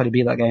because I totally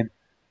beat that game.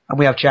 And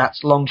we have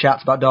long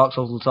chats about Dark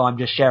Souls all the time,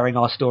 just sharing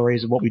our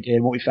stories of what we did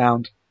and what we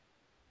found.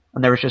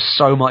 And there is just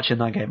so much in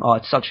that game. Oh,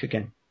 it's such a good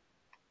game.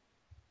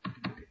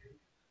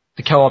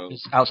 The co-op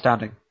is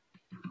outstanding.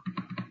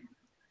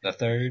 The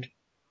third?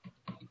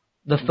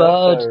 The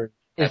third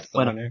is That's the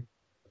winner.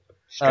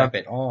 Strap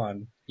it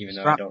on, even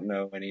though I don't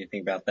know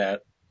anything about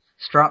that.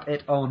 Strap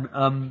it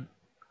on.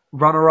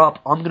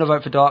 Runner-up, I'm going to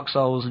vote for Dark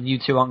Souls, and you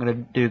two aren't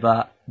going to do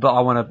that. But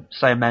I want to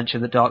say and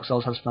mention that Dark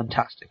Souls has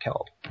fantastic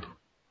co-op.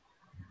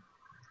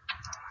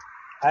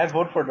 I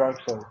vote for Dark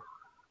Souls.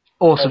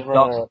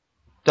 Awesome.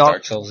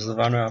 Dark Souls is the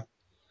runner-up.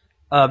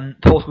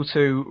 Portal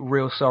 2,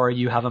 real sorry,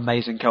 you have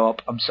amazing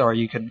co-op. I'm sorry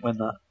you couldn't win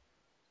that.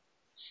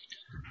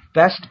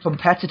 Best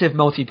competitive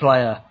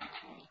multiplayer.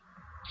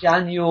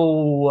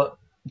 Daniel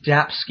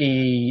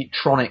Dapsky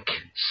Tronic,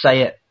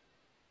 say it.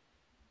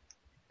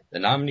 The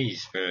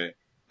nominees for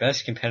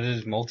Best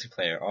Competitive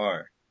Multiplayer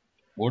are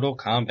Mortal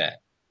Kombat,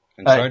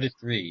 Uncharted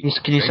 3.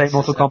 Can you say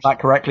Mortal Kombat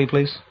correctly,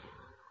 please?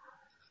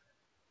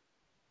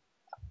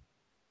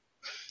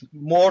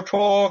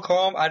 Mortal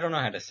Kombat. I don't know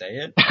how to say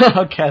it.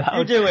 Okay,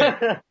 You do it.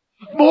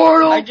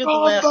 Mortal Kombat! I did the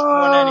last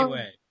one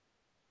anyway.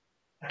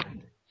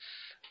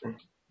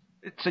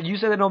 So you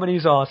say the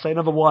nominees are, say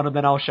number 1 and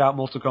then I'll shout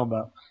Mortal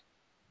Kombat.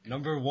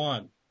 Number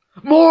 1.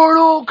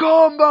 Mortal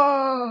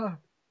Kombat!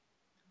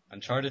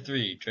 Uncharted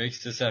 3,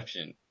 Drake's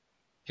Deception,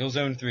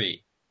 Killzone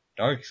 3,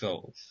 Dark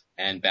Souls,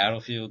 and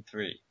Battlefield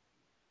 3.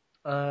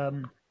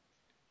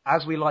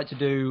 As we like to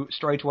do,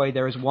 straight away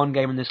there is one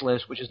game in this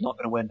list which is not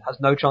going to win, has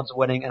no chance of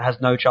winning, and has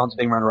no chance of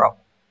being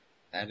runner-up.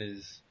 That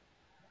is...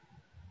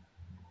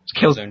 It's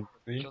Killzone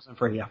 3? Killzone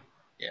 3, yeah.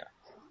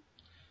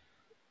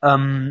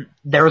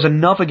 There is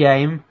another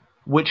game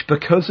which,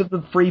 because of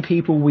the 3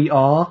 people we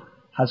are,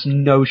 has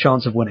no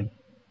chance of winning.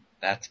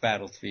 That's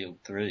Battlefield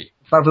 3.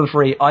 Battlefield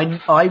 3.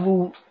 I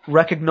will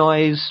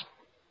recognise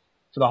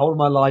for the whole of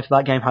my life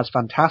that game has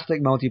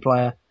fantastic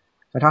multiplayer,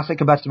 fantastic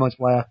competitive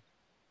multiplayer.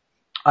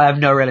 I have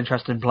no real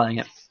interest in playing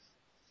it.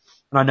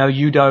 And I know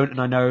you don't,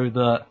 and I know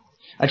that...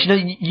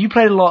 Actually, you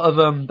played a lot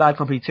of Bad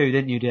Company 2,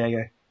 didn't you,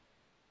 Diego?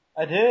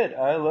 I did.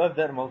 I love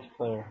that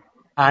multiplayer.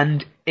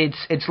 And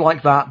it's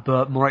like that,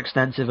 but more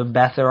extensive and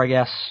better, I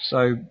guess.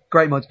 So,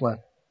 great multiplayer.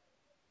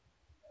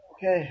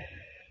 Okay.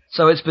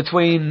 So it's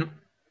between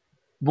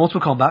Mortal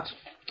Kombat,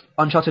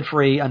 Uncharted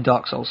 3, and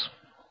Dark Souls.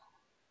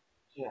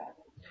 Yeah.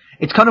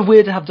 It's kind of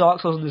weird to have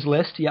Dark Souls on this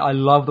list, yet I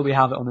love that we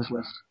have it on this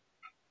list.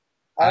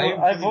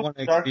 I vote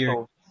for Dark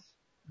Souls.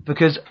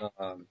 Because...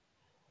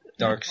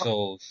 Dark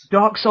Souls.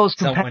 Dark Souls...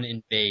 Someone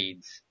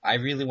invades. I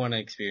really want to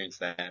experience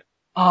that.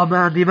 Oh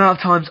man, the amount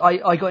of times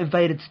I got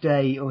invaded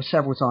today, or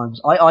several times.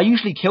 I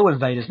usually kill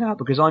invaders now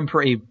because I'm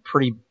pretty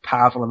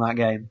powerful in that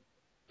game.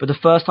 But the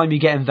first time you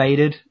get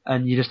invaded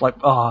and you're just like,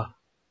 because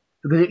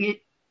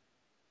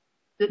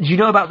do you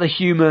know about the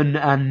human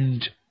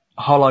and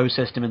hollow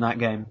system in that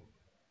game?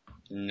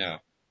 No.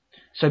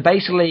 So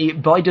basically,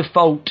 by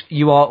default,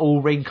 you are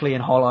all wrinkly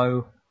and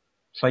hollow,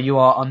 so you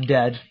are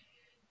undead.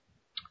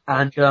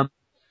 And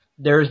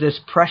there is this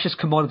precious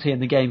commodity in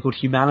the game called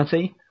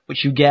humanity,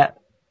 which you get.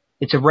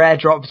 It's a rare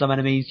drop for some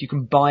enemies. You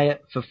can buy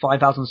it for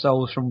 5,000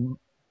 souls from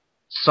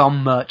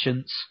some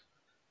merchants,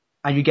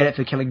 and you get it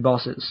for killing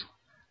bosses.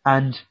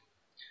 And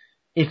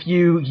if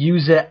you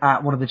use it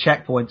at one of the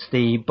checkpoints,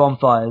 the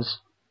bonfires,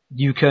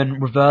 you can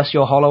reverse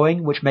your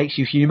hollowing, which makes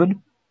you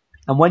human.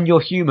 And when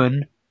you're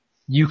human,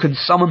 you can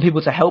summon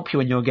people to help you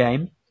in your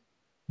game.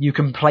 You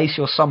can place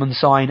your summon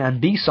sign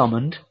and be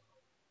summoned.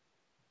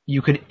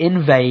 You can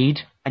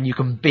invade, and you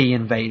can be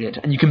invaded.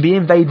 And you can be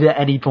invaded at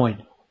any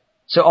point.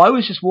 So I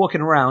was just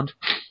walking around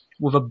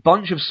with a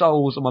bunch of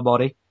souls on my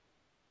body.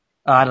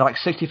 I had like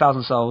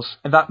 60,000 souls.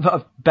 In fact,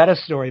 a better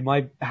story,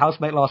 my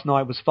housemate last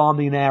night was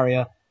farming an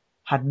area,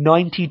 had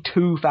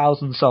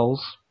 92,000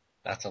 souls.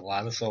 That's a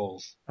lot of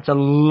souls. That's a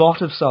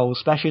lot of souls,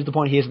 especially at the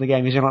point he is in the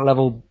game. He's on like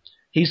level...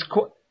 He's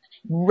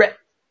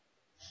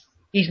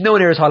nowhere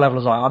near as high level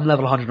as I am. I'm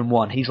level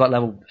 101. He's like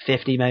level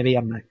 50 maybe, I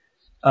don't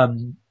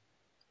know.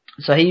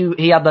 So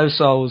he had those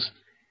souls.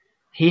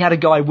 He had a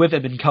guy with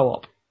him in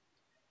co-op.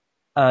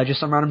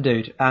 Just some random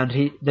dude.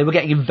 And they were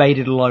getting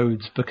invaded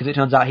loads because it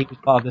turns out he was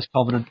part of this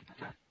covenant,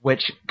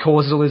 which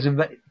causes all these...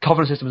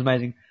 Covenant system is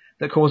amazing.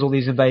 That cause all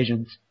these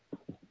invasions.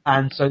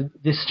 And so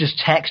this just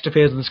text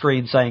appears on the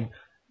screen saying,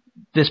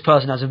 this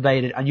person has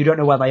invaded, and you don't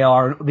know where they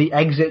are. The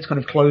exits kind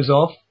of close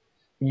off,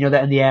 and you know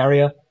they're in the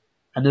area.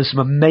 And there's some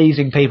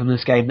amazing people in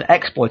this game that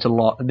exploit a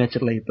lot,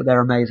 admittedly, but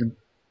they're amazing.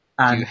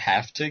 And do you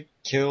have to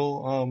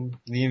kill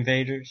the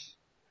invaders?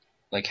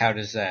 Like, how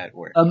does that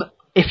work?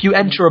 If you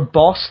enter a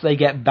boss, they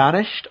get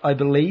banished, I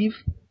believe,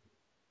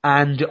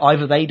 and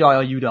either they die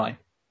or you die.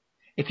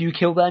 If you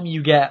kill them,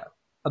 you get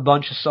a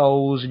bunch of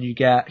souls and you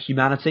get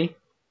humanity.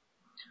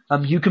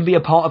 You can be a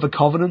part of a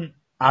covenant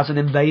as an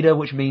invader,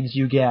 which means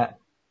you get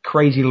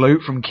crazy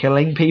loot from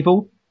killing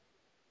people.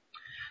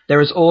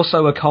 There is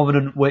also a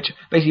covenant which,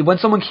 basically, when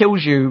someone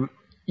kills you,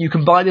 you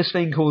can buy this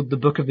thing called the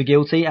Book of the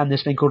Guilty and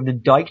this thing called an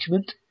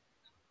indictment,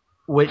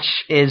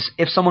 which is,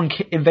 if someone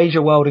invades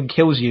your world and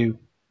kills you,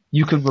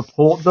 you can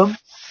report them,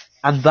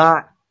 and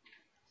that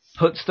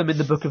puts them in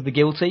the Book of the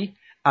Guilty,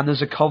 and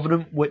there's a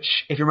covenant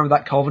which, if you remember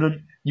that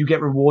covenant, you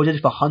get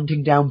rewarded for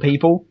hunting down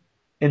people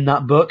in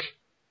that book.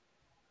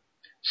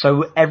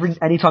 So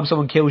anytime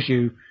someone kills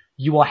you,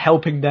 you are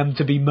helping them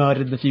to be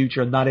murdered in the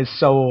future, and that is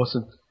so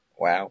awesome.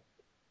 Wow.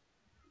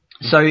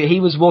 So he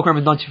was walking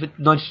around with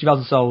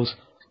 92,000 souls,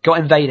 got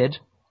invaded,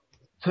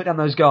 took down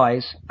those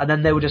guys, and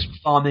then they were just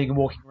farming and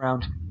walking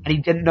around, and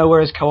he didn't know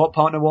where his co-op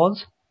partner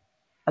was.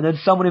 And then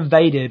someone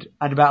invaded,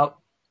 and about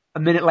a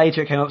minute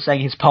later it came up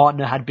saying his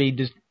partner had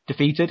been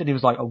defeated, and he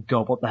was like, oh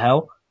god, what the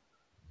hell?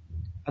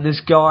 And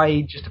this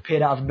guy just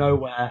appeared out of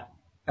nowhere,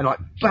 and like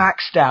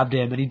backstabbed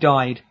him, and he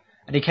died.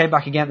 And he came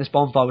back again at this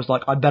bonfire, was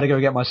like, I better go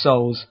get my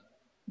souls.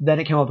 Then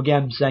it came up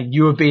again saying,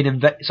 you have been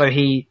invaded. So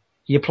he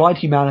applied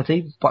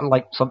humanity, but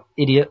like some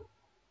idiot.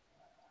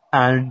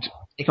 And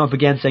it came up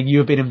again saying, you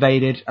have been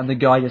invaded. And the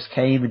guy just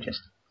came and just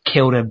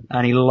killed him.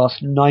 And he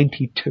lost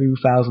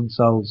 92,000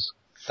 souls.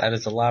 That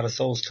is a lot of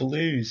souls to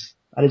lose.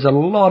 That is a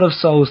lot of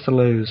souls to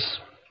lose.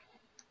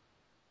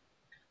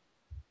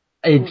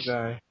 It's,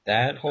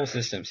 that whole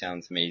system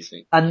sounds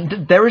amazing.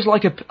 And there is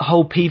like a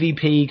whole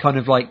PvP kind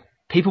of like,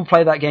 people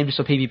play that game just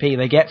for PvP.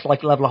 They get to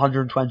like level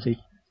 120.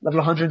 Level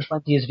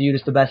 120 is viewed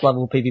as the best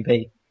level of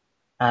PvP.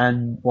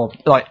 And, well,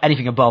 like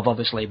anything above,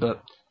 obviously,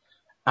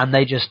 and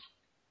they just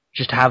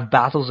have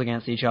battles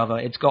against each other.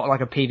 It's got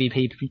like a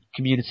PvP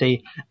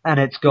community, and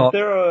it's got... Is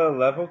there a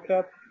level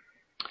cap?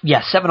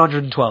 Yeah,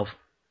 712.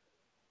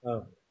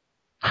 Oh.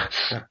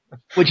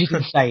 Which is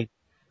insane.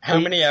 How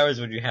many hours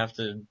would you have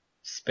to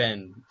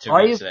spend to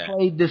reach that? I have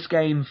played this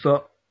game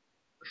for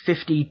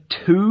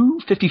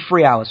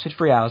 53 hours.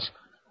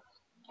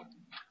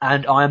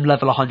 And I am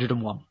level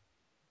 101.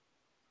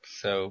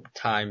 So,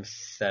 times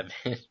 7.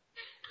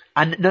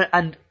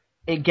 And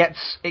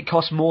it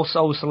costs more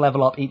souls to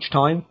level up each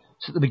time.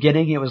 So at the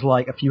beginning it was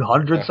like a few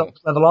hundred souls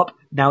to level up.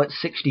 Now it's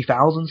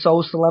 60,000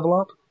 souls to level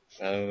up.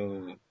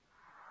 Oh.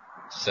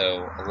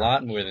 So, a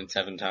lot more than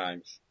 7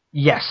 times.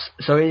 Yes.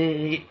 So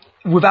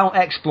without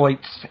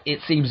exploits, it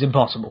seems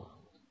impossible.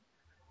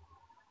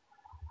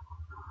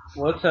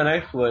 What's an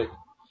exploit?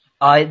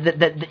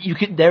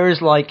 There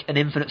is like an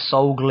infinite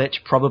soul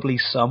glitch probably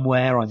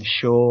somewhere, I'm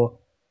sure.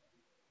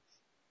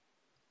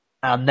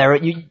 And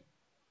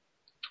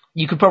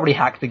you could probably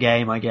hack the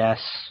game, I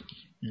guess,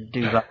 and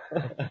do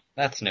that.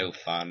 That's no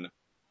fun.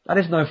 That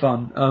is no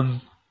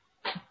fun.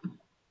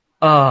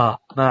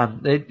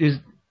 Man,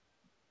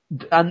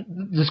 and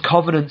there's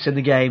covenants in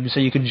the game, so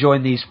you can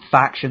join these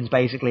factions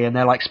basically, and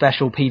they're like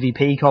special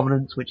PvP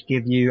covenants, which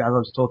give you, as I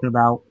was talking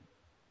about,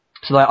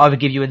 so they either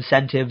give you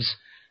incentives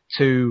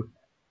to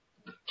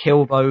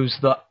kill those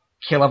that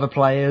kill other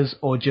players,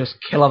 or just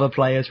kill other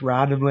players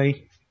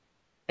randomly.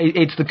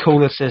 It's the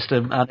coolest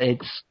system, and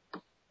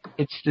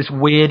it's this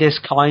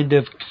weirdest kind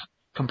of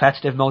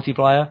competitive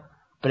multiplayer,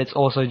 but it's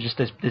also just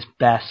this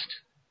best.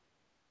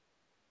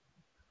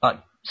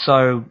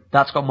 So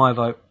that's got my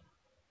vote.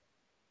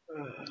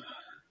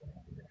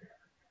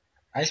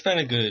 I spent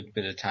a good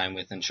bit of time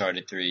with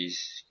Uncharted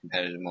 3's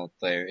competitive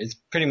multiplayer. It's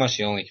pretty much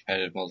the only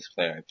competitive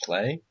multiplayer I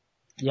play,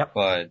 Yep.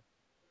 but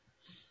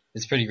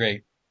it's pretty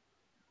great.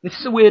 This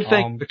is a weird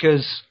thing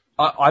because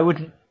I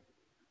wouldn't.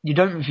 You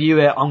don't view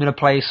it. I'm going to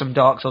play some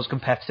Dark Souls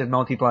competitive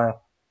multiplayer.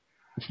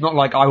 It's not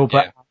like I will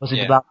put hours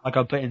into that like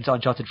I put into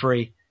Uncharted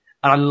 3.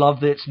 And I love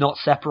that it's not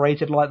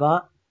separated like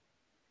that.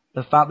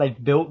 The fact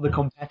they've built the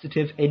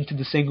competitive into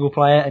the single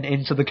player and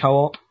into the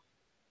co-op.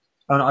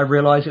 And I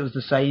realised it was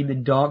the same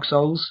in Demon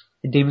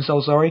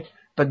Souls, sorry.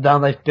 But now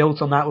they've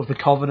built on that with the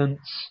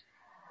Covenants.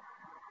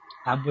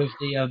 And with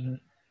the,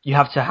 you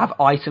have to have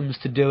items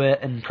to do it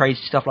and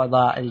crazy stuff like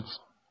that.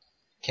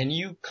 Can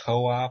you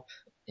co-op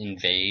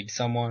invade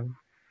someone?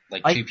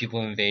 Like two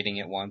people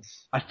invading at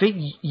once? I think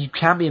you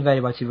can be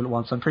invaded by two people at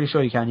once. I'm pretty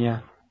sure you can,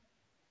 yeah.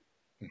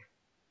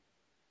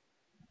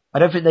 I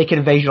don't think they can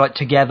invade you like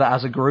together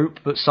as a group,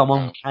 but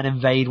someone can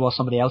invade while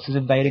somebody else is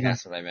invading.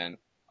 That's what I meant.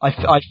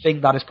 I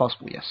think that is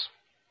possible, yes.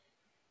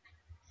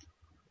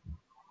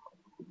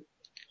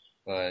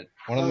 But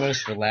one of the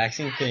most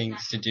relaxing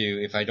things to do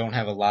if I don't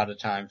have a lot of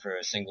time for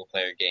a single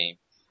player game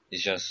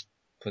is just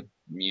put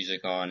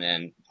music on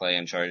and play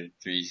Uncharted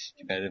 3's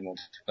competitive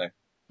multiplayer.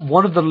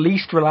 One of the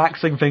least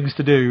relaxing things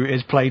to do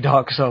is play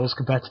Dark Souls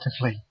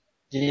competitively.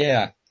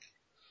 Yeah,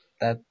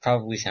 that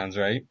probably sounds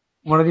right.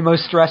 One of the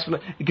most stressful,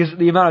 because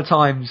the amount of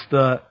times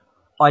that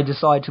I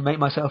decide to make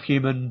myself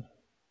human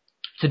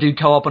to do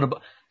co-op on a,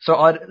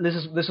 so this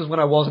is when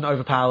I wasn't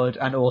overpowered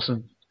and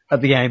awesome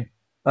at the game.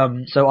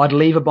 So I'd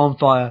leave a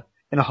bonfire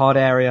in a hard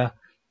area.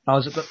 I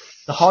was at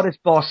the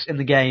hardest boss in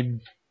the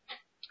game,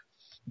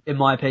 in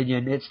my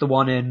opinion. It's the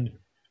one in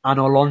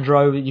Anor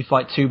Londo. You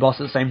fight two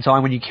bosses at the same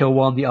time. When you kill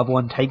one, the other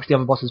one takes the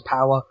other boss's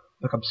power,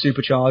 becomes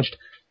supercharged.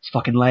 It's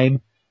fucking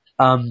lame.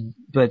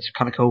 But it's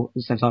kind of cool at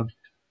the same time.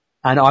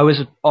 And I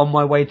was on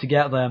my way to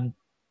get them,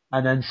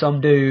 and then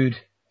some dude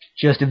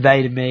just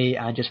invaded me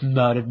and just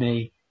murdered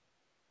me,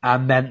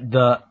 and meant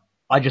that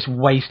I just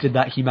wasted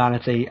that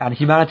humanity. And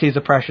humanity is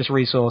a precious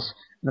resource.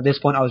 And at this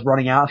point, I was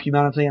running out of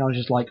humanity, and I was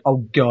just like, oh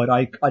god,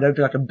 I don't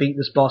think I can beat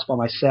this boss by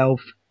myself.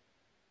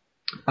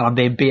 And I'm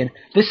being beaten.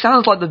 This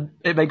sounds like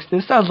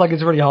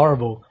it's really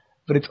horrible,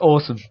 but it's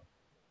awesome.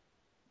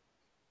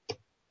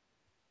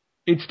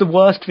 It's the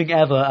worst thing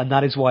ever, and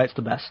that is why it's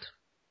the best.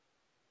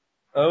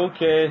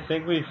 Okay, I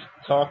think we've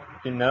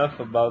talked enough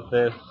about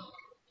this.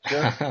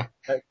 Just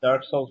let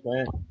Dark Souls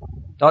win.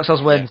 Dark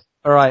Souls wins.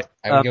 Yeah. Alright.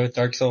 I would go with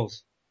Dark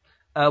Souls.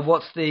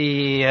 What's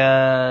the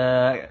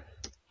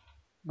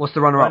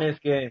runner-up?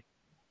 Funniest game.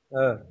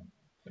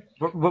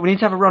 We need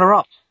to have a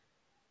runner-up.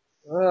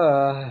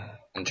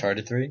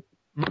 Uncharted 3?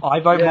 I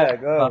vote Mortal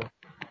Kombat.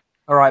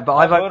 Alright, but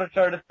I vote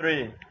Uncharted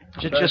 3.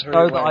 Just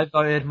know that I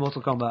voted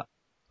Mortal Kombat.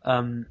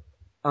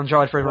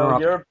 Uncharted 3 runner-up.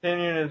 Your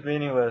opinion is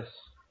meaningless.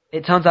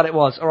 It turns out it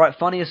was. Alright,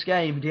 funniest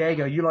game.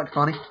 Diego, you like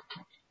funny?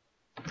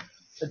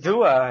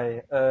 Do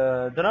I?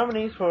 The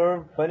nominees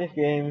for funniest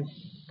games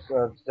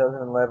of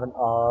 2011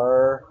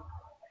 are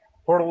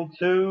Portal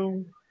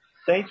 2,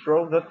 Saints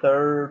Row the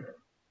Third,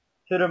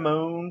 To the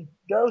Moon,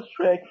 Ghost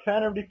Trick,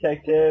 Phantom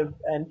Detective,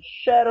 and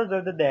Shadows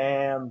of the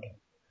Damned.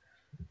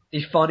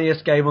 The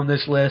funniest game on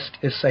this list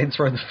is Saints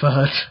Row the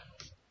Third.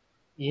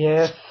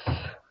 Yes.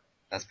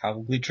 That's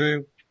probably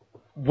true.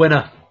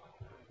 Winner.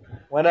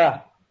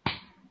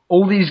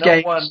 All these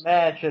games. No one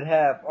man should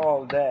have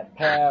all that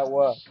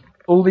power.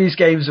 All these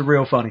games are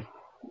real funny.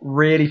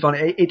 Really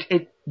funny.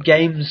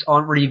 Games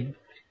aren't really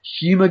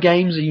humor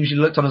games. Are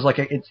usually looked on as like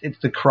it's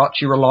the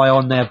crutch you rely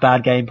on. They have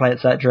bad gameplay,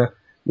 etc.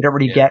 You don't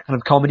really get kind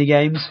of comedy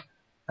games.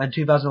 And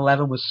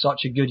 2011 was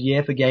such a good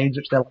year for games,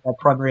 which their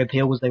primary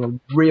appeal was they were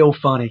real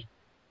funny.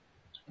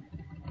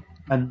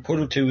 And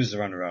Portal 2 is the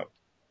runner-up.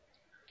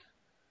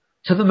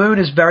 To the Moon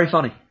is very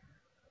funny.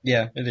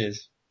 Yeah, it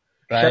is.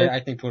 But I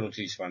think Portal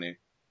 2 is funny.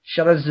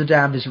 Shadows of the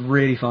Damned is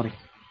really funny.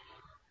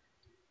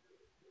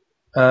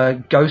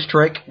 Ghost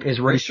Trick is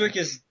really... Ghost Trick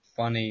is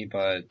funny,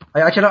 but...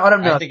 I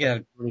don't know. I think it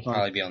would really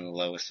probably be on the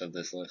lowest of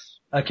this list.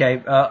 Okay,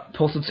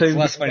 Portal 2... It's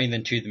less funny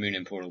than To the Moon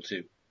and Portal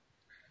 2.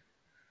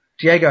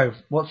 Diego,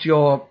 what's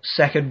your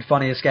second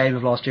funniest game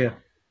of last year?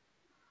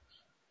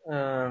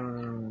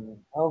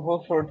 I'll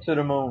vote for To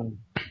the Moon.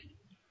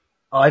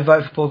 I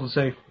vote for Portal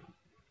 2.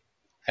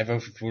 I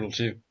vote for Portal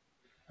 2.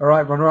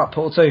 Alright, runner up,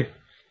 Portal 2.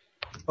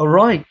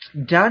 Alright,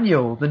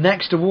 Daniel, the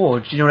next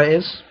award, do you know what it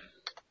is?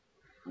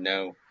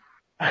 No.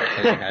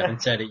 Because I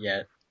haven't said it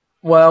yet.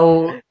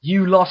 Well,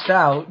 you lost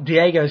out.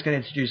 Diego's going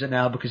to introduce it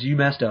now because you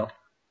messed up.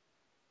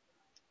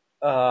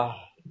 Oh.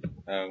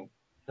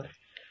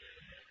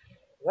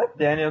 Let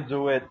Daniel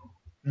do it.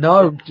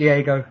 No,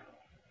 Diego.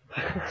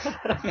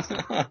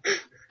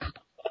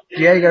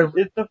 Diego.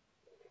 It's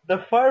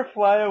the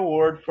Firefly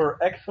Award for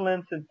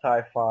Excellence in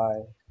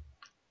Sci-Fi.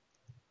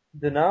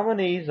 The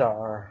nominees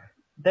are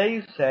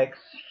Deus Ex,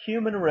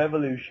 Human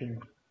Revolution,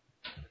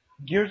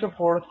 Gears of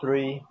War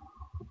 3,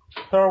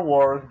 Star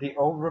Wars The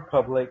Old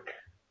Republic,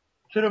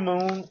 To the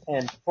Moon,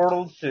 and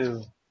Portal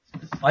 2.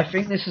 I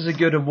think this is a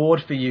good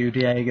award for you,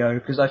 Diego,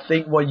 because I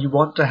think what you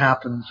want to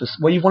happen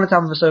what you wanted to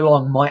happen for so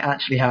long might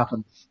actually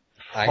happen.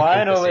 I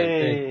think the same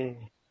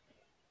thing.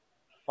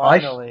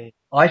 Finally.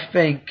 I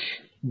think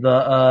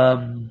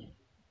that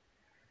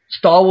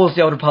Star Wars: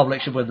 The Old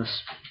Republic should win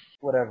this.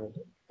 Whatever.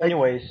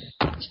 Anyways.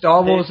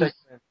 Star Wars Deus is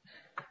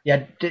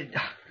Ex.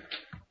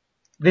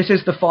 this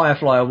is the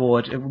Firefly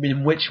Award,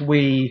 in which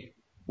we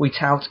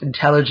tout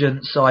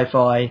intelligent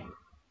sci-fi.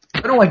 I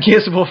don't know why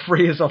Gears of War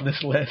 3 is on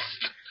this list.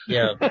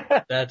 Yeah,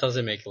 that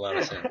doesn't make a lot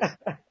of sense.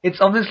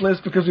 It's on this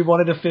list because we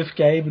wanted a fifth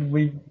game,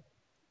 and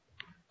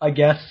I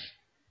guess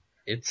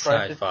It's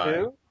Crisis sci-fi.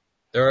 2?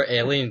 There are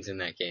aliens in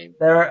that game.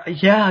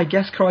 I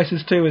guess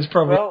Crisis 2 is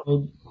probably...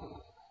 Well-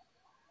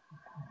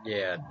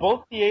 Yeah.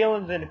 Both the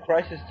aliens in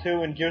Crisis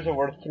 2 and Gears of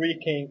War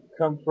 3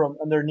 come from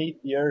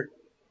underneath the earth.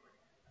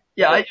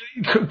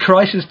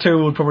 Crisis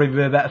 2 would probably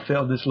be a better fit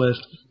on this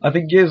list. I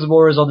think Gears of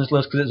War is on this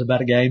list because it's a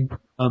better game.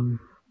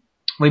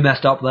 We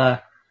messed up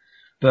there.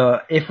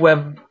 But if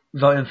we're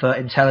voting for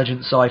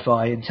intelligent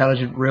sci-fi,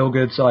 intelligent, real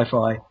good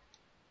sci-fi,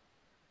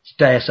 it's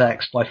Deus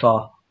Ex by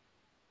far.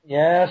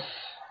 Yes.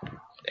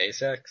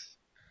 Deus Ex.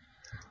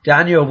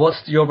 Daniel,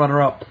 what's your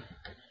runner-up?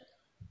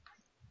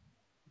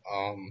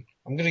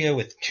 I'm gonna go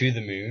with To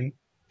the Moon.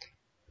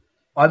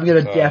 I'm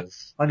gonna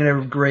because- I'm gonna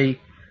agree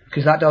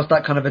because that does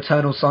that kind of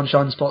Eternal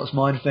Sunshine Spotless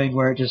Mind thing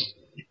where it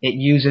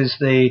uses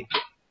the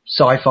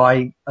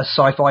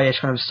sci-fi-ish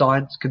kind of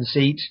science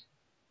conceit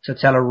to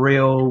tell a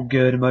real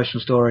good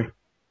emotional story.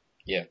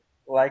 Yeah.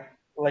 Like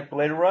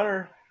Blade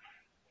Runner.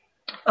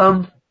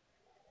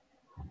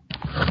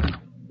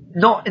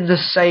 Not in the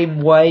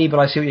same way, but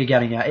I see what you're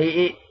getting at.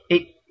 It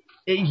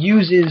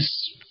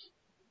uses.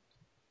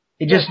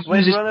 It just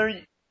Blade uses.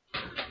 Runner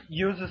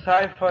uses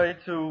sci-fi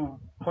to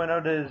point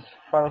out his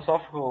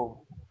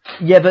philosophical.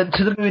 Yeah, but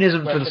To the Moon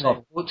isn't Questioning.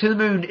 philosophical. To the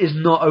Moon is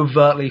not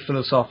overtly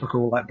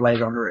philosophical like Blade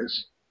Runner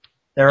is.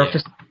 There are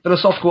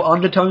philosophical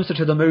undertones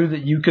to the Moon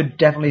that you could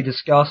definitely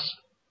discuss,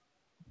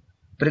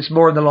 but it's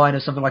more in the line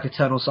of something like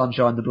Eternal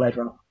Sunshine than Blade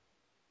Runner.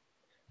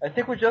 I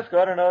think we just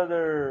got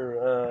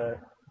another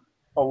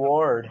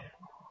award.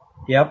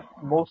 Yep.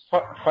 Most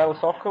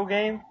philosophical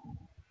game.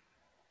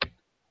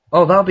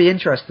 Oh, that'll be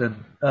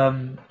interesting.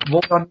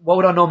 What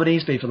would our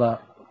nominees be for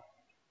that?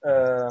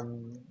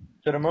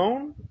 To the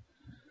Moon.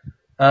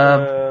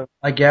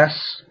 I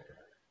guess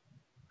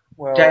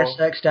Well, Deus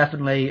Ex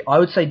definitely. I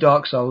would say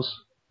Dark Souls.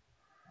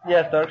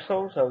 yes, Dark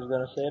Souls. I was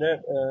gonna say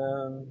that.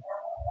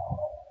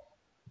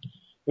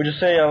 Would you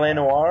say L.A.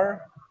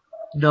 Noire?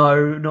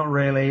 No, not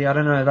really. I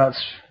don't know.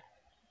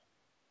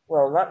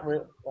 Well, not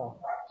really. Oh.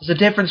 There's a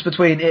difference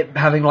between it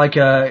having like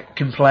a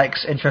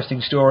complex,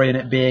 interesting story and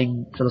it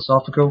being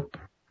philosophical.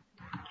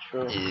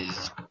 True.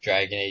 Is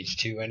Dragon Age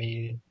 2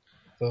 any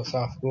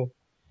philosophical?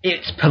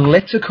 It's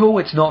political.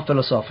 It's not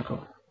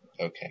philosophical.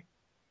 Okay.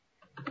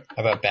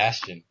 How about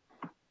Bastion?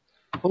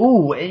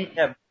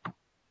 Yeah.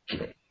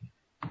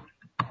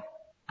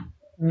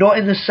 Not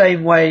in the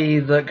same way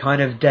that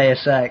kind of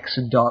Deus Ex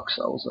and Dark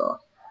Souls are.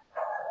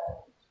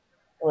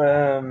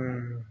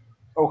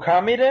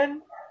 Okami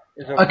then?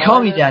 Is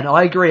Akami Den,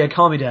 I agree,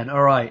 Akami Den,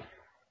 alright.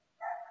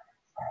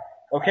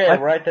 Okay,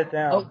 write that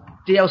down. Oh,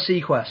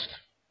 DLC Quest.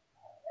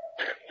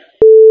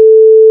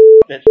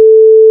 Bitch.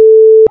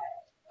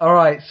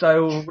 Alright,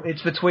 so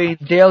it's between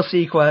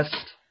DLC Quest,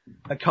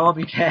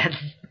 Akami Den,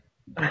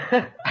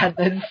 and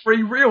then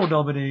 3 real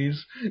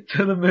nominees,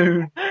 To the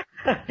Moon,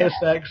 Deus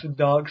Ex and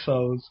Dark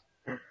Souls.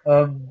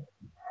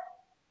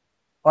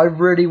 I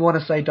really want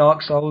to say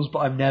Dark Souls, but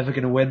I'm never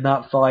going to win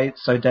that fight,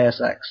 so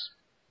Deus Ex.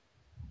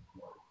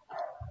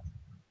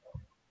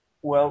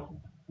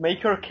 Well,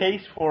 make your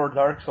case for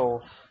Dark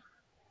Souls.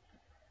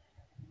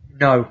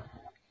 No.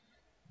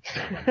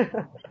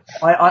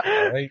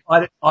 Alright.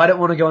 I don't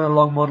want to go on a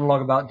long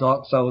monologue about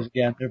Dark Souls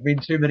again. There have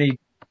been too many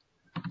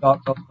Dark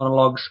Souls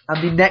monologues,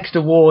 and the next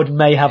award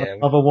may have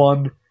another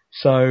one,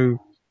 so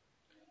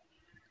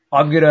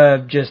I'm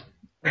gonna just...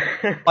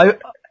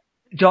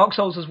 Dark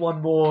Souls has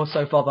won more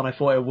so far than I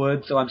thought it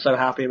would, so I'm so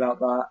happy about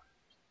that.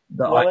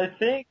 I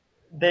think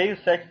Deus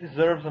Ex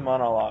deserves a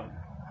monologue,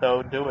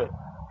 so do it.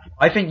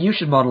 I think you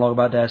should monologue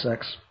about Deus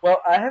Ex.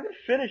 Well, I haven't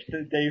finished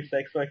the Deus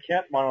Ex, so I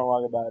can't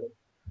monologue about it.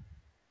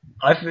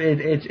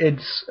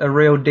 It's a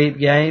real deep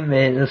game.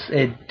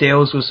 It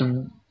deals with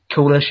some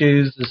cool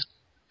issues. There's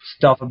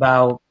stuff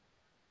about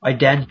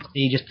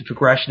identity, just the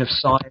progression of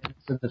science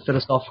and the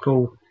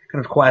philosophical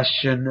kind of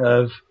question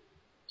of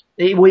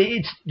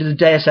it's the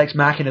Deus Ex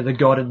Machina, the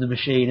God and the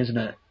machine, isn't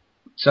it?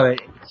 So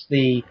it's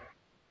the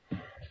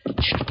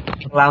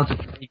allowance to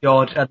play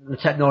God, and the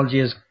technology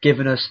has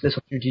given us this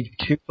opportunity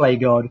to play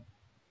God,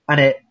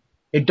 and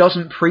it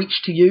doesn't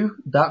preach to you.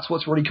 That's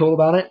what's really cool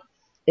about it.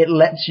 It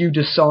lets you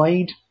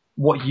decide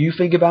what you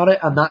think about it,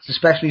 and that's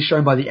especially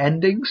shown by the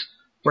endings,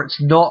 where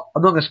it's not,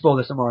 I'm not going to spoil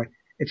this, don't worry,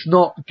 it's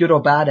not good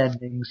or bad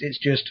endings, it's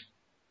just,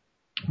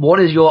 what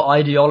is your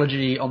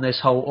ideology on this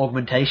whole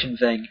augmentation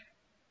thing?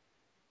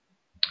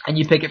 And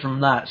you pick it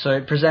from that. So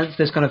it presents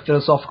this kind of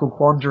philosophical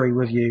quandary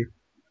with you,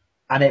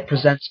 and it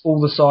presents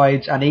all the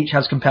sides, and each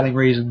has compelling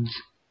reasons.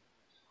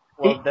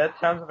 Well, that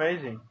sounds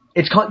amazing.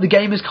 The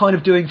game is kind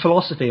of doing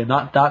philosophy, and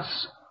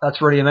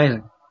that's really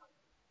amazing.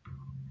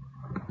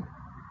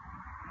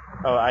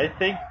 Oh, I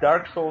think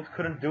Dark Souls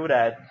couldn't do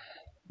that.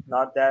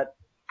 Not that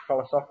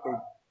philosophical.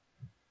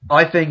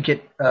 I think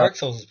it. Dark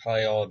Souls is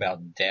probably all about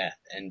death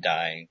and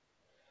dying.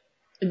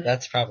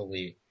 That's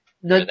probably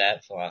No, where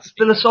that philosophy.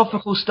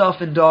 philosophical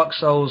stuff in Dark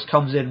Souls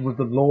comes in with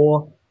the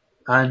lore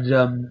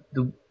and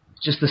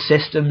just the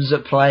systems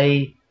at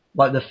play,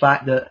 like the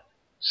fact that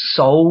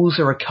souls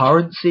are a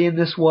currency in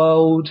this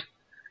world,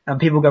 and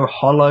people go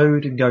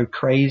hollowed and go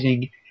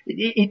crazy.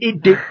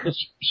 It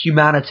dictates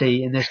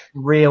humanity in this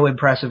real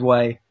impressive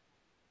way.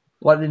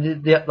 Like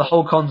the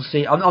whole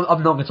conceit. I'm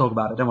not going to talk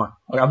about it. Don't worry.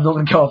 I'm not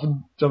going to go off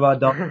and talk about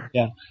Dark.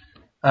 Yeah.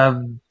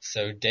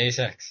 So Deus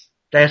Ex.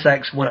 Deus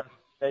Ex won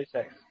Deus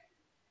Ex.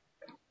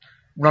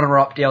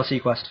 runner-up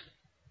DLC quest.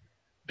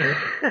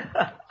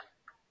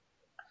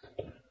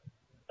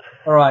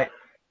 All right.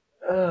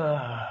 Do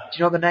you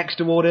know what the next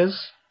award is,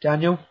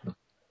 Daniel?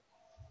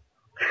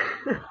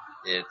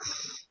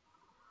 It's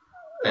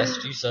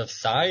best use of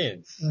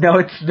science. No,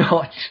 it's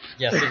not.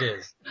 Yes, it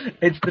is.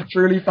 It's the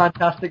Truly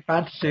Fantastic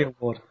Fantasy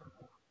Award.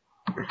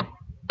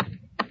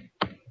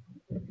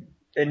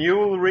 And you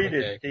will read Okay.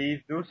 it, Steve.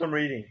 Do some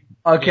reading.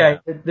 Okay,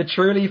 the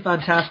Truly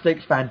Fantastic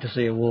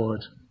Fantasy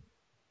Award.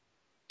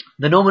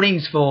 The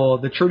nominees for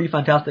the Truly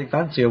Fantastic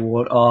Fantasy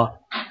Award are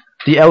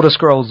The Elder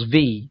Scrolls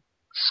V,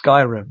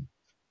 Skyrim,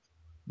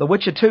 The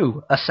Witcher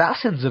 2,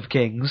 Assassins of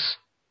Kings,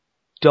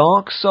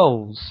 Dark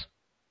Souls,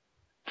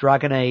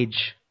 Dragon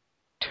Age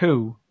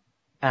 2,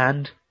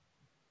 and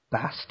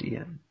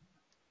Bastion.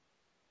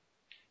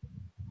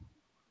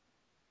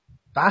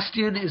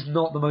 Bastion is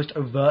not the most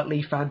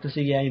overtly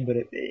fantasy game, but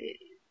it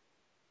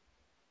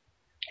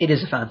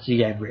is a fantasy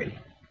game, really.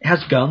 It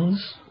has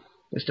guns,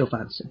 but it's still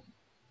fantasy.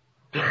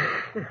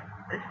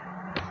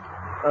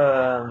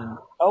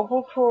 I'll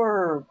vote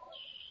for.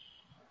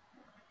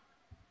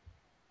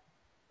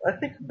 I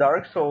think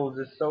Dark Souls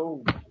is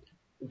so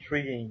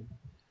intriguing.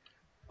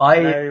 I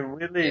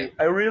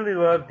really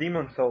love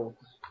Demon Souls.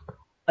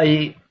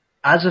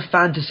 As a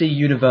fantasy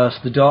universe,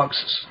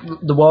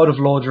 the world of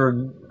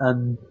Lordaeron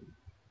and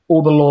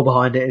all the lore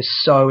behind it is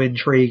so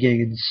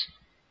intriguing, and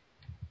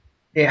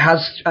it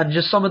has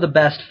just some of the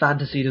best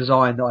fantasy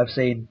design that I've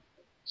seen.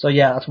 So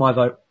yeah, that's my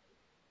vote.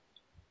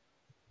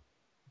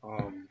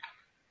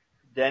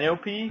 Daniel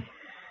P.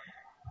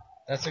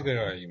 That's a good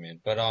argument,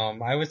 but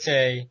I would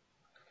say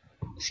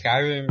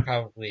Skyrim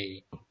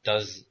probably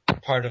does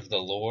part of the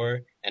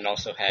lore and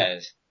also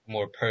has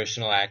more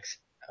personal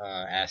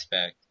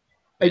aspect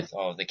with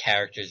all the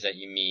characters that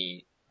you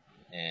meet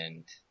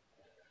and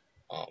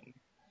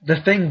The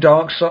thing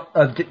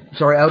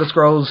Elder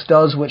Scrolls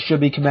does, which should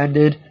be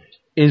commended,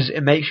 is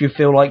it makes you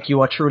feel like you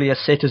are truly a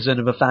citizen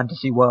of a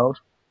fantasy world.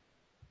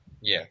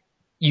 yeah.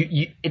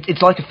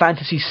 It's like a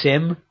fantasy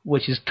sim,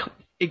 which is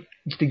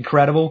just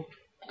incredible.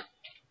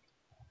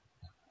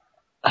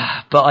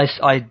 But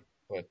I'm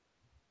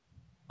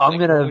What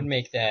gonna. would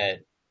make that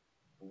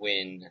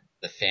win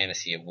the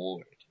fantasy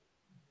award?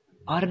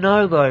 I don't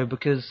know though,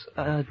 because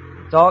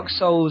Dark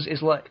Souls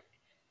is like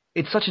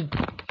it's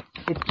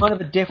kind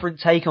of a different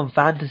take on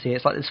fantasy.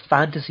 It's like this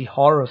fantasy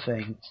horror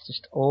thing. It's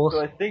just So awesome.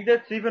 I think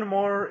that's even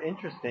more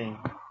interesting.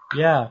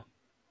 Yeah.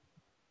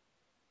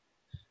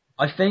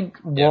 I think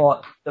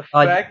what The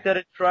fact that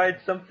it tried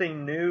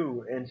something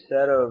new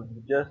instead of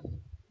just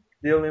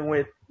dealing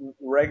with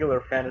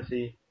regular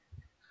fantasy.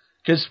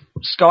 because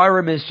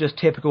Skyrim is just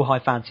typical high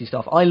fantasy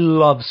stuff. I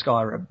love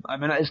Skyrim. I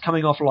mean, it's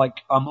coming off like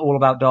I'm all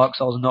about Dark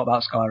Souls and not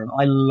about Skyrim.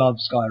 I love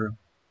Skyrim,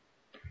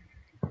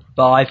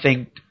 but I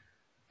think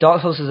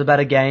Dark Souls is a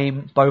better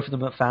game. Both of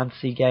them are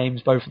fantasy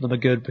games. Both of them are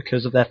good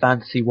because of their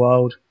fantasy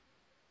world.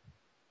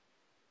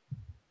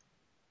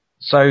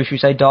 So, should we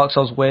say Dark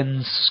Souls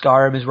wins,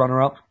 Skyrim is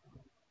runner-up?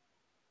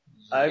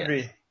 I Yes.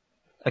 agree.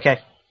 Okay.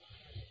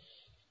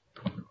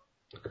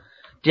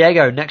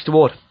 Diego, next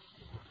award.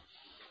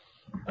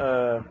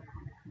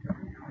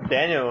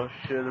 Daniel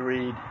should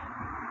read.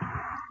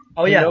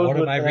 Oh He yeah, knows What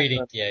am I the next reading,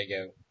 one.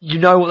 Diego? you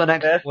know what the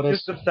next Best award is.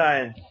 use of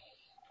science.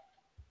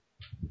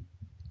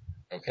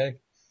 Okay.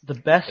 The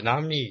best The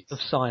nominees. of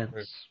science.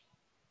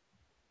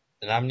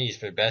 The nominees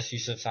for best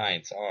use of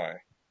science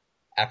are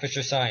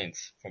Aperture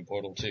Science from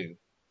Portal 2,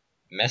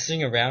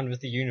 Messing Around with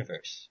the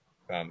Universe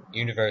from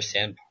Universe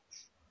Sandbox,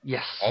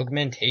 Yes.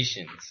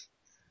 Augmentations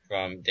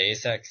from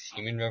Deus Ex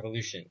Human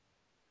Revolution,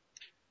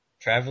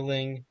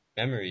 Traveling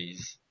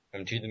Memories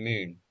from To the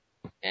Moon,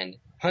 and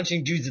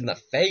Punching Dudes in the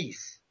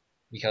Face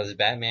because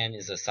Batman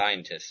is a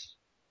scientist.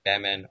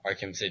 Batman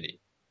Arkham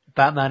City.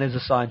 Batman is a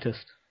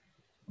scientist.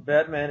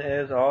 Batman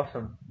is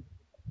awesome.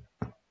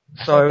 I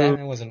So thought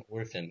Batman was an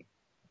orphan.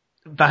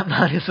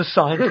 Batman is a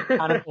scientist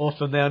and an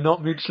orphan. They are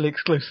not mutually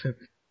exclusive.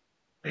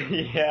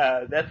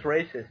 Yeah, that's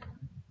racist.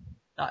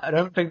 I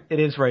don't think it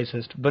is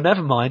racist, but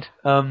never mind.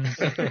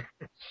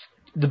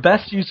 The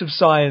best use of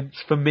science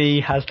for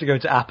me has to go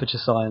to Aperture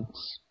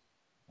Science.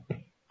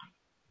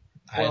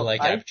 I Well,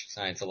 like I- Aperture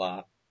Science a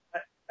lot.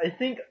 I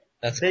think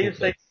That's a cool Deus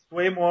place. Ex is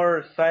way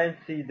more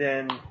sciencey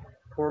than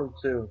Portal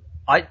 2.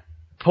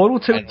 Portal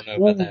 2 I is don't know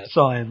all about that.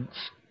 science.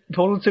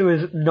 Portal 2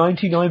 is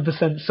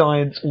 99%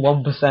 science,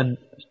 1%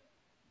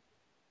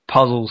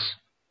 puzzles,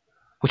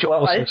 which are Well,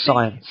 I also think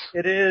science.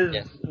 it is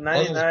Yes. Puzzles go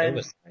 99%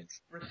 with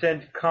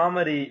science.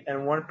 comedy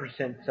and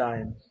 1%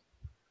 science.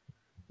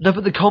 No,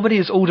 but the comedy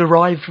is all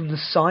derived from the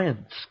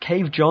science.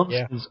 Cave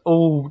Johnson's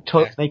all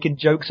Yeah. making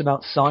jokes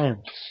about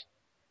science.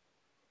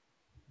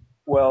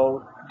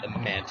 Well, The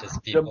Mantis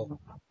people.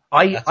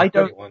 I That's a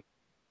don't. great one.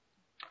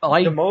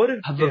 I the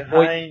motive have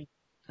behind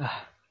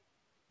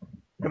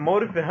the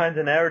motive behind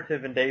the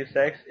narrative in Deus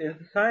Ex is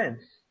the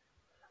science.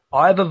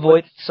 I've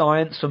avoided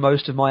science for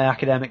most of my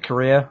academic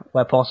career,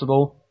 where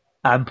possible,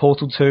 and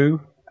Portal 2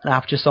 and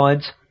Aperture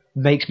Science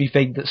makes me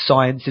think that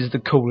science is the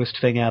coolest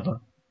thing ever.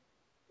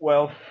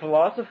 Well,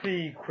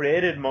 philosophy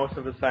created most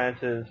of the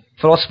sciences.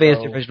 Philosophy is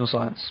the Oh. original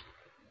science.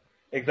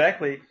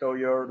 Exactly, so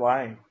you're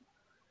lying.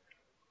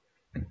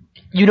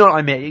 You know what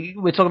I mean?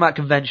 We're talking about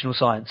conventional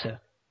science here.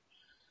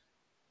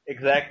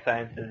 Exact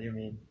sciences, you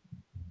mean.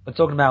 We're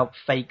talking about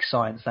fake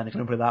science, then, if you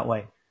want to put it that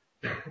way.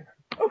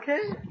 Okay.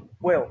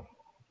 Well,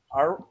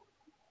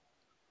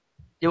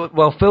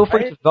 Well, feel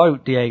free to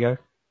vote, Diego.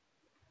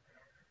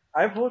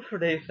 I vote for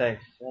Deus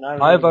Ex, and I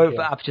don't I really vote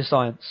for care. Aperture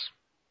Science.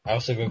 I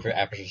also vote for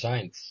Aperture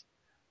Science.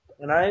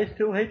 And I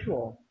still hate you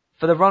all.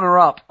 For the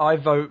runner-up, I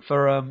vote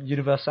for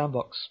Universe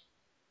Sandbox.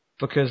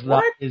 Because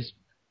What?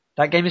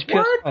 that game is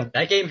pure What? science.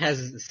 That game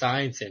has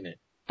science in it.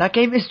 That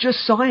game is just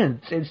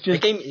science. It's That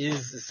just... game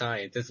is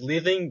science. It's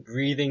living,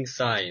 breathing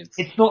science.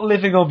 It's not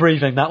living or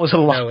breathing. That was a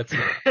lie. No, it's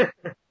not.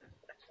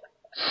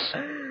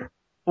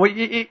 Well,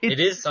 It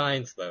is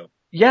science, though.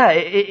 yeah,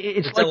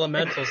 it's It's like...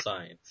 elemental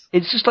science.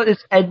 It's just like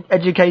this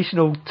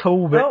educational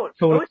tool. No,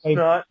 it's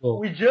not. Well,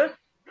 We just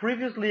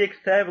previously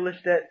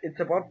established that it's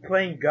about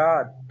playing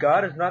God.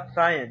 God is not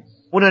science.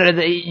 no,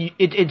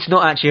 it's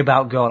not actually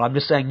about God. I'm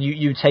just saying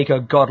you take a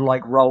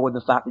godlike role in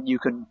the fact that you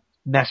can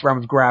mess around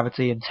with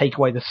gravity and take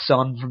away the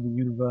sun from the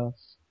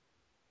universe.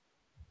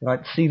 Right,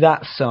 see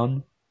that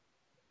sun?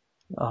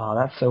 Oh,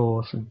 that's so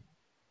awesome.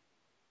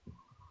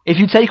 If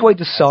you take away the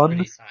That's sun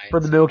pretty science.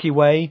 from the Milky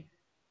Way,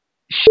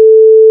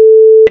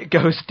 it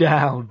goes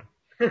down.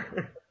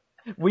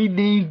 We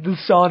need the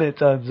sun, it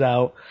turns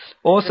out.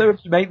 Also, if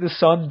you make the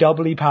sun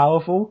doubly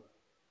powerful,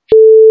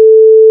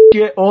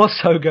 it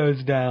also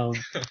goes down.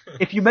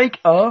 If you make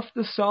Earth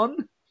the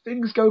sun,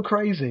 things go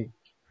crazy.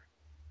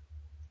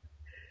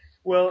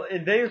 Well,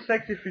 in Deus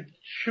Ex, if you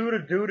shoot a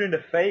dude in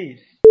the face,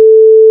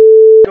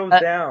 it goes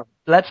down.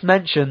 Let's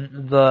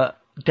mention that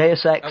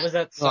Deus Ex... How is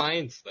that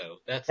science, though?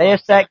 That's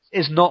Deus not Ex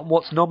is not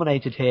what's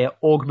nominated here.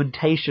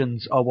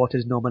 Augmentations are what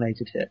is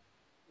nominated here.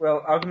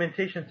 Well,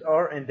 augmentations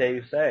are in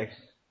Deus Ex.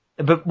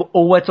 But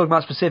all we're talking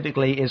about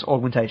specifically is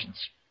augmentations.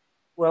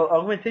 Well,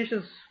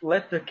 augmentations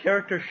let the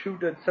character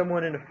shoot at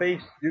someone in the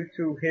face due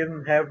to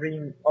him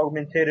having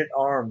augmented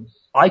arms.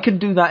 I can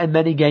do that in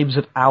many games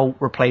without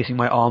replacing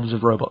my arms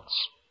with robots.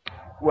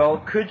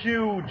 Well, could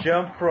you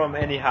jump from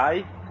any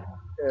height?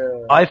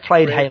 I've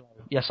played Great. Halo.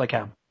 Yes, I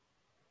can.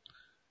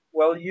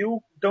 Well, you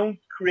don't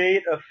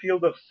create a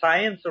field of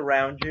science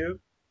around you,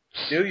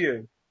 do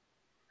you?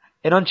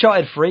 In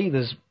Uncharted 3,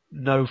 there's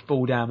no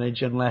fall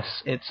damage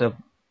unless it's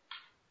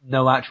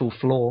no actual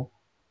flaw.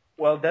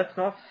 Well, that's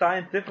not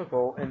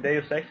scientifical. In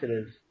Deus Ex it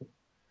is.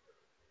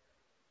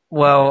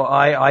 Well,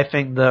 I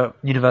think that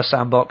Universe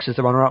Sandbox is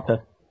the runner-up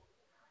here.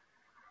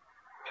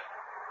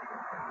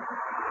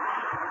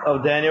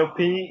 Oh, Daniel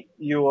P.,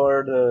 you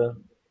are the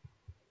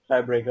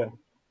tiebreaker.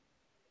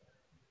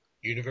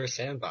 Universe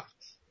Sandbox.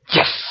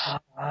 Yes!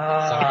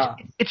 Ah,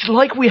 It's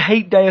like we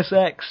hate Deus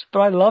Ex, but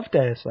I love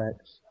Deus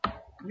Ex.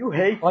 you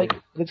hate it.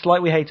 It's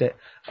like we hate it.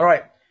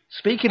 Alright,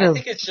 speaking I of...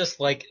 think it's just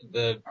like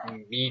the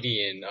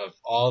median of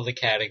all the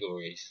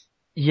categories.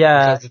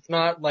 Yeah, Because it's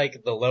not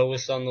like the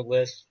lowest on the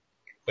list,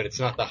 but it's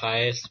not the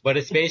highest, but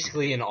it's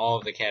basically in all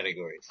of the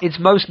categories. it's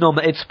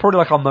probably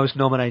like our most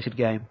nominated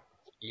game.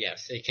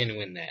 Yes, it can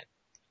win that.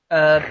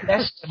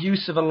 Best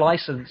use of a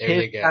license. There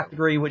Here's you a go.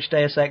 category which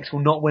Deus Ex will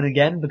not win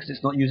again because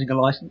it's not using a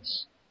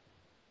license.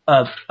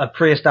 A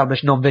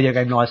pre-established non-video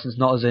game license,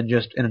 not as in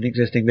just in an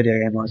existing video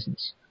game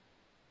license.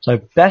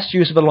 So, best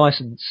use of a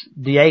license.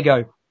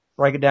 Diego,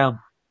 break it down.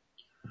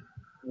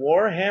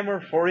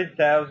 Warhammer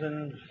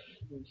 40,000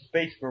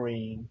 Space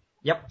Marine.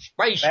 Yep.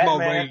 Space Batman.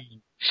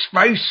 Marine!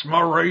 Space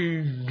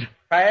Marine!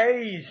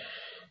 Space!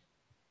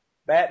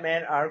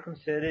 Batman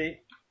Arkham City.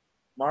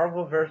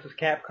 Marvel vs.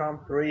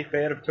 Capcom 3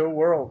 Fate of Two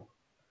Worlds.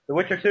 The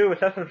Witcher 2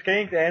 Assassin's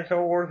Creed and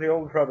Star Wars The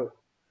Old Republic.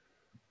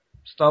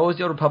 Star Wars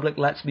The Old Republic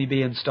lets me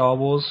be in Star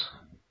Wars.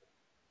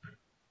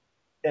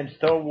 And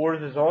Star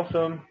Wars is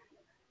awesome.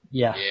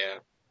 Yes. Yeah,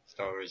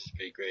 Star Wars is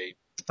pretty great.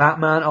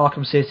 Batman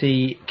Arkham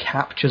City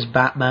captures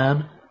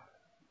Batman.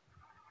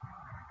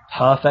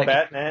 Perfect.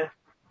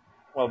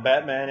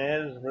 Batman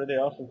is really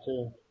awesome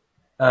too.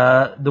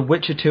 The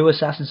Witcher 2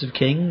 Assassins of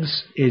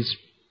Kings is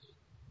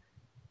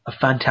a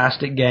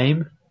fantastic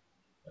game.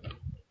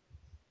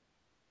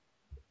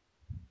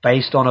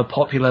 Based on a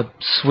popular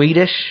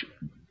Swedish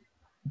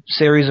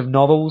series of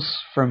novels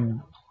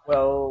from...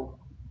 Well,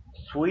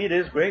 Swede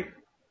is great.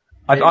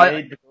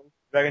 I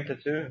Dragon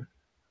Tattoo.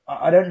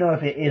 I don't know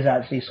if it is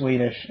actually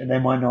Swedish. They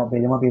might not be.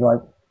 They might be like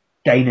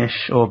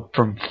Danish or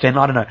from Finland.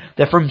 I don't know.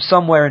 They're from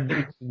somewhere in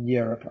Eastern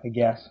Europe, I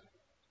guess.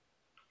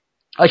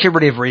 I should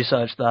really have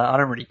researched that. I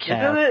don't really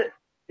care.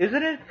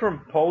 Isn't it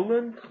from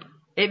Poland?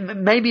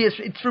 Maybe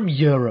it's from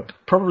Europe,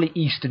 probably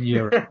Eastern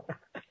Europe.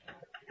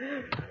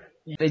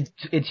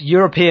 It's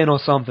European or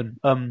something.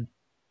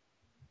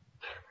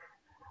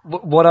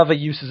 What other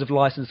uses of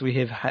license we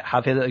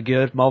have here that are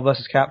good? Marvel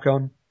vs.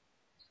 Capcom.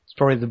 It's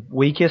probably the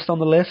weakest on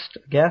the list,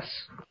 I guess.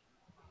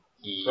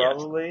 Yes.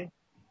 Probably.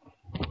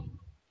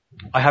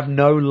 I have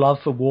no love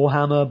for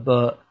Warhammer,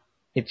 but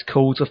it's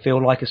cool to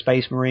feel like a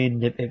Space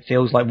Marine. It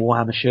feels like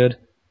Warhammer should.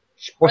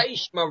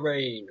 Space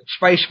Marine.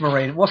 Space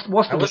Marine. What's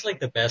That the? was like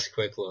the best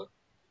quick look.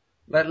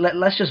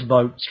 Let's just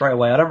vote straight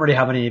away. I don't really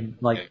have any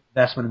Okay.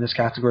 investment in this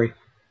category.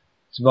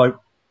 Let's vote.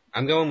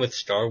 I'm going with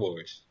Star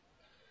Wars.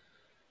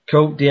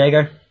 Cool,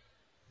 Diego.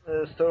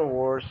 Star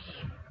Wars.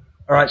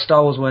 All right,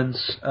 Star Wars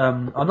wins.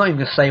 I'm not even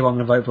gonna say what I'm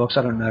gonna vote for because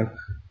I don't know.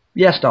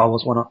 Yeah, Star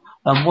Wars. Why not?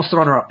 What's the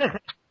runner-up?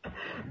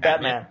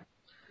 Batman.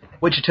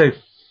 Witcher 2.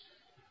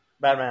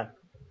 Batman.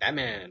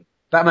 Batman.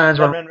 Batman's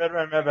runner.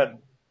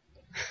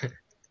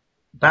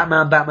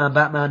 Batman.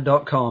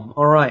 Batman.com.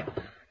 All right.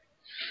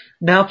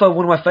 Now for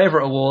one of my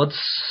favourite awards,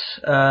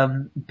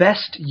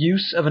 best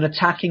use of an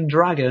attacking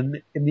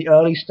dragon in the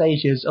early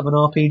stages of an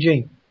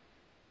RPG.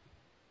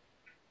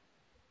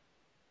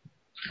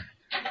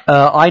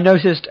 I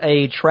noticed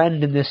a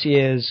trend in this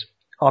year's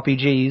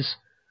RPGs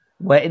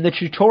where in the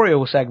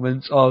tutorial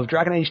segments of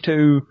Dragon Age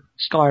 2,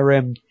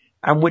 Skyrim,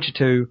 and Witcher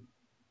 2,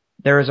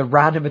 there is a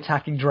random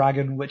attacking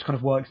dragon which kind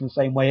of works in the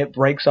same way. It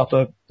breaks up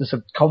there's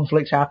a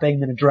conflict happening,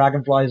 then a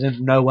dragon flies in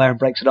from nowhere and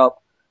breaks it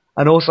up.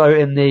 And also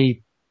in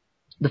the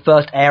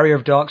first area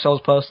of Dark Souls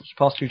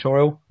past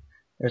tutorial,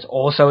 there's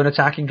also an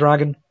attacking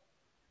dragon.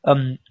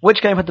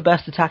 Which game had the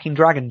best attacking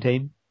dragon,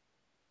 team?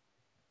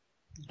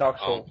 Dark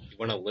Souls. You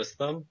want to list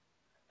them?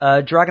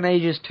 Dragon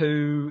Age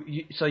 2,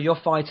 so you're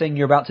fighting,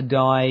 you're about to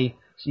die,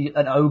 so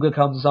an ogre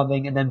comes or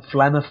something, and then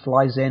Flemeth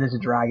flies in as a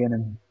dragon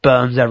and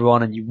burns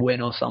everyone and you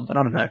win or something,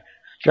 I don't know.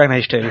 Dragon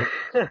Age 2.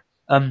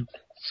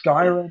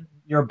 Skyrim,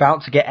 you're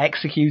about to get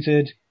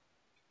executed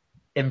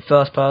in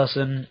first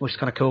person, which is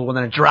kind of cool, and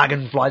then a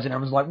dragon flies in and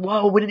everyone's like,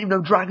 whoa, we didn't even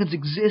know dragons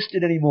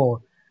existed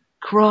anymore.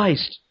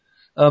 Christ.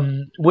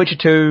 Witcher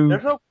 2...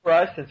 There's no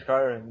Christ in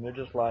Skyrim, they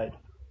just lied.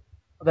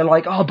 They're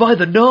like, oh, by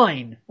the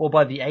 9! Or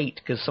by the 8,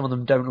 because some of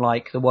them don't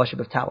like the worship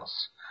of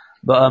Talos.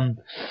 But, and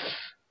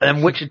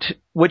then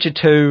Witcher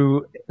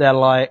 2, they're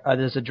like,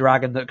 there's a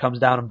dragon that comes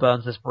down and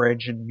burns this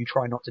bridge, and you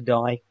try not to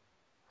die.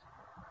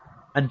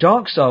 And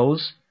Dark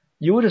Souls,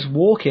 you were just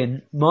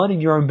walking,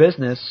 minding your own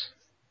business,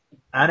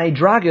 and a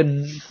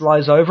dragon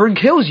flies over and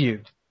kills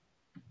you.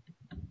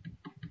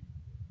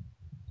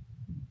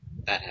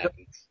 That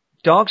happens.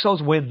 Dark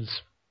Souls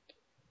wins.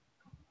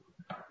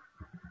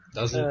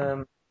 Does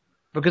it?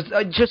 Because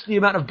just the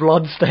amount of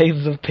blood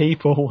stains of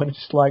people when it's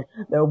just like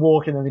they're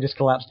walking and they just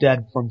collapse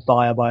dead from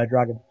fire by a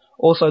dragon.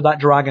 Also, that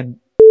dragon.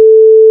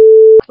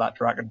 That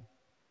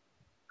dragon.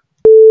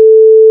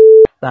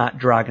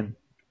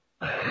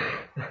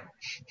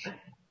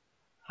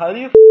 How do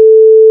you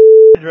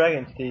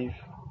dragon, Steve?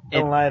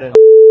 Don't lie to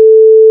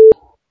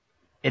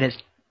In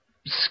its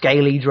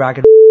scaly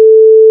dragon.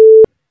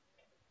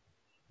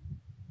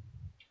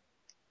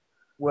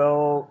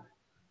 Well,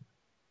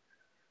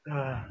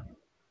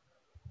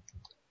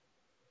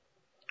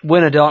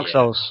 Winner Dark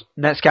Souls.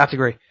 Next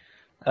category.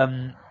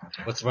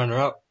 What's runner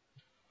up?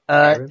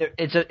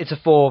 It's a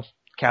 4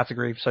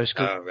 category, so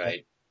screw. Oh,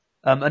 right.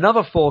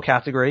 Another 4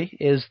 category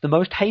is the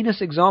most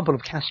heinous example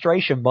of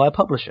castration by a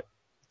publisher.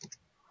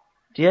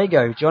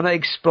 Diego, do you want to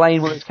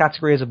explain what this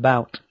category is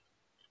about?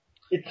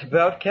 it's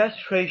about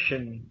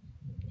castration.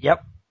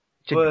 Yep.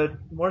 But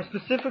more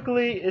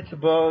specifically, it's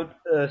about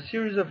a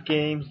series of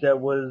games that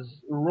was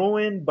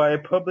ruined by a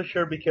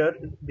publisher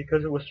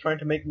because it was trying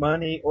to make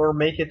money or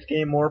make its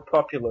game more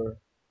popular.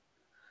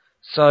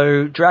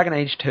 So, Dragon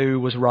Age 2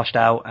 was rushed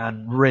out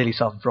and really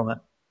suffered from it.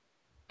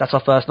 That's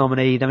our first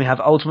nominee. Then we have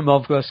Ultimate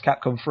Marvel vs.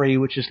 Capcom 3,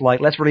 which is like,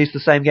 let's release the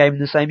same game in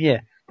the same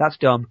year. That's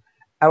dumb.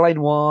 L.A.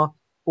 Noire,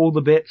 all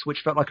the bits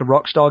which felt like a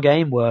Rockstar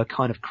game were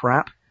kind of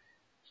crap.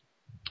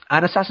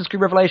 And Assassin's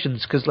Creed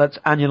Revelations, because let's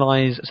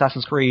annualize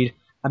Assassin's Creed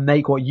and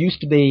make what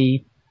used to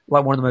be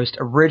like one of the most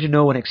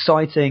original and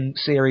exciting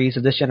series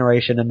of this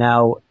generation, and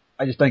now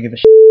I just don't give a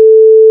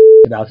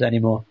shit about it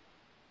anymore.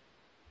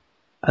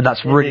 And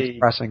that's really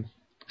depressing.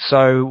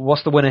 So,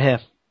 what's the winner here?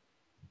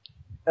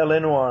 L.A.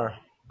 Noire.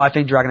 I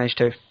think Dragon Age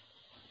 2.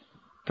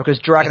 Because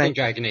Dragon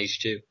Age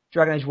 2.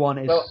 Dragon Age 1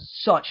 is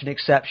such an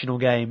exceptional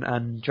game,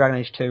 and Dragon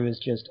Age 2 is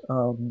just,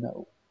 oh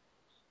no.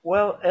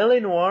 Well,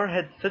 L.A. Noire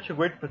had such a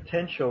great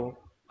potential.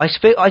 I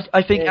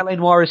think L.A.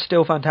 Noire is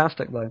still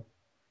fantastic, though.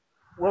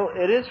 Well,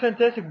 it is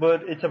fantastic,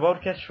 but it's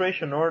about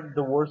castration or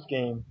the worst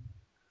game.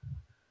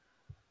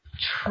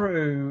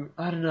 True.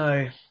 I don't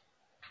know.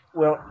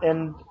 Well,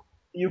 and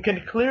you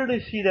can clearly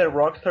see that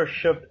Rockstar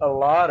shoved a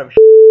lot of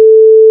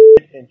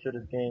into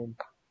this game.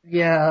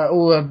 Yeah,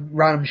 all the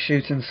random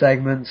shooting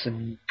segments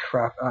and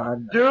crap.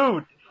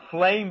 Dude,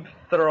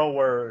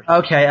 flamethrowers.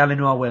 Okay, LA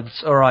Noire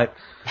wins. Alright.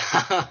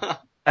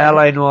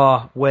 LA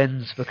Noire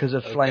wins because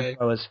of Okay.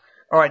 flamethrowers.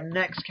 Alright,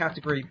 next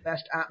category,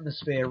 best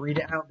atmosphere. Read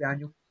it out,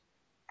 Daniel.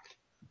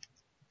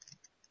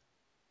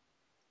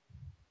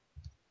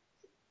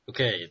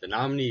 Okay, the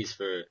nominees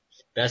for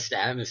Best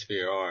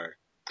Atmosphere are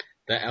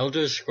The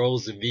Elder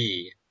Scrolls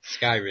V,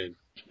 Skyrim,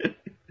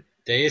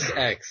 Deus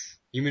Ex,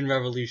 Human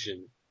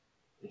Revolution,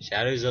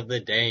 Shadows of the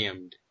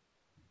Damned,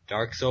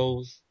 Dark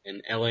Souls,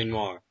 and L.A.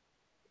 Noire.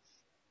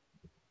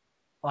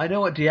 I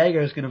know what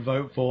Diego's going to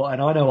vote for,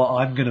 and I know what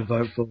I'm going to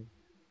vote for.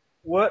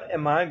 What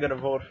am I gonna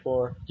vote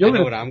for? You're I know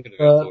gonna what I'm gonna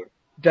go for.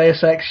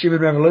 Deus Ex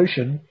Human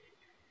Revolution,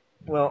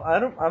 Well,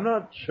 I'm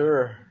not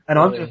sure. and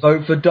I'm really. going to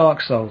vote for Dark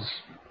Souls.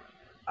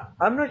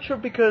 I'm not sure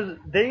because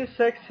Deus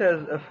Ex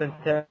has a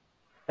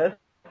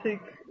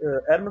fantastic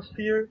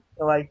atmosphere,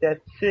 like that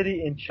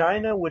city in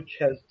China, which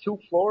has 2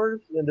 floors,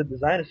 and the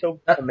design is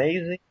so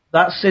amazing.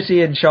 That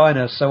city in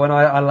China, so when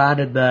I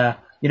landed there,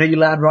 you know you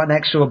land right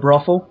next to a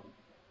brothel,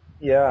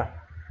 Yeah.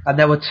 and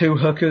there were 2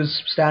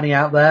 hookers standing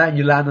out there, and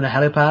you land on a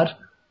helipad.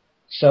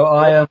 So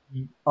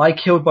I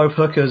killed both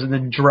hookers and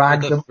then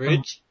dragged With the them.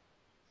 fridge?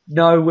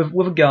 No,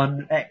 with a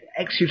gun,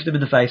 executed them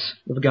in the face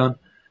with a gun,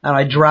 and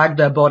I dragged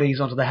their bodies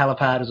onto the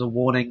helipad as a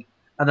warning.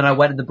 And then I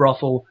went in the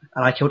brothel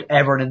and I killed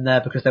everyone in there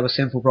because they were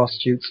sinful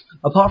prostitutes.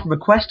 Apart from a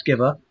quest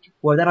giver,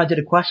 well then I did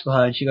a quest for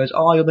her and she goes,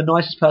 "Oh, you're the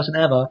nicest person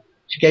ever."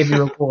 She gave me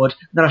a reward.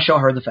 And then I shot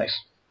her in the face.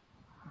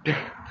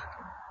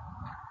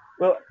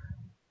 Well,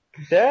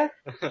 that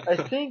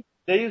I think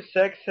Deus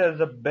Ex has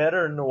a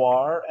better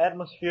noir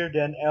atmosphere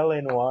than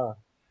L.A. Noire.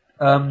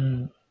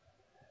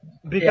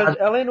 Because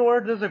L.A.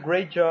 Noire does a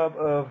great job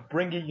of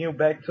bringing you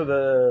back to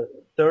the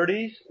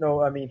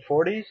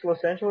 40s,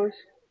 Los Angeles.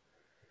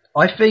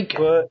 I think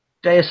But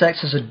Deus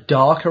Ex has a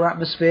darker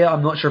atmosphere.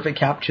 I'm not sure if it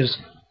captures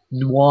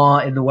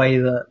noir in the way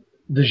that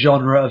the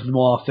genre of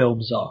noir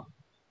films are.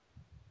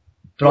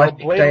 But I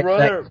think Blade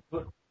Runner, Deus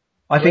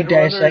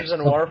Runner Ex is a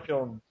noir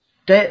film.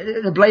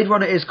 the Blade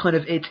Runner is kind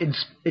of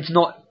it's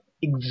not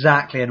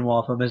exactly a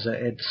noir film, is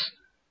it?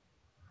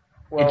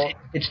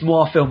 It's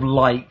noir film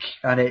like,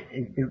 and it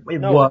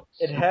works.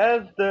 It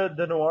has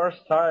the noir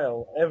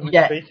style.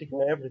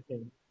 Basically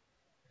everything.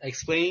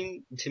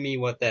 Explain to me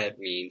what that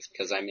means,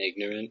 because I'm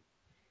ignorant.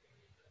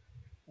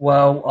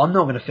 Well, I'm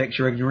not going to fix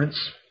your ignorance.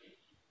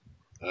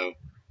 Oh.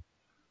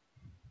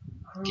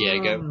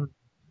 Diego?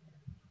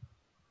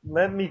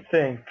 Let me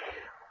think.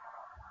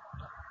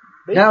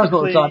 Now is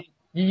not the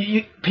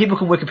Basically, time. People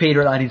can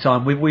Wikipedia at any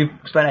time. We've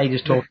spent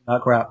ages talking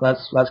about crap.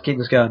 Let's keep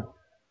this going.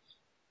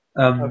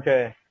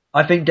 okay.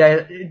 I think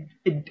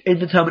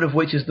indeterminate of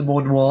which is the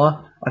more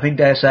noir, I think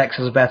Deus Ex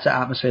has a better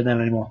atmosphere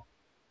than anymore.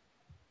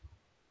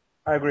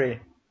 I agree.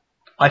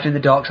 I think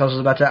the Dark Souls has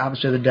a better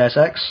atmosphere than Deus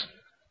Ex.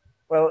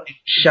 Well,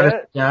 Shadows of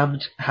the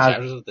Damned has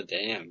Shadows of the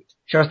Damned.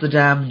 Shadows of the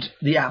Damned.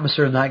 The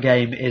atmosphere in that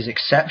game is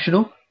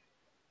exceptional.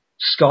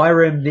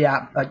 Skyrim,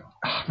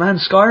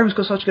 Skyrim's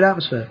got such good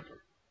atmosphere.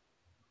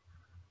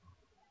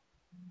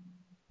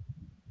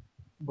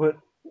 but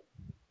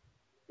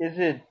is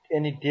it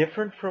any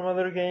different from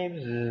other games?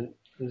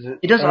 Is it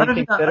It doesn't. I don't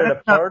anything think set it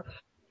apart?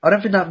 I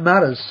don't think that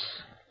matters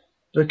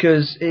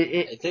because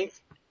I think,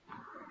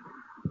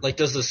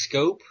 does the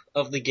scope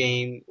of the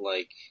game,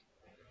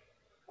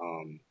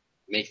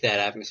 make that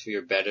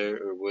atmosphere better,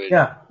 or would...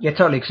 Yeah,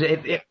 totally, because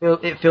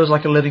it feels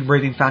like a living,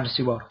 breathing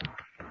fantasy world.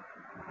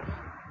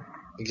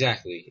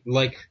 Exactly.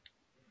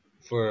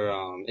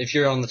 For, if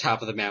you're on the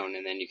top of the mountain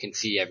and then you can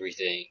see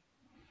everything,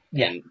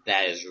 and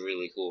that is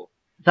really cool.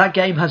 That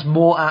game has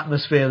more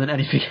atmosphere than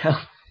anything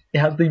else. It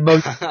has the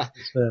most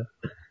atmosphere.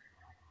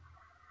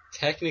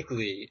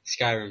 Technically,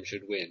 Skyrim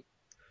should win.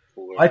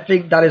 I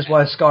think that is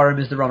why Skyrim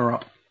is the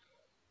runner-up.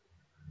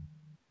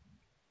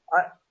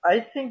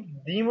 I think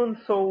Demon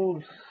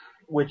Souls,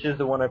 which is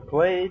the one I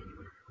played,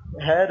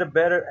 had a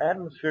better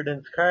atmosphere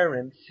than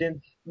Skyrim,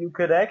 since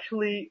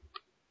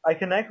I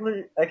can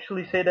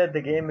actually say that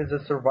the game is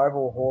a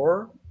survival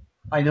horror.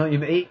 I know you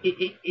mean.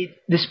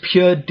 This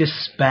pure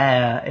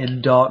despair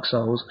in Dark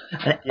Souls,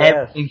 and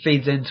everything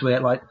feeds into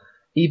it. Like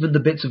even the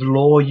bits of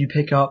lore you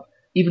pick up,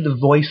 even the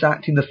voice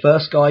acting. The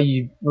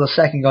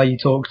second guy you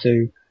talk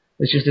to,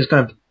 it's just this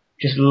kind of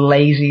just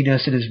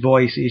laziness in his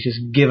voice. He's just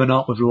given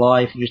up with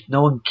life. And just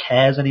no one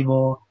cares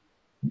anymore.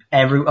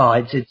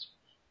 It's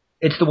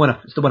the winner.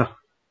 It's the winner.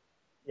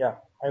 Yeah,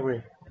 I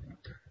agree.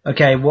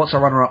 Okay, what's our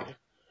runner-up?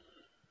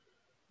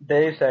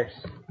 Deus Ex.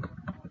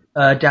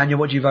 Daniel,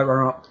 what do you vote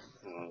runner-up?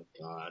 Oh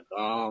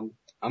god.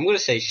 I'm gonna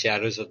say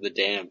Shadows of the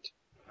Damned.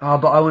 Oh,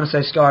 but I want to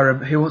say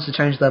Skyrim. Who wants to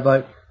change their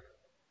vote?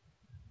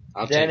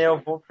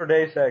 Daniel, vote for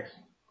Deus Ex.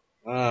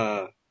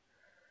 I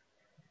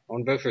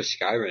want to vote for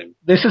Skyrim.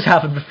 This has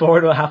happened before,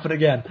 it'll happen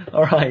again.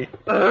 Alright.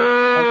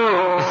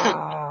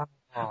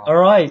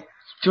 Alright.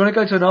 Do you want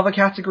to go to another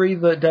category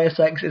that Deus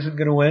Ex isn't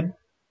going to win?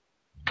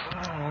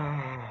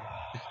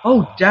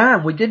 Oh,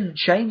 damn, we didn't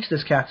change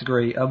this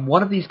category.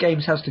 One of these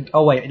games has to...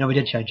 Oh, wait, no, we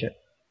did change it.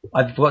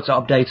 I forgot to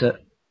update it.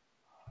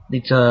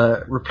 Need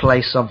to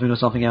replace something with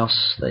something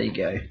else. There you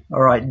go.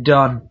 Alright,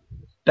 done.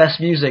 Best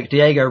music.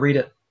 Diego, read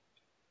it.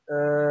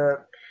 To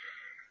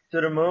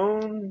the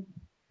Moon.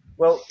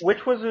 Well,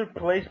 which was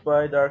replaced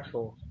by Dark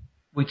Souls?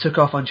 We took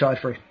off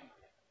Uncharted 3.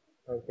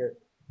 Okay.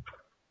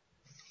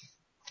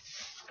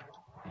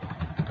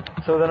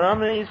 So the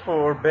nominees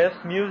for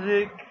Best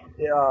Music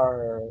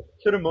are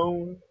To the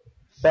Moon,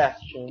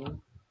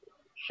 Bastion,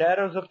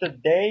 Shadows of the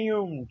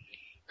Damned,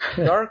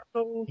 Dark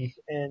Souls,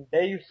 and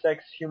Deus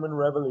Ex Human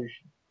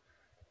Revolution.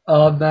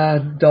 Oh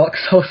man, Dark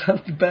Souls has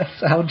the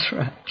best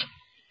soundtrack.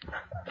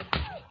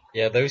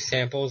 Yeah, those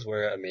samples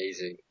were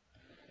amazing.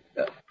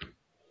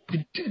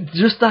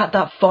 Just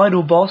that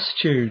final boss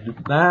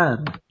tune,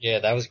 man. Yeah,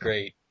 that was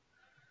great.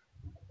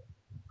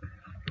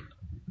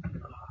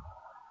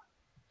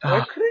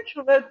 Why couldn't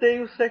you let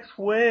Deus Ex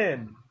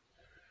win?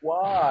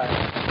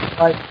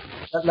 Why?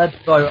 Let's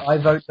vote. I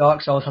vote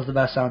Dark Souls has the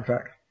best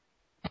soundtrack.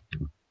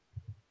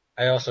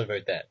 I also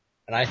vote that.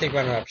 And I think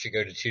runner-up should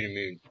go to To the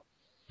Moon.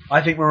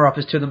 I think runner-up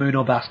is To the Moon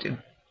or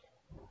Bastion.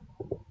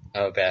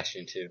 Oh,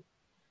 Bastion too.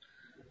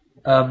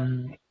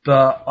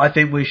 But I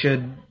think we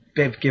should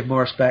give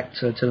more respect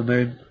to the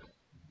Moon.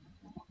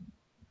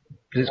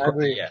 'Cause it's I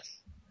agree. Yes.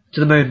 To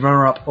the Moon,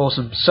 runner-up,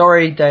 awesome.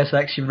 Sorry, Deus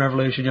Ex Human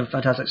Revolution, you have a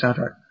fantastic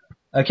soundtrack.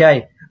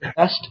 Okay,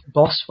 best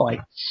boss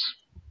fights.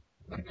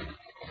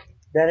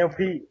 Daniel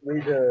P,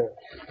 read the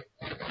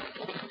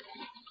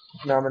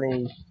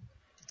nominees.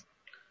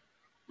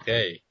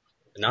 Okay.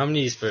 The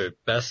nominees for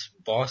best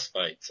boss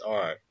fights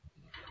are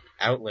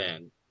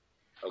Outland,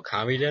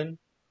 Okamiden,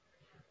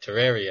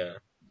 Terraria,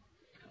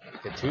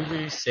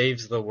 Cthulhu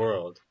Saves the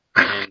World,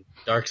 and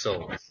Dark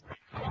Souls.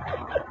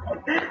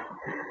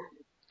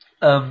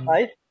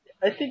 I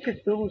think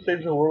Cthulhu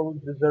Saves the World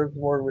deserves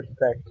more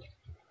respect.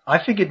 I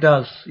think it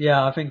does.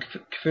 Yeah, I think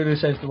Cthulhu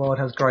Saves the World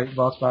has great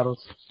boss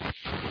battles.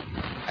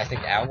 I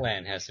think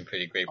Outland has some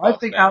pretty great boss I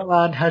think battles.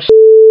 Outland has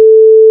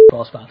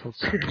boss battles.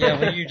 Yeah,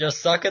 well, you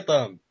just suck at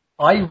them.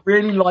 I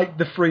really liked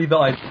the three that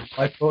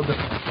I thought the.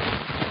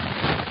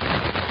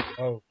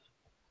 Oh.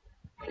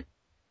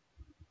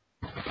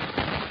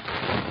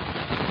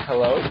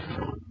 Hello?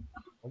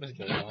 What is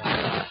going on?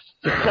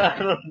 I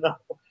don't know.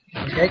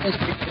 Diego's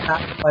being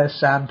attacked by a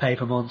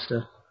sandpaper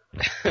monster.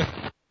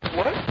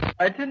 What?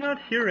 I did not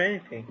hear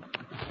anything.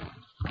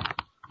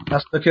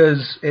 That's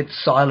because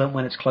it's silent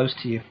when it's close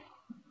to you.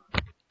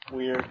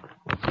 Weird.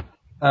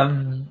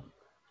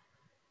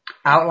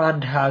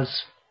 Outland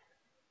has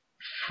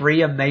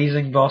 3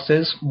 amazing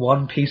bosses,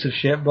 1 piece of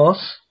shit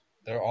boss.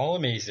 They're all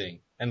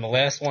amazing. And the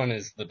last one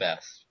is the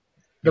best.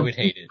 You would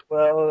hate it.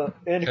 Well,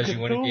 in Because you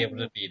wouldn't be Cthulhu, able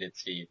to beat it,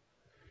 Steve.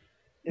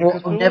 in Well,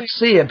 I'll Cthulhu, never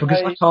see it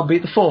because I can't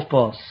beat the 4th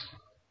boss.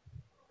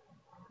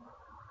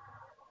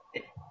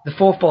 The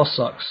 4th boss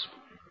sucks.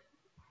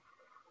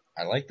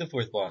 I like the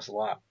 4th boss a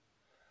lot.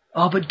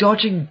 Oh, but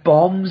dodging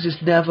bombs is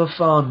never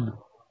fun.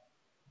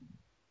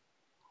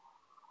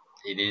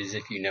 It is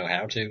if you know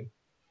how to.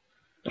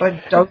 But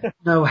I don't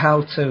know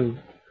how to.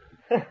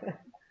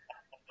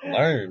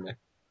 Learn.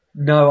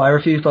 No, I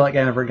refuse to play that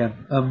game ever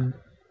again.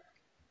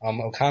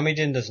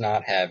 Okamiden does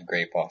not have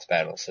great boss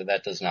battles, so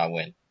that does not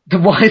win.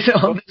 Then why is it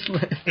on this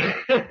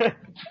list?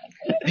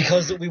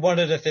 Because we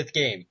wanted a 5th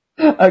game.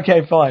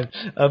 Okay, fine.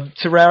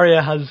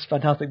 Terraria has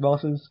fantastic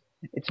bosses.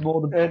 It's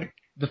more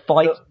the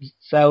fights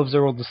themselves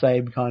are all the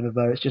same kind of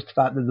though. It's just the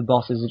fact that the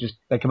bosses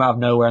they come out of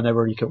nowhere and they're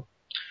really cool.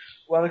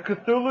 Well, in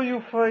Cthulhu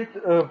you fight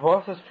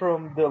bosses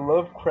from the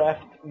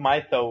Lovecraft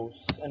mythos,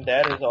 and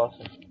that is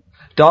awesome.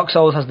 Dark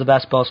Souls has the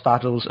best boss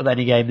battles of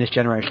any game this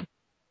generation.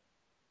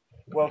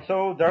 Well,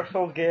 so Dark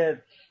Souls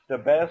gets the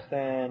best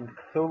and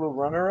Cthulhu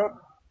runner-up?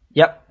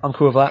 Yep, I'm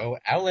cool with that. Oh,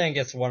 Outland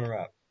gets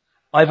runner-up.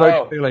 I vote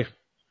Oh. Cthulhu.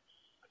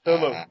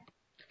 Cthulhu.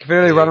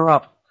 Cthulhu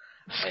runner-up.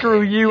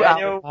 Screw you,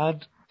 Daniel-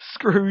 Outland.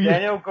 Screw you.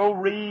 Daniel, go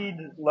read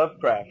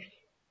Lovecraft.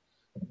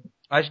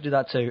 I should do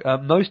that too.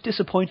 Most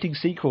disappointing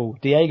sequel,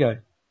 Diego.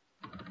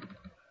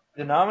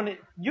 The nominee.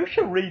 You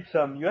should read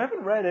some. You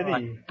haven't read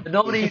any. The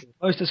nominees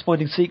for most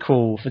disappointing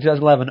sequel for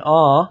 2011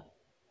 are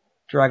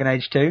Dragon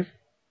Age 2,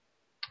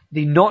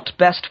 the not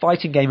best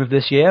fighting game of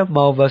this year,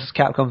 Marvel vs.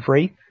 Capcom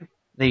 3,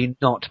 the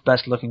not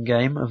best looking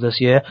game of this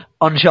year,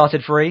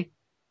 Uncharted 3,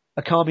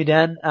 Akami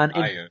Den, and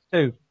Infamous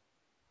 2.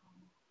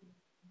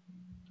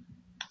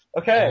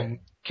 Okay.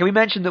 Can we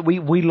mention that we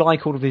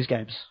like all of these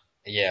games?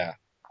 Yeah.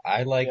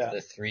 I like Yeah.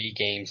 the 3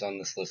 games on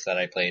this list that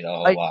I played a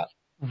I- lot.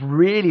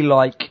 Really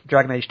like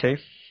Dragon Age 2.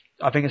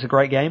 I think it's a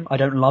great game. I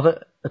don't love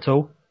it at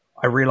all.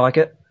 I really like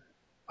it.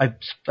 I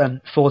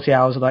spent 40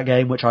 hours of that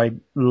game, which I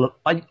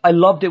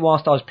loved it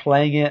whilst I was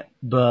playing it,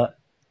 but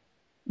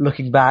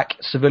looking back,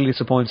 severely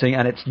disappointing,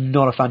 and it's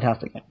not a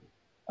fantastic game.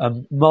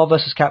 Marvel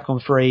vs.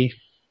 Capcom 3,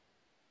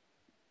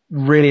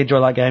 really enjoy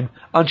that game.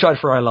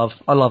 Uncharted 3 I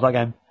love that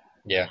game.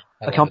 Yeah.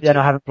 Akami Den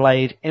I haven't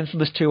played.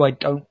 Infamous 2 I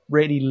don't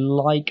really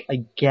like,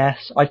 I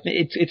guess. I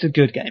think it's a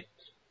good game.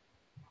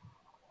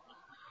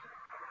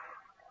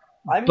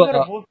 I'm But,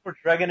 gonna vote for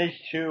Dragon Age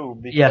 2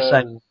 because Yeah,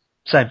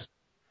 same.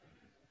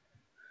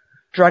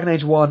 Dragon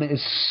Age 1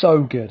 is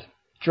so good.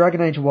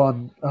 Dragon Age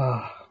 1,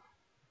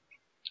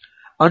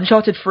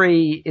 Uncharted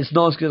 3 is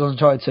not as good as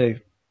Uncharted 2,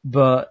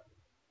 but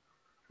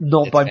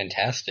not It's by.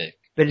 fantastic.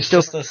 But It's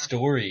still, just the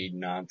story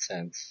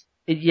nonsense.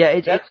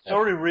 That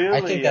story really.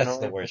 I think that's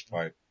the worst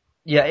part.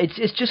 Yeah, it's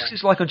just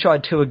it's like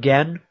Uncharted 2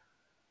 again.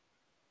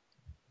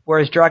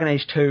 Whereas Dragon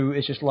Age 2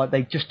 is just like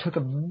they just took a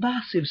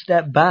massive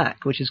step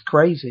back, which is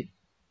crazy.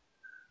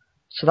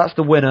 So that's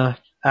the winner,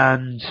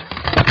 and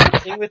The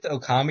thing with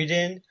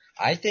Okamiden,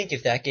 I think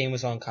if that game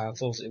was on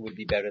consoles, it would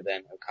be better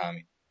than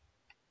Okami.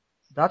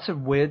 that's a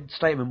weird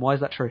statement. Why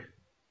is that true?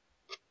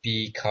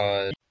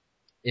 Because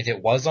if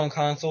it was on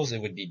consoles,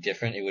 it would be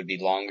different. It would be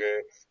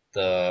longer.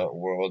 The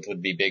world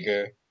would be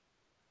bigger,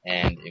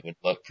 and it would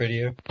look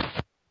prettier.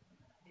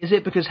 Is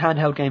it because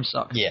handheld games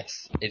suck?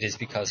 Yes, it is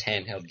because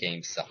handheld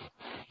games suck.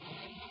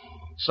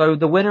 So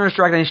the winner is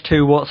Dragon Age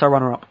 2. What's our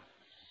runner-up?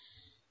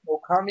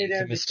 Okamiden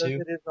Infamous because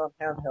 2? it is on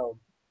handheld.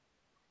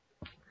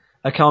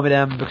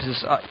 Okamiden because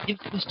it's,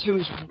 Infamous 2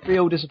 is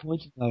real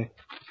disappointing though.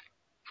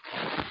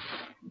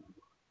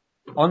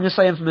 I'm going to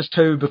say Infamous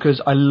 2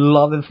 because I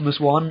love Infamous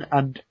 1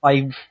 and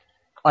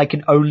I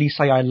can only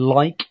say I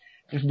like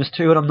Infamous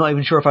 2 and I'm not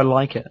even sure if I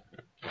like it.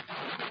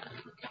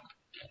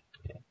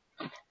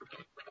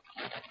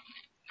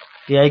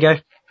 Diego?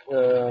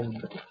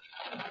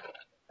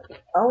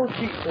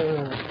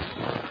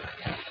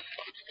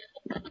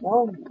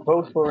 I'll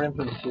vote for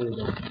Infamous 2.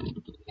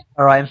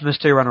 Alright, Infamous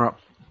 2 runner-up.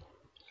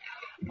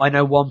 I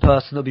know one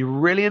person that'll be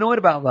really annoyed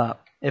about that.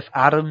 If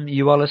Adam,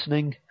 you are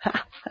listening.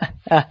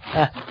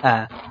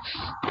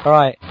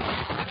 Alright.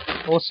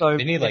 Also,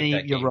 Vinny liked Vinny,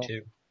 that you're game wrong.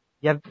 too.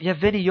 Yeah,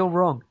 Vinny, you're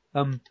wrong.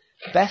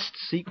 Best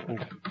sequel.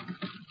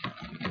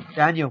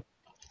 Daniel.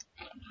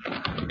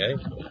 Okay.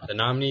 The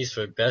nominees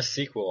for best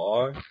sequel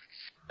are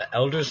The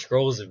Elder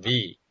Scrolls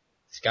V,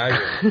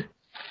 Skyrim,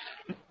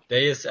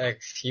 Deus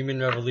Ex Human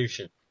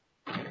Revolution,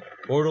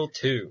 Portal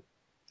 2,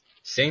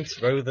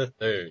 Saints Row the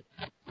Third,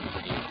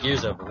 and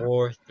Gears of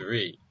War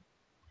 3.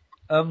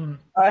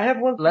 I have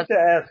one thing to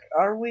ask.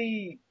 Are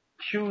we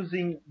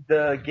choosing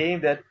the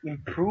game that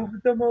improved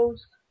the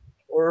most,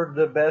 or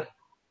the best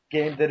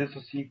game that is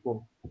a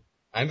sequel?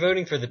 I'm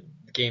voting for the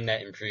game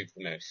that improved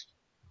the most.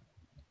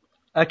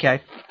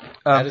 Okay.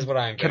 That is what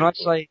I'm Can voting I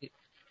for. say?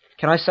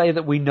 Can I say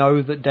that we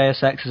know that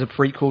Deus Ex is a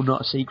prequel,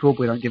 not a sequel? But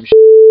we don't give a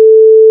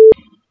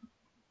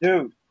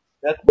Dude,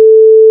 that's...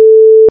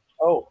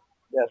 Oh,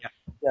 yes,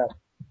 yeah.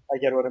 I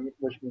get what you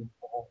mean.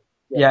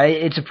 Yeah,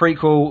 it's a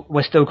prequel.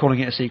 We're still calling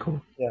it a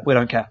sequel. Yeah. We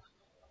don't care.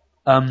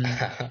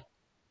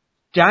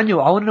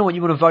 Daniel, I want to know what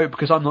you want to vote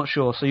because I'm not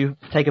sure. So you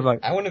take a vote.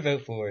 I want to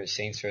vote for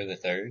Saints Row the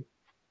Third.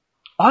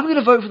 I'm going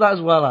to vote for that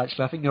as well.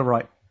 Actually, I think you're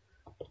right.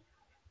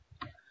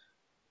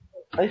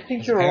 I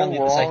think you're all Apparently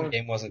the second wrong.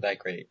 game wasn't that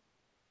great.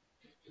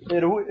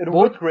 It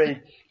was great,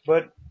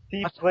 but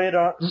Steve played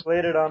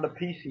it on the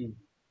PC.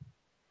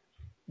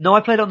 No, I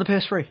played it on the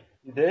PS3.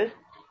 You did?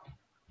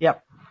 Yeah,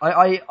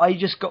 I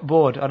just got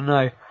bored. I don't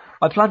know.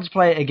 I planned to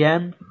play it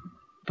again,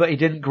 but it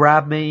didn't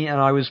grab me, and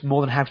I was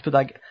more than happy to put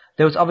that.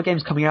 There was other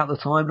games coming out at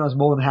the time, and I was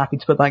more than happy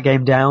to put that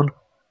game down.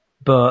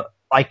 But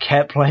I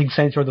kept playing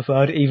Saints Row the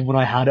Third, even when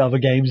I had other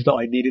games that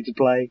I needed to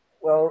play.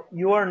 Well,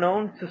 you are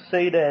known to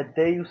say that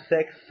Deus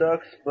Ex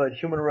sucks, but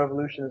Human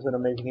Revolution is an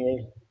amazing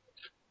game.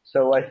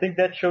 So I think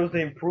that shows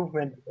the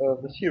improvement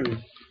of the series.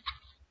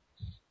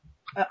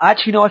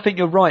 Actually, no, I think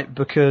you're right,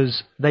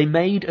 because they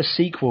made a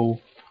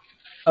sequel,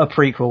 a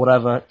prequel,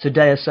 whatever, to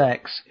Deus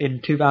Ex in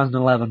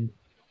 2011,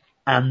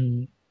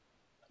 and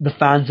the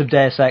fans of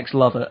Deus Ex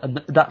love it,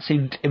 and that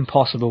seemed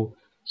impossible.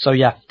 So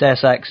yeah,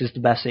 Deus Ex is the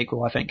best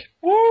sequel, I think.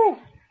 Woo!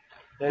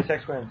 Deus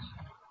Ex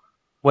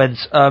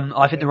wins.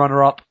 I think the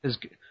runner-up is...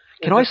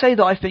 Can I say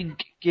that I think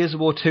Gears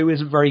of War 2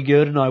 isn't very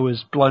good, and I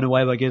was blown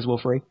away by Gears of War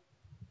 3?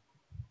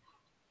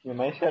 You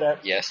may say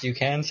that. Yes, you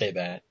can say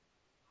that.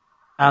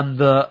 And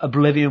the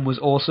Oblivion was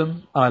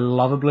awesome. I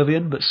love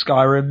Oblivion, but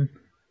Skyrim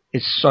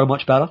is so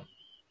much better.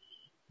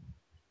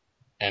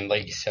 And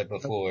like you said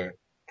before,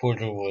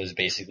 Portal was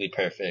basically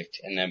perfect,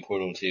 and then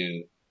Portal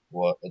 2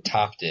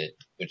 topped it,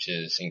 which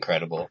is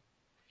incredible.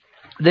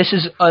 This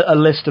is a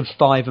list of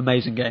 5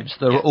 amazing games.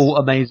 They're all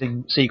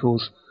amazing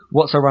sequels.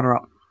 What's our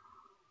runner-up?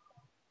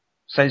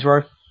 Saints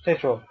Row?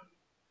 Saints Row.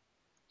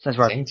 Saints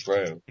Row. Saints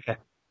Row. Okay.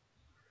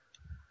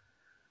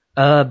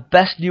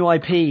 Best new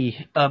IP.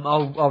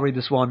 I'll read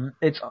this one.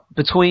 It's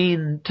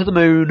between To the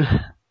Moon,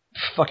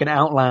 fucking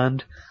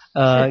Outland,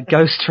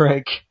 Ghost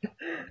Trick,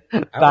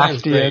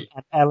 Bastion,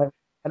 and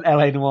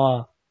LA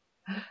Noire.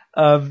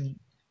 Are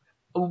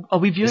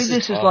we viewing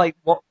this as like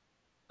what?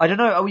 I don't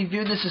know. Are we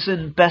viewing this as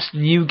in best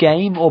new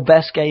game or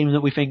best game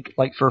that we think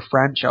like for a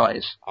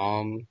franchise?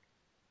 Oh,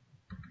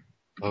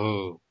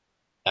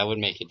 that would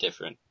make it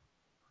different.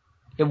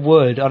 It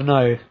would. I don't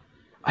know.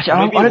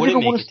 Actually, Maybe I it don't wouldn't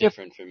think I want make to it see.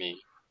 different for me.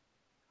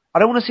 I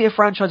don't want to see a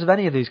franchise of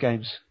any of these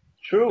games.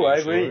 True,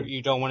 I Sure? agree.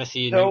 You don't want to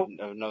see So-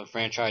 no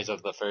franchise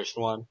of the first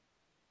one?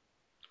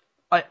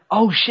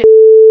 Oh shit!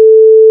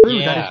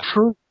 Yeah. That is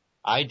true.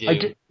 I do.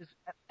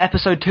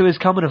 Episode 2 is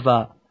coming of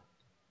that.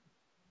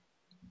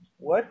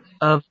 What?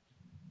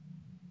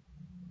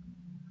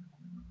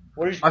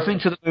 What is I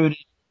think To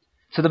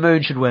the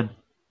Moon should win.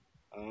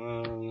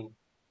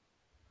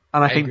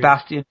 And I I think agree.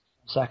 Bastion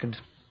second.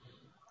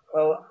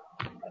 Well,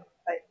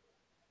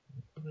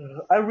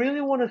 I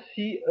really want to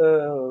see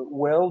a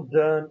well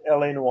done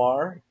LA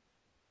Noire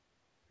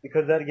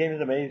because that game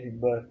is amazing.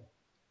 But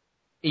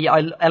Yeah,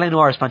 LA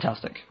Noire is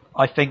fantastic.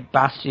 I think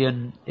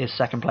Bastion is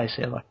second place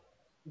here, though.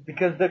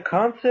 because the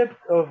concept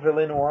of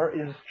LA Noire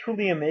is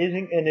truly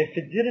amazing, and if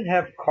it didn't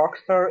have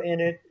Cockstar in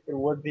it, it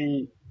would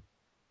be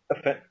a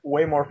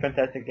way more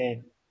fantastic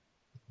game.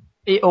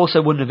 It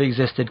also wouldn't have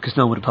existed because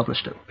no one would have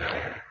published it.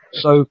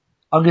 So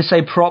I'm going to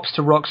say props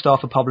to Rockstar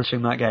for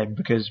publishing that game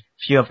because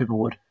few other people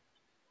would.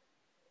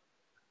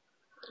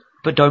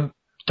 But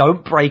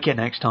don't break it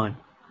next time.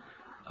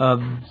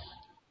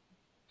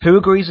 Who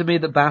agrees with me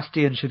that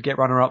Bastion should get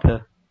runner-up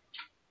here?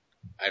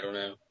 I don't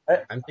know.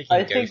 I'm thinking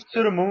I think Ghost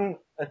To the Moon.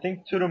 I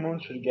think To the Moon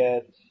should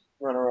get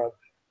runner up.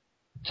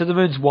 To the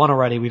Moon's won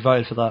already. We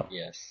voted for that.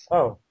 Yes.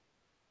 Oh.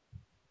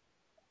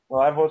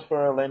 Well, I vote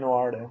for LA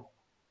Noire then.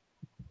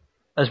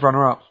 As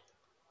runner-up.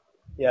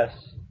 Yes.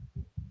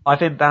 I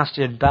think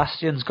Bastion.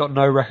 Bastion's got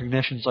no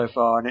recognition so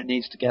far, and it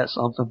needs to get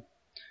something.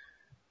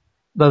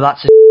 Though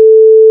that's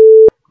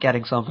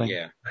getting something.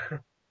 Yeah.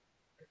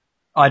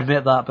 I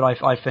admit that, but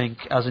I think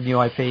as a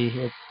new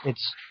IP,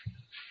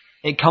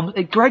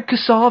 Greg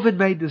Kasavin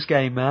made this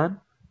game, man.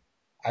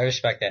 I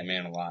respect that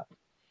man a lot.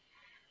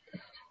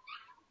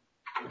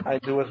 I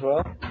do as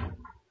well.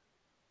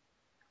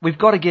 We've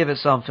got to give it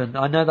something.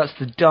 I know that's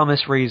the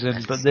dumbest reason,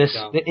 That's but this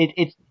dumb.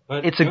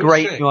 But it's a Ghost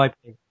great Trick. new IP.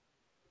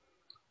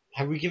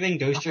 Have we given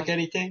Ghost Trick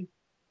anything?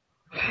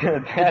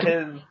 That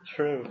is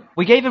true.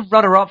 We gave him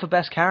runner-up for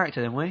best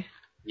character, didn't we?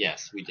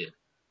 Yes, we did.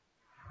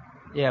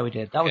 Yeah, we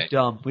did. That was Okay.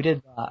 dumb. We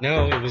did that.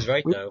 No, it was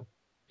right though.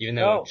 Even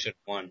though No. it should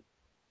have won.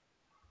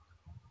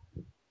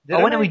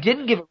 Oh, wait, no, we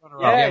didn't give it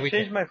runner-up. Yeah, Yeah, I we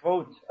changed did. my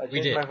vote. I We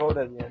changed did. my vote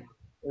at the end.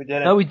 We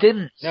didn't. No, we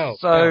didn't. No,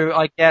 So no.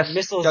 I guess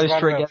Missile's Ghost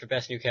Trick. runner up for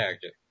best new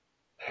character.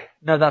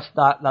 No, that's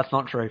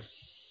not true.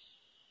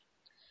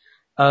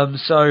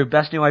 So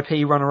best new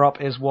IP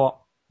runner-up is what?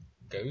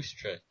 Ghost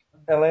Trick.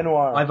 LA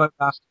Noire. I vote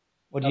Bastion.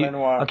 What do you? LA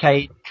Noire.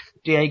 Okay,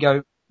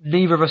 Diego.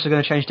 Neither of us are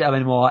going to change to LA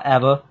Noire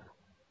ever.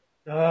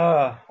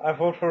 I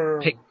vote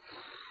for Pick-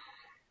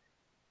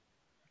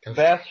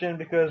 Bastion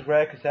because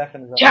Greg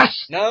Kasavin is on.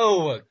 Yes.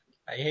 No!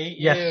 I hate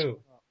Yes. you.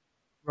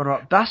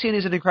 Runner-up. Bastion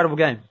is an incredible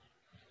game.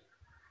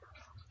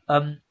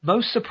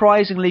 Most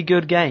surprisingly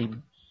good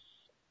game.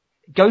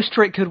 Ghost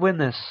Trick could win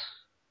this.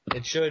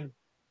 It should.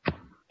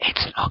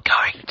 It's not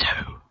going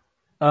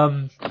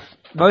to.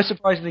 Most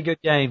surprisingly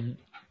good game.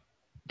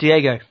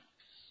 Diego.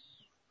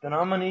 The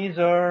nominees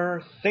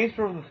are Saints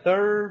Row the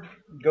Third,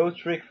 Ghost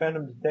Trick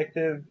Phantom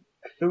Detective,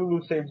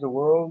 Cthulhu Saves the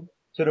World,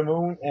 To the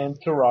Moon, and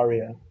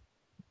Terraria.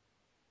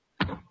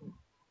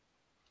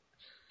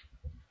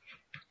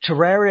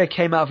 Terraria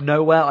came out of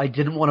nowhere. I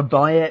didn't want to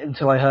buy it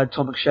until I heard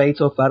Tom McShay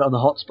talk about it on the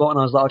hotspot, and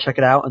I was like, I'll check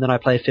it out, and then I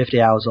played 50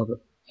 hours of it.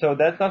 So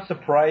that's not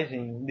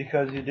surprising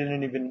because you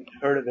didn't even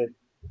heard of it.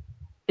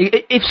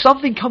 If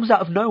something comes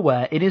out of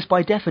nowhere, it is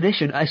by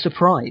definition a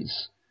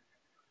surprise.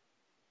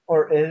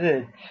 Or is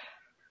it?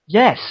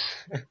 Yes.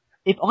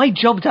 If I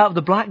jumped out of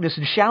the blackness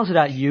and shouted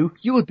at you,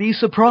 you would be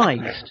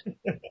surprised.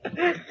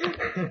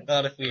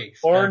 Not if we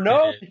expected Or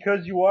no, it.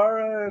 because you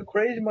are a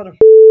crazy motherfucker,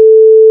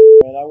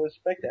 and I would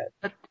respect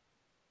that.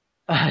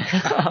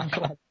 I'm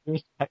glad you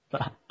respect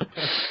that.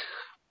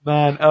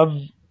 Man,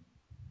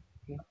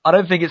 I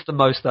don't think it's the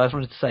most though. I just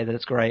wanted to say that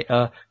it's great.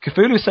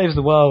 Cthulhu Saves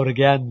the World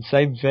again,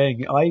 same thing.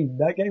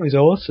 That game is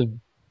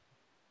awesome.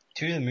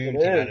 To the Moon It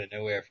came is. out of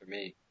nowhere for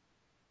me.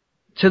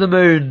 To the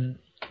Moon,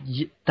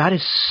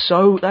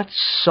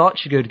 that's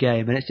such a good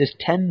game, and it's just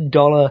 $10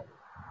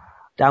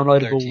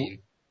 downloadable. 13.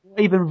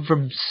 Even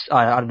from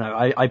I don't know.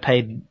 I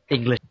paid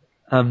English.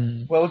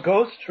 Well,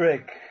 Ghost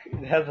Trick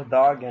has a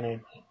dog in it.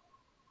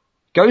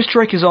 Ghost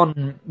Trick is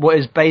on what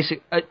is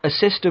a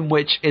system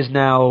which is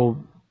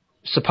now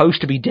supposed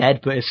to be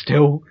dead, but is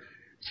still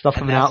stuff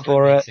And coming that's out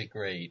for what it. makes it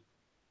great.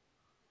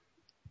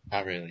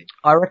 Not really.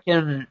 I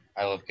reckon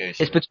I love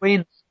Ghost it's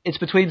Trick.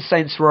 between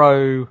Saints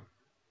Row,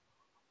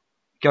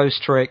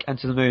 Ghost Trick, and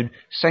To the Moon.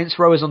 Saints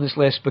Row is on this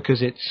list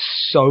because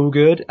it's so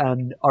good,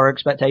 and our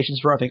expectations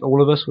for it, I think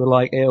all of us were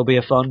like, it'll be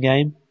a fun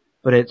game,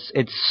 but it's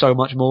so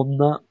much more than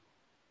that.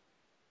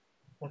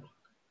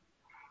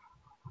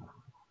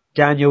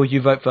 Daniel,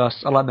 you vote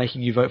first. I like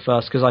making you vote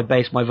first because I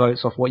base my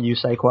votes off what you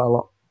say quite a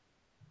lot.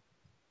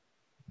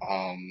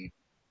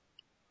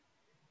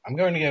 I'm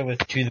going to go with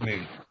To the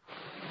Moon.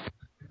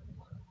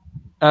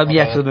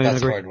 Yeah, To the Moon, That's a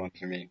agree. hard one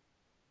for me.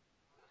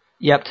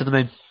 Yep, To the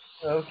Moon.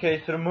 Okay,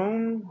 To the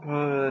Moon,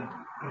 but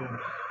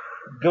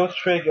Ghost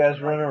Trick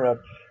as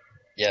runner-up.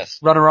 Yes.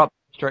 Runner up,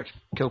 Trick.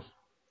 Cool.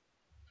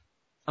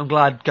 I'm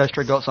glad Ghost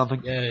Trick got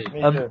something. Yay.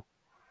 Me Um, too.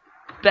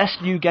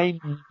 Best new game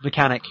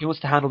mechanic. Who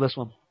wants to handle this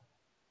one?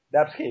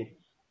 Dapsky.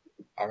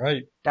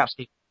 Alright.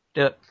 Dapsky.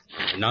 Do it.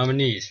 The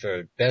nominees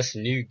for Best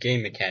New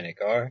Game Mechanic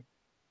are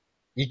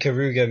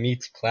Ikaruga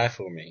meets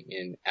platforming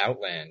in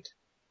Outland,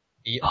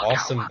 the Fuck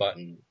Awesome Outland.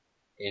 Button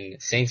in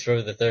Saints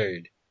Row the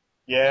Third,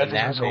 Yeah, the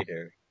that's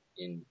Navigator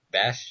in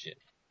Bastion,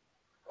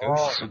 Oh.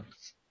 Ghost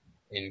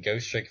in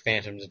Ghost Trick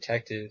Phantom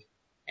Detective,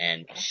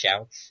 and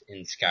shouts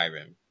in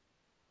Skyrim.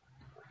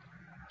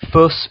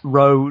 Fuss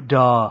Ro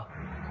Da.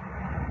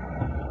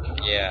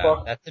 Yeah,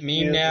 Fuck that's a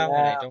you meme now,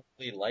 and I now. don't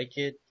really like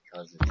it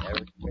because it's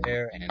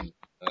everywhere, and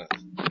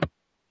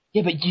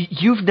Yeah, but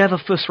you've never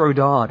Fuss Ro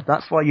Da'd.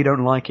 That's why you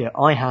don't like it.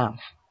 I have.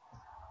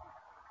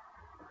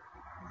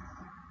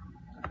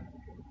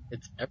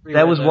 it's everywhere.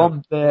 There was though.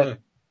 one bit Ugh.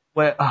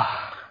 where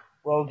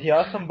Well, the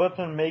awesome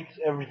button makes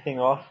everything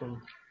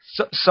awesome.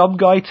 some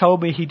guy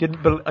told me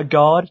a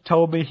guard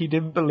told me he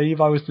didn't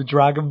believe I was the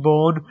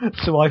Dragonborn,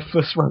 so I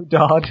Fuss Ro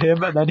Da'd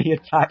him, and then he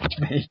attacked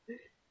me.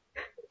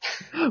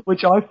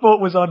 Which I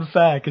thought was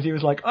unfair, because he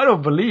was like, I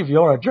don't believe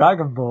you're a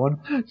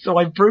Dragonborn. So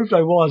I proved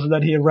I was, and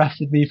then he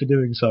arrested me for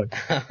doing so.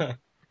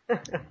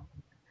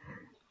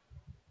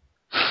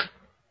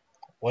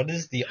 What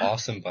is the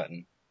awesome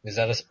button? Is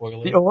that a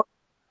spoiler?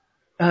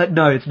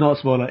 No, it's not a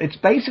spoiler. It's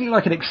basically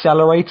like an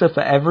accelerator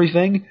for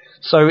everything.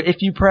 So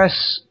if you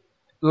press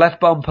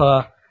left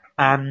bumper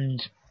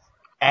and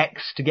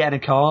X to get in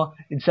a car,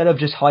 instead of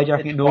just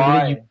hijacking it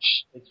normally,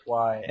 It's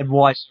Y. and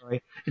Y,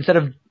 sorry. Instead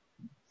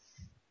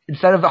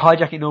of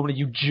hijacking normally,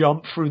 you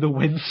jump through the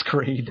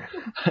windscreen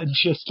and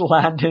just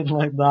land in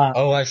like that.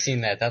 Oh, I've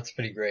seen that. That's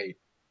pretty great.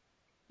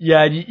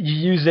 Yeah, you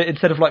use it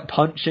instead of like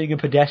punching a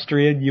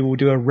pedestrian, you will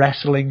do a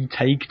wrestling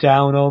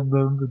takedown on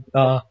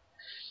them.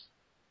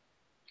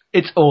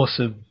 It's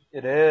awesome.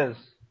 It is.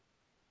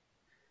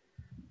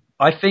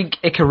 I think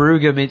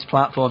Ikaruga meets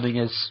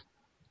platforming as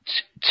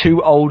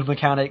two old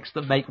mechanics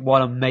that make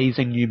one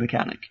amazing new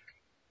mechanic.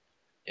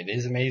 It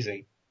is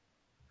amazing.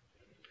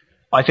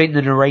 I think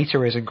the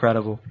narrator is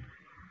incredible.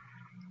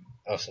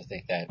 I also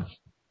think that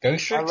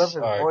Ghost I love Tricks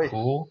his are voice.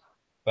 cool,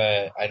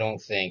 but I don't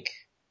think.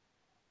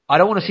 I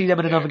don't want to see them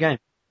in another game.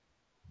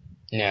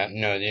 Yeah,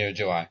 no, neither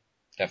do I.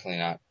 Definitely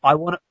not. I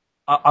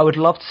would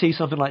love to see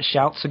something like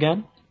Shouts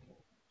again.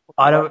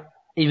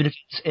 Even if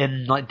it's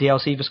in like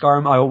DLC for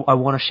Skyrim, I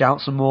want to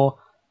shout some more.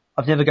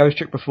 I've never Ghost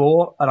Trick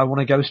before, and I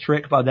want a Ghost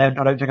Trick, but then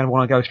I don't think I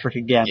want a Ghost Trick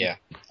again. Yeah,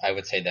 I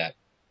would say that.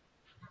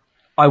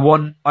 I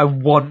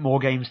want more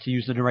games to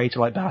use the narrator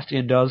like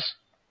Bastion does.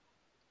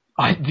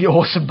 The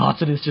awesome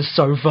button is just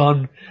so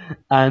fun,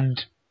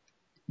 and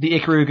the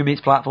Ikaruga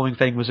meets platforming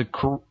thing was a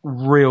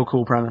real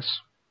cool premise.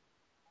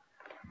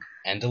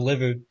 And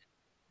delivered.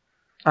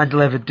 And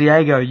delivered.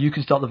 Diego, you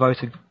can start the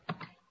voting.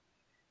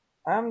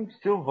 I'm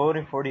still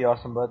voting for the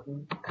awesome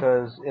button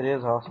because it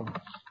is awesome.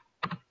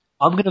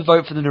 I'm going to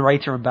vote for the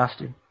narrator and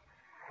Bastion.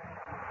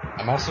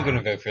 I'm also going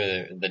to vote for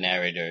the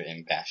narrator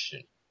in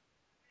Bastion.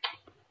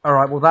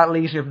 Alright, well that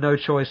leaves you with no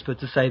choice but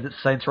to say that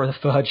Saints Row the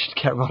Third should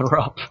get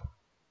runner-up.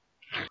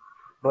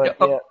 But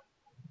yeah,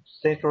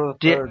 Saints Row the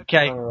Third.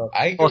 Okay.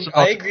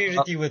 I agree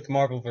with you with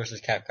Marvel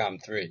vs. Capcom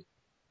 3.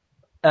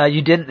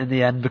 You didn't in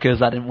the end because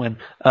that didn't win.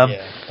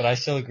 Yeah, but I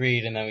still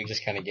agreed, and then we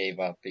just kind of gave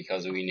up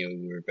because we knew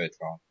we were both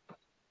wrong.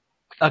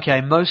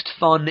 Okay, most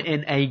fun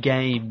in a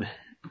game.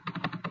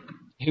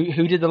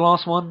 Who did the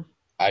last one?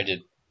 I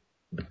did.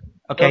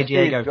 Okay, Go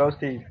Diego. Steve, go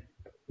Steve.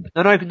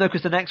 No,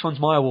 because the next one's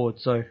my award,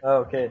 so...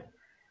 Okay.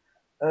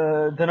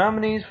 The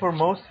nominees for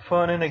most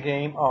fun in a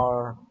game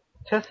are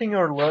Testing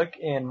Your Luck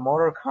in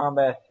Mortal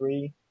Kombat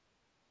 3.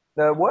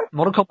 The what?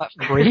 Mortal Kombat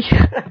 3?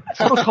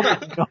 Mortal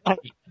Kombat 9.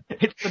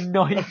 It's the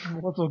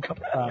 9th Mortal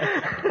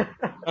Kombat.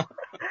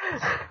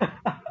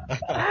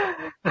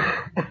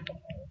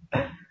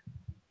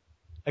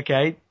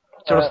 Okay, do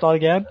you want to start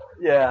again?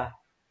 Yeah.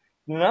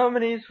 The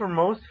nominees for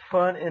most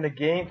fun in a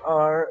game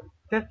are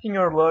Testing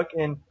Your Luck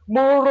in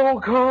Mortal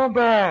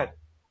Kombat,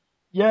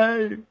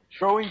 Yay!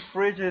 Throwing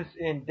Fridges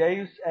in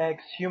Deus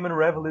Ex Human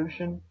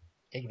Revolution,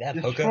 Take that,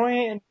 Poker.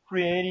 Destroying and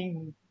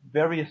Creating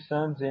Various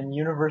Suns in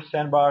Universe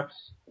Sandbox,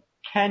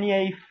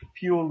 Kanye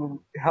Fueled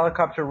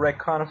Helicopter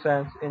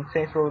Reconnaissance in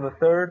Saints Row the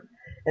Third,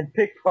 and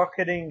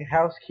Pickpocketing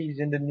House Keys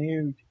in the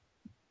Nude.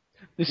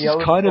 This The is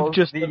Elder kind of Scrolls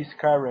just... V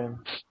Skyrim.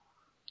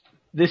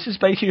 This is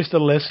basically just a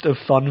list of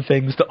fun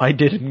things that I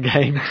did in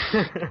games.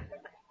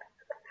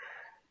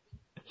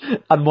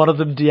 And one of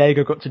them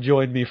Diego got to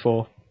join me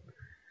for.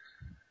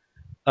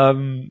 What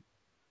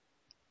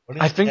is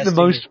I think the testing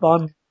most your-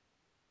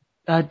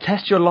 fun...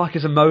 Test Your Luck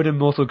is a mode in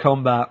Mortal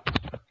Kombat,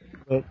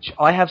 which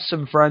I have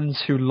some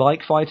friends who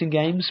like fighting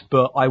games,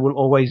 but I will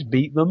always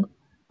beat them.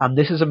 And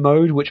this is a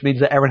mode which means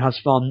that everyone has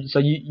fun. So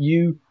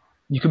you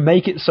can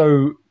make it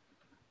so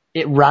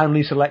it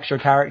randomly selects your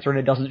character and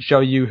it doesn't show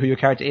you who your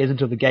character is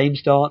until the game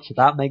starts, so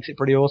that makes it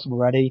pretty awesome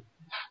already.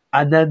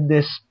 And then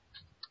this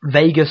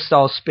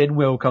Vegas-style spin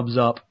wheel comes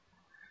up,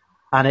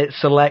 and it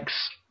selects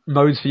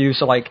modes for you,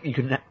 so like,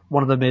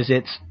 one of them is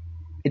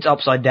it's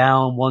upside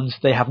down, ones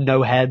they have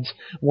no heads,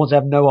 ones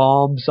have no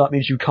arms, so that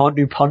means you can't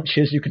do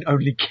punches, you can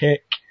only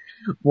kick.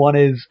 One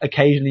is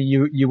occasionally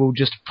you will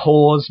just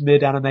pause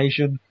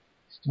mid-animation.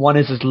 One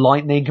is as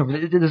lightning,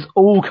 there's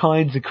all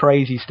kinds of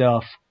crazy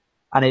stuff.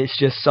 And it's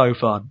just so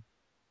fun.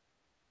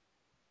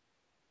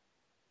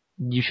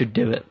 You should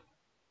do it.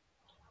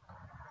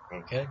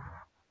 Okay.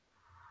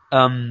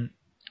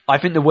 I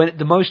think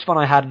the most fun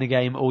I had in the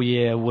game all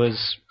year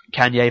was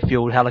Kanye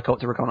Fueled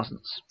Helicopter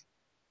Reconnaissance.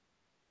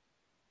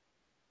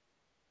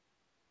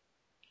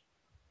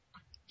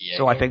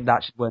 So I think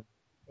that should win.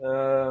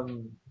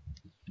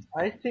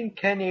 I think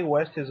Kanye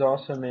West is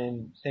awesome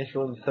in Saints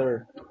Row the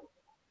Third.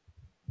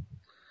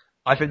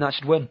 I think that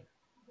should win.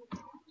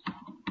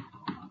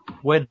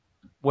 Win.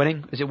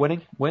 Winning? Is it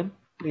winning? Win?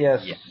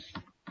 Yes. Yes.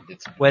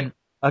 It's Win.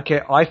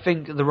 Okay, I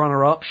think the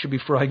runner-up should be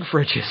Throwing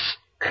Fridges.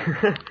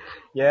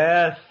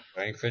 Yes.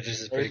 Throwing Fridges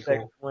is pretty Deus Ex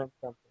cool. wins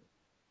something.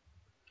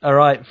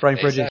 Alright, Throwing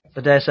Deus Fridges. Ex.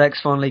 The Deus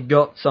Ex finally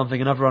got something,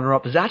 another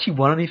runner-up. Has it actually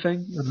won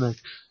anything? I don't know.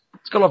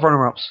 It's got a lot of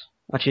runner-ups.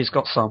 Actually, it's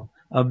got some.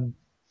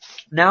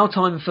 Now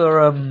time for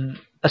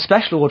a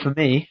special award for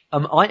me.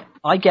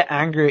 I get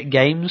angry at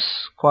games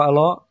quite a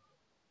lot.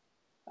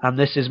 And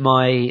this is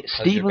my Because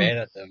you're Steven... bad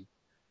at them.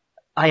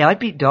 Hey, I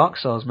beat Dark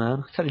Souls,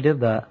 man. I totally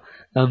did that.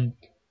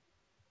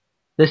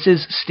 This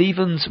is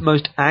Steven's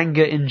most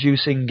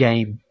anger-inducing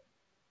game.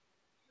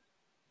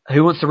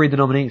 Who wants to read the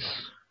nominees?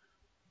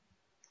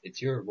 It's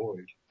your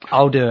award.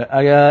 I'll do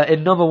it.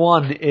 In number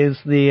 1 is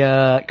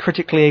the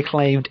critically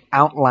acclaimed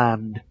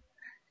Outland.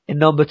 In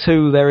number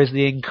 2, there is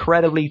the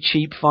incredibly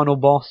cheap final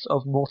boss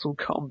of Mortal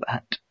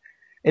Kombat.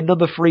 In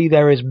number 3,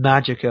 there is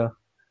Magicka.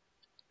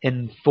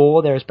 In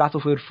 4, there is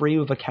Battlefield 3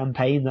 with a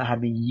campaign that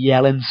had me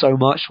yelling so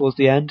much towards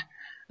the end.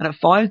 And at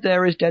 5,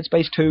 there is Dead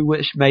Space 2,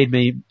 which made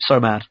me so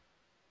mad.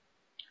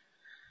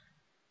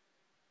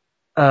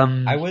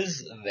 I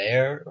was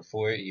there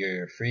for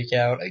your freak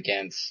out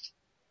against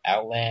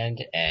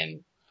Outland, and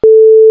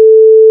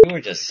you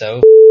were just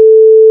so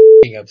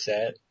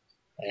upset.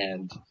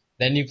 And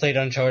then you played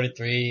Uncharted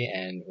 3,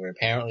 and were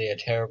apparently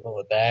terrible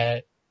at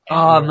that.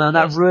 Oh man,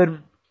 that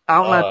ruined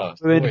Outland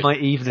ruined my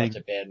evening.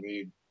 Such a bad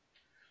mood.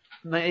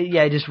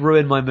 Yeah, it just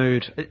ruined my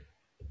mood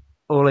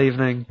all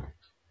evening.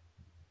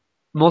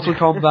 Mortal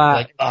Kombat.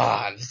 Like,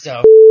 I'm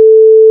so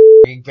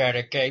bad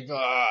at games.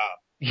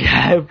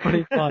 Yeah,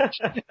 pretty much.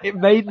 It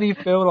made me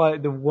feel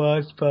like the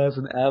worst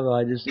person ever.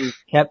 I just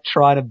kept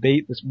trying to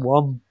beat this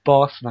one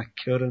boss and I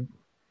couldn't.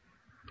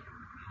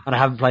 And I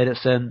haven't played it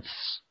since.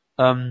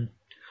 Mortal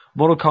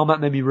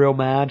Kombat made me real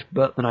mad,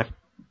 but then I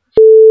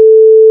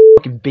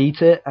fucking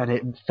beat it and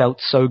it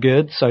felt so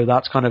good, so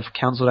that's kind of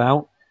cancelled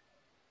out.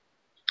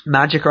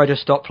 Magicka I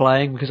just stopped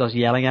playing because I was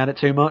yelling at it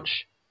too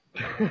much.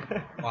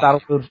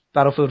 Wow.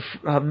 Battlefield,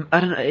 I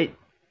don't know,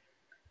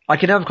 I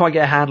could never quite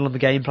get a handle on the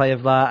gameplay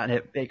of that,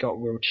 and it got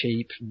real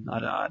cheap.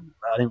 And I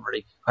didn't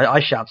really.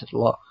 I shouted a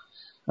lot.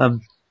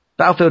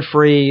 Battlefield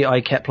 3, I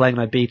kept playing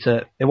and I beat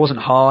it. It wasn't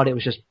hard. It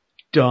was just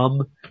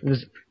dumb. It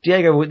was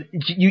Diego.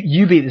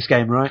 You beat this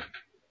game, right?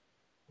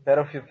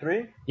 Battlefield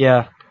 3?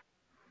 Yeah.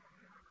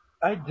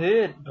 I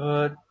did,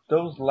 but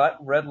those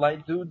red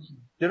light dudes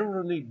didn't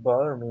really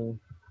bother me.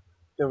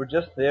 They were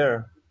just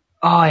there.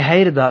 Oh, I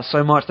hated that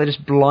so much. They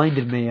just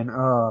blinded me, and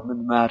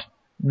I'm mad.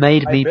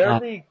 Made me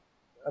mad.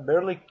 I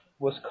barely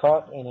was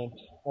caught in it.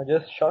 I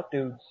just shot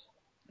dudes.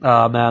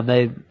 Oh man,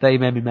 they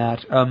made me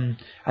mad. And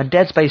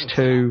Dead Space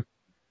 2,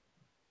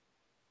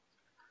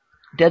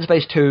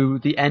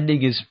 the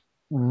ending is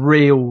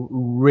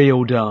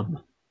real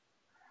dumb.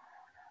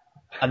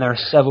 And there are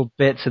several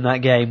bits in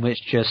that game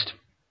which just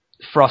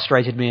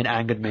frustrated me and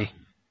angered me.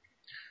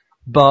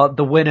 But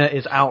the winner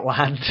is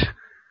Outland.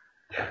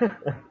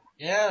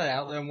 Yeah,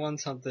 Outland won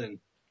something.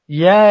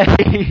 Yay!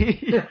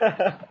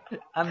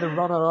 And the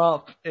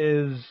runner-up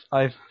is,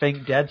 I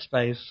think, Dead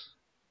Space.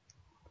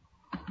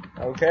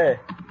 Okay.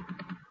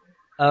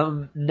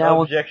 Now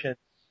No objection.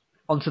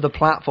 onto the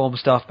platform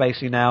stuff,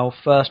 basically now.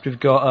 First we've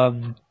got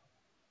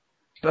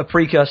a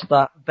precursor to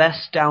that,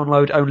 best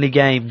download-only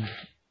game.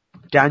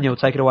 Daniel,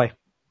 take it away.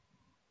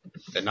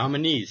 The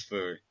nominees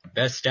for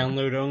Best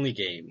Download Only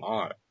Game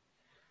are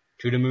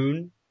To the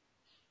Moon,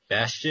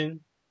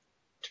 Bastion,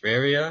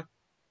 Terraria,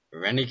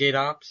 Renegade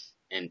Ops,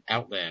 and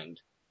Outland.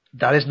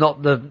 That is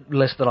not the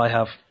list that I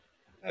have.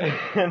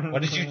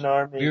 What did you?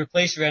 Narmy. We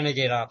replaced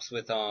Renegade Ops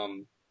with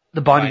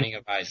The Binding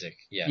of Isaac.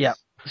 Yes. Yeah.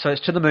 So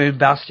it's To the Moon,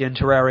 Bastion,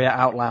 Terraria,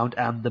 Outland,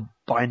 and The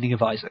Binding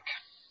of Isaac.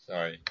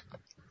 Sorry.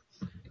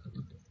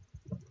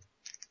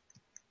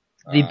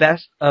 The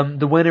best,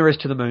 the winner is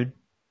To the Moon.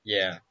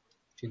 Yeah.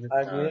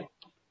 I agree.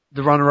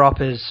 The runner-up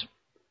is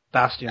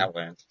Bastion.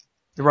 Outland.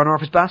 The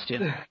runner-up is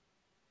Bastion.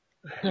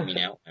 You mean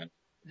Outland?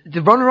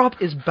 The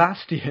runner-up is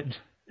Bastion.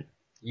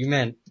 You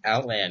meant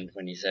Outland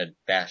when you said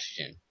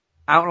Bastion.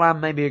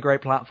 Outland may be a great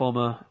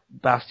platformer.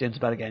 Bastion's a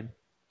better game.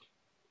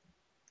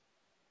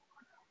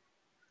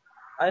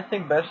 I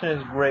think Bastion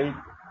is great,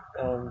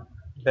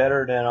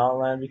 better than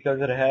Outland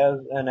because it has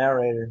a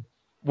narrator.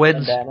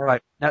 Wins. And banner.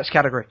 Right. Next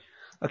category.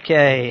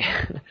 Okay.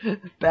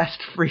 Best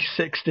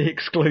 360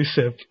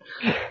 exclusive.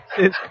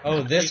 It's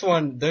Oh, this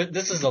one.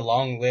 This is a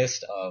long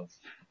list of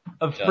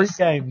three just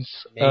games.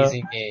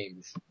 amazing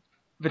games.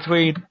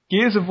 Between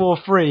Gears of War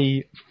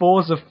 3,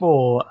 Forza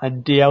 4,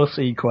 and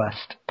DLC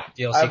Quest.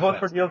 DLC I vote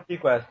for Quest. DLC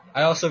Quest.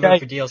 I also Okay. vote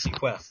for DLC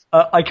Quest.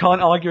 I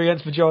can't argue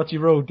against majority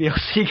rule.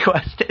 DLC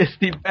Quest is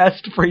the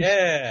best 360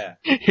 Yeah.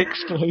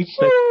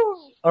 exclusive.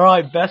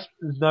 Alright, best,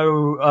 there's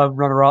no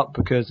runner-up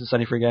because it's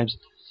only 3 games.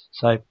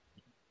 So,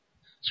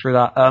 screw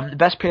that. The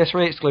best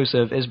PS3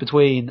 exclusive is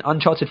between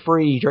Uncharted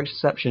 3, Drake's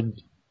Deception,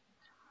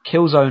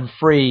 Killzone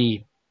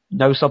 3,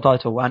 no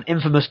subtitle, and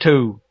Infamous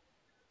 2.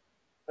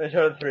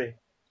 Uncharted 3.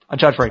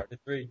 Uncharted 3. Uncharted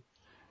 3.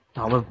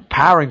 Oh, we're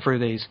powering through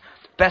these.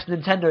 Best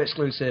Nintendo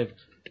exclusive.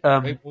 Wait,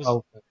 what was-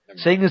 Oh, never mind.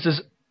 seeing as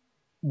there's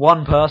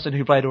one person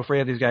who played all three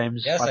of these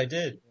games, Yes, I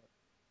did.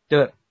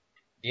 do it.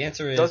 The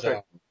answer is Ghost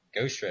Trick.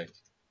 Ghost Trick.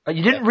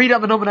 You didn't read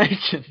out the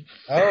nominations.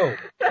 Oh,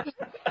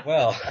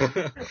 well,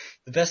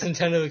 the best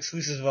Nintendo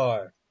exclusives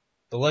are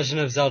The Legend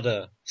of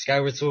Zelda,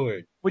 Skyward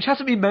Sword. Which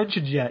hasn't been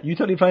mentioned yet. You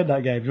totally played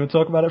that game. You want to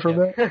talk about it for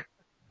a bit?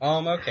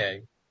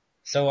 Okay.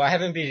 So I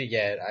haven't beat it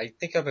yet. I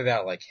think I'm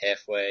about like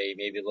halfway,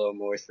 maybe a little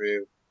more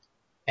through.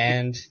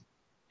 And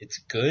it's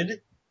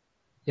good,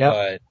 Yeah.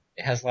 but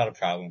it has a lot of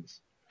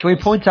problems. Can we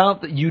point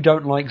out that you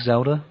don't like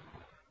Zelda,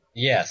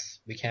 Yes,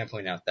 we can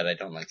point out that I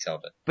don't like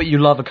Zelda. but you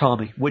love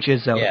Akami, which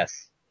is Zelda?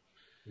 Yes.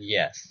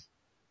 Yes.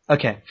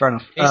 Okay, fair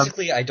enough.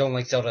 Basically, I don't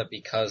like Zelda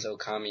because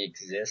Okami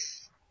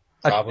exists.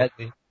 Okay.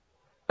 Probably.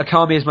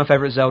 Akami is my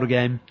favorite Zelda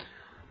game.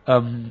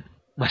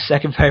 My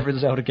second favorite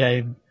Zelda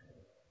game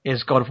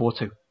is God of War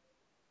 2.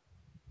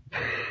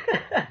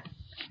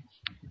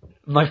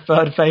 My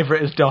third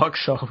favorite is Dark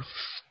Souls.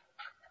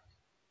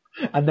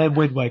 And then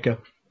Wind Waker.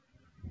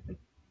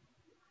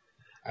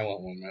 I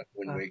want Wind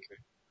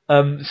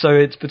Waker. So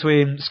it's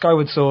between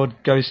Skyward Sword,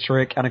 Ghost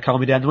Trick, and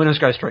Akami Den. The winner's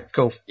Ghost Trick.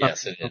 Cool.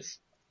 Yes, it is.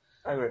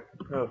 I agree.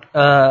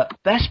 Oh.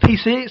 Best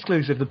PC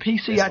exclusive. The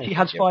PC This actually one,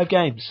 has yep. 5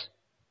 games.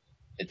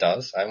 It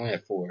does. I only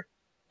have 4.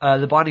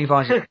 The Binding of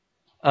Isaac.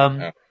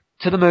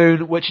 To the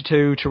Moon, Witcher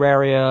 2,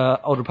 Terraria,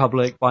 Old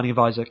Republic, Binding of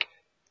Isaac.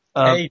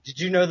 Hey, did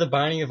you know the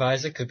Binding of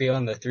Isaac could be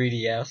on the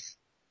 3DS?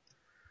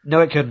 No,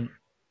 it couldn't.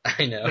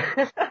 I know.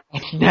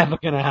 It's never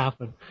gonna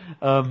happen.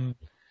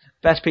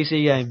 Best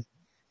PC game.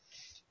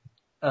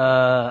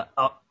 I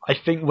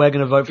think we're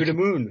gonna vote To the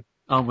Moon.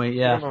 aren't we?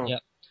 Yeah. No. Yeah.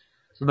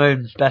 The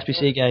Moon, best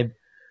PC game.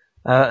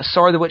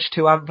 Sorry, The Witcher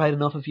 2, I haven't played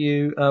enough of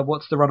you.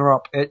 What's the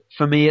runner-up?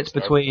 For me, it's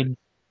between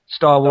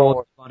Star Wars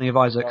Wars. and Binding of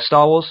Isaac.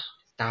 Star Wars?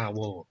 Star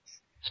Wars.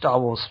 Star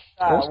Wars.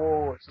 Star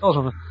Wars. Star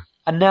Wars.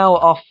 And now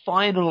our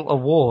final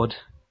award.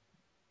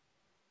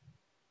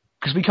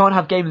 Because we can't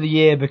have Game of the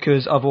Year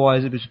because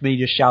otherwise it was me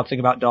just shouting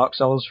about Dark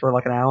Souls for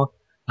like an hour.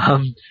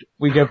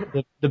 We go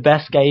for the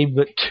best game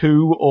that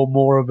 2 or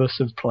more of us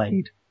have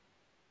played.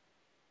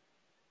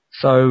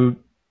 So,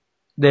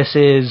 this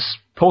is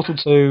Portal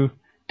 2,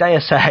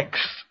 Deus Ex,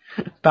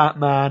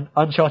 Batman,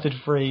 Uncharted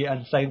 3,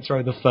 and Saints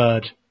Row the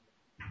Third.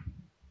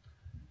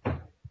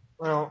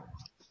 Well,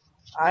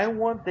 I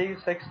want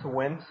Deus Ex to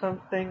win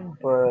something,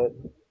 but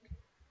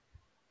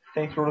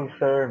Saints Row the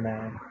Third,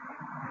 man.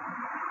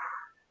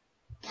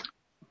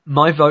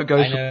 My vote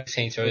goes I for, know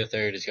Saints Row the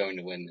Third is going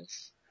to win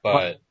this,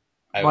 but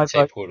I my would say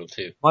vote- Portal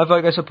 2. my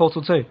vote goes for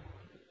Portal 2.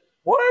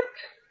 What?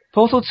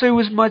 Portal 2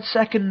 was my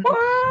second. What?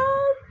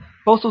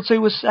 Portal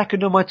 2 was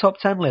second on my top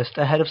 10 list,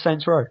 ahead of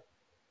Saints Row.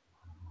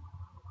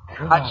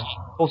 Actually,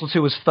 Portal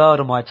 2 was third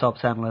on my top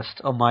 10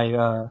 list, on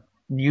my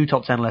new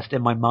top 10 list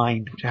in my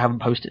mind, which I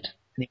haven't posted.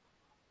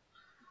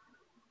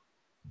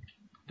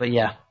 But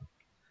yeah.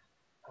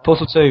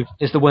 Portal 2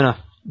 is the winner.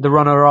 The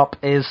runner-up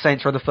is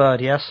Saints Row the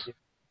Third, yes?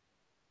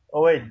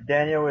 Oh wait,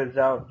 Daniel is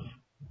out.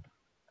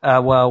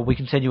 Well, we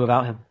continue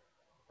without him.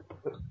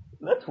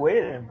 Let's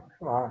wait him.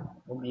 Come on.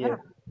 Yeah.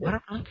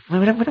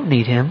 We don't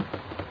need him.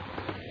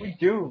 We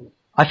do.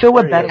 I feel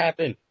we're What What better.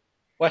 happened?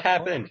 What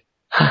happened?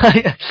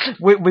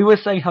 we were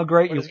saying how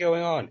great What you is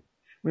going on?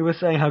 We were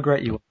saying how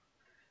great you were.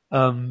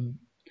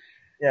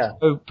 Yeah.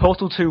 So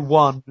Portal 2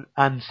 won,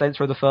 and Saints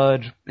Row the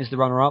Third is the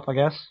runner-up, I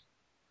guess.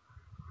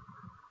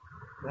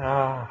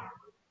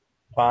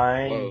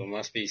 Fine. Whoa,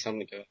 must be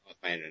something going on with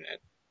my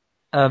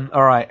internet.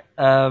 Alright.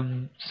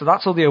 So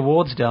that's all the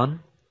awards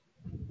done.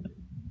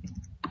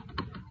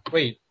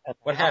 Wait,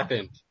 what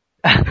happened?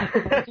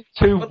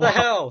 2 What the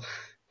hell?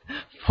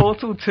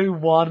 Portal 2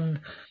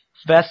 won.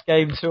 Best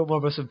game 2 or more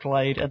of us have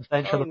played, and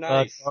Saints Row Oh, the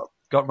nice. Third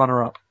got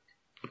runner-up.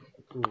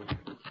 Cool.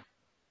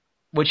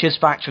 Which is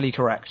factually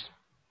correct.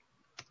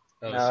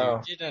 Oh, No.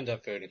 so you did end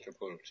up voting for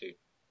Portal 2.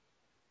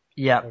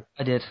 Yeah,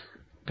 I did.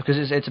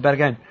 Because it's a better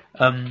game.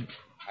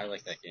 I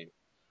like that game.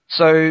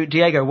 So,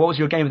 Diego, what was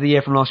your game of the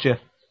year from last year?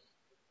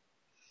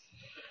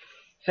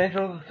 Saints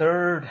Row the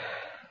Third.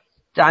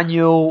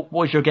 Daniel,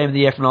 what was your game of the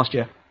year from last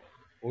year?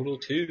 Portal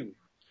 2.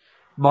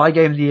 My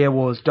game of the year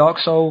was Dark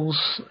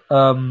Souls.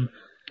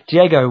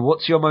 Diego, what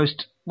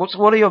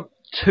are your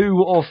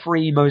 2 or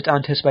 3 most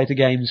anticipated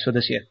games for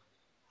this year?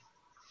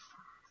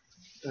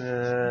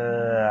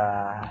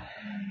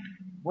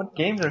 What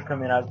games are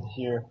coming out this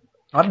year?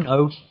 I don't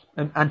know.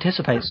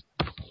 Anticipate.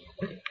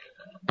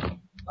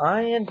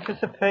 I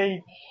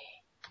anticipate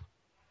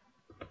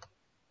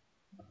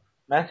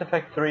Mass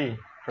Effect 3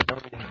 for no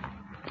reason.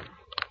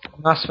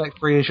 Mass Effect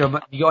 3 is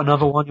you got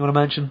another one you want to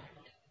mention?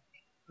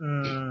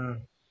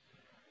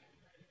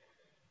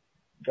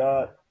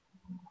 Got.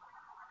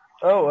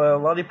 Oh,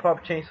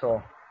 Lollipop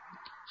Chainsaw.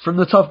 From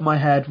the top of my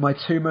head, my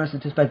 2 most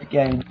anticipated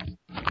games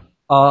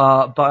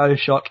are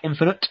Bioshock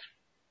Infinite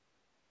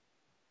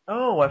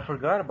Oh, I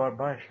forgot about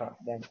Bioshock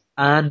then.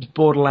 and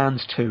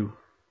Borderlands 2.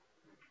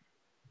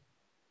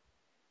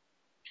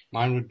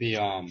 Mine would be,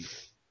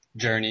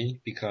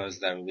 Journey, because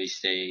that release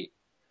date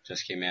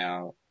just came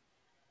out,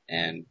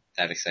 and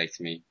that excites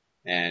me.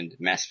 And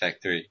Mass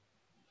Effect 3.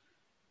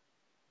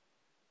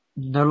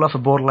 No love for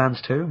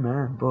Borderlands 2,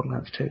 man.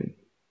 Borderlands 2.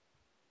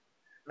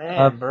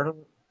 Man,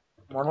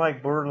 more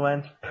like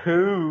Borderlands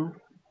Poo.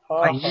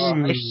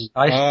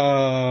 I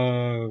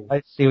Oh.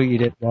 see what you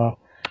did there.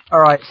 All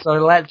right, so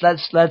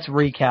let's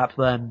recap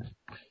then.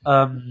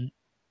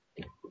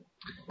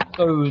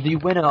 So the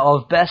winner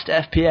of Best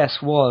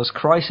FPS was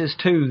Crysis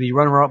 2. The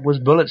runner-up was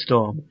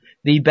Bulletstorm.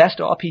 The Best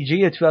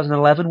RPG of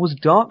 2011 was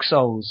Dark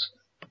Souls.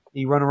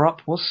 The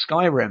runner-up was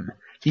Skyrim.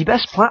 The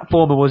Best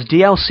Platformer was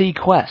DLC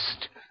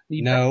Quest.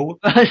 No.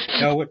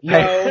 No.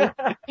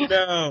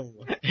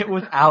 It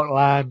was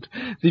Outland.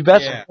 The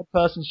best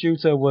third-person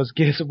shooter was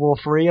Gears of War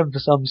 3, and for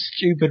some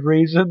stupid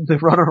reason, the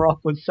runner-up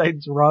was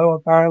Saints Row,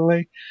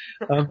 apparently.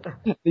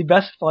 The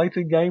best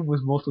fighting game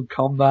was Mortal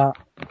Kombat.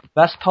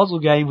 Best puzzle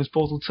game was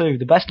Portal 2.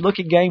 The best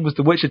looking game was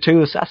The Witcher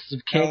 2, Assassins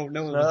of Kings.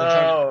 No, it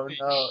was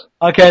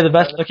No. Okay, the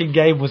best looking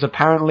game was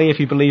apparently, if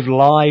you believe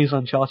lies,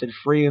 Uncharted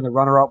 3, and the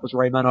runner-up was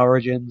Rayman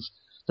Origins.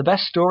 The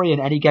best story in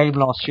any game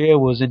last year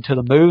was Into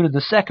the Moon, and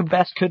the second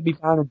best could be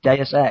found in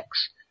Deus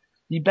Ex.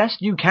 The best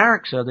new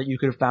character that you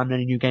could have found in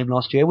any new game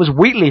last year was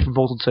Wheatley from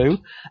Portal 2,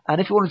 and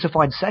if you wanted to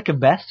find second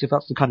best, if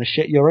that's the kind of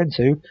shit you're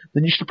into,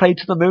 then you should have played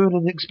To the Moon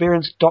and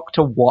experienced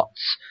Dr.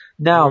 Watts.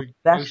 Now,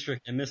 Ghost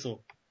Trick and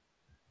Missile.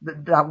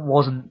 That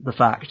wasn't the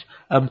fact.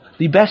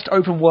 The best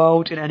open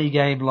world in any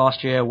game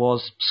last year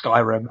was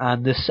Skyrim,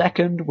 and the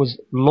second was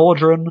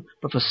Lordran,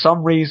 but for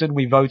some reason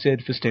we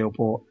voted for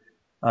Steelport.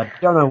 I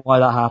don't know why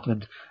that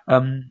happened.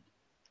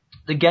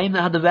 The game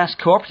that had the best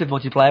cooperative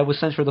multiplayer was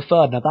Century of the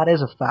Third. Now that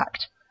is a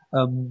fact.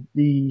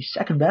 The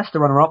second best,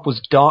 the runner-up,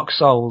 was Dark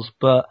Souls,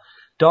 but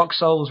Dark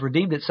Souls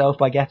redeemed itself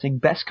by getting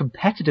best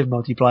competitive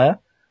multiplayer,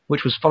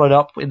 which was followed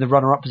up in the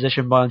runner-up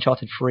position by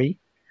Uncharted 3.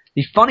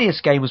 The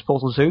funniest game was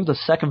Portal 2. The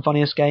second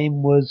funniest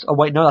game was... Oh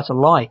wait, no, that's a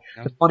lie.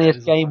 No, the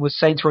funniest game was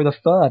Saints Row the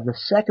Third. The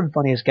second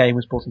funniest game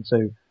was Portal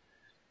 2.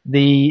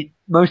 The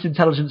most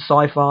intelligent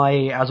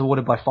sci-fi, as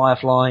awarded by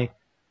Firefly,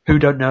 who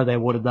don't know they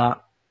awarded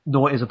that,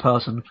 nor is a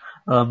person,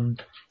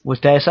 was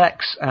Deus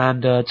Ex,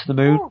 and To the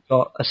Moon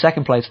got a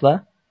second place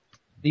there.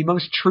 The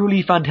most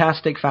truly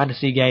fantastic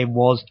fantasy game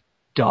was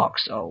Dark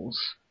Souls.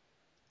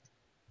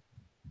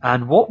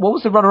 And what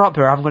was the runner-up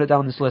here? I haven't got it down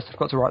on this list. I've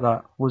got to write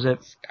that. Was it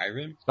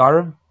Skyrim?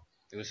 Skyrim?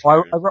 It was I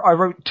Skyrim.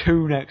 wrote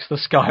 2 next to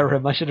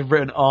Skyrim. I should have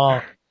written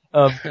R.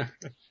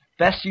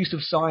 Best use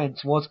of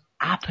science was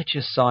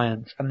Aperture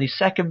Science, and the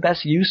second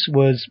best use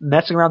was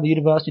messing around the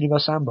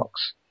Universe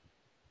Sandbox.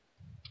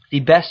 The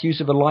best use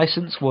of a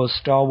license was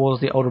Star Wars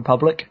The Old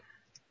Republic,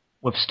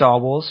 with Star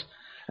Wars.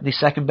 And the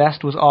second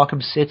best was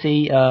Arkham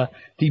City.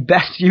 The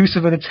best use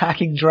of an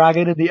attacking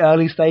dragon in the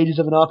early stages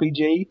of an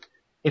RPG.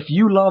 If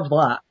you love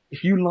that,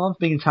 if you love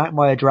being attacked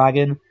by a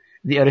dragon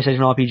in the early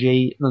stages of an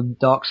RPG, then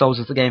Dark Souls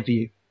is the game for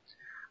you.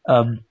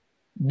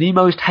 The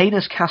most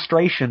heinous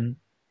castration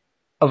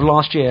of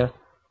last year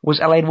was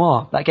L.A.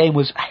 Noire. That game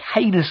was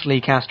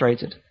heinously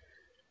castrated.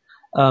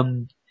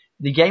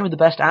 The game with the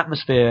best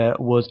atmosphere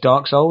was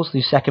Dark Souls.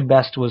 The second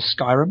best was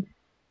Skyrim.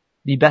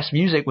 The best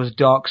music was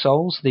Dark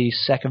Souls. The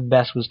second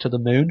best was To the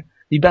Moon.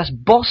 The best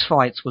boss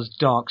fights was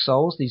Dark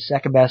Souls. The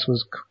second best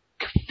was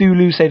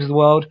Cthulhu Saves the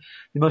World.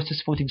 The most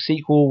disappointing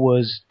sequel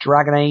was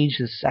Dragon Age.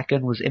 The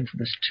second was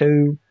Infamous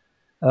 2.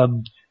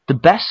 The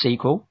best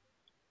sequel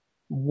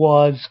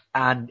was,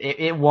 and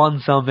it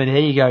won something. Here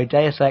you go,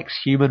 Deus Ex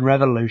Human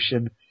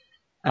Revolution.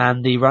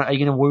 And are you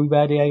going to woo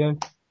there, Diego?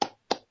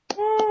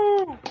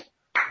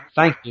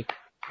 Thank you.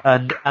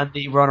 And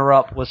the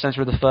runner-up was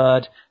Century of the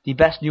Third. The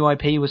best new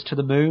IP was To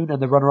the Moon,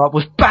 and the runner-up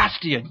was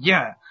Bastion.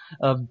 Yeah.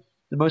 The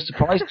most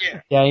surprising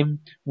game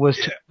was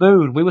To the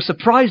Moon. We were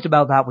surprised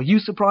about that. Were you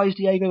surprised,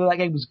 Diego, that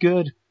game was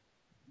good?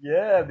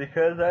 Yeah,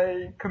 because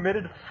I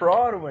committed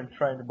fraud when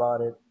trying to buy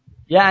it.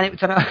 Yeah, and it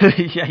turned out.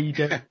 Yeah, you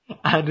did.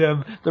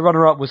 And the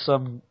runner-up was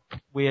some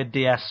weird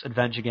DS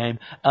adventure game.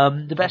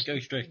 The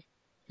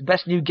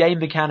best new game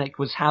mechanic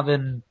was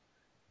having.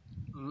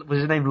 Was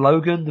his name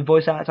Logan, the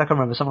voice actor? I can't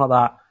remember, something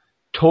like that.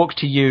 Talk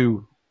to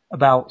you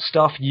about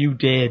stuff you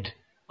did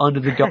under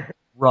the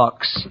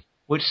rocks,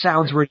 which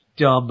sounds really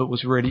dumb, but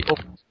was really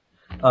awesome.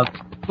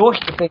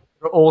 Fortunately, things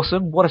were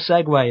awesome. What a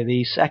segue.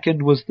 The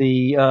second was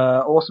the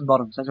Awesome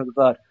Bottom, Century of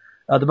the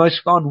Third. The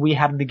most fun we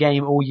had in the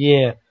game all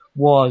year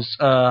was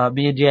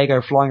me and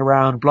Diego flying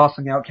around,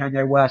 blasting out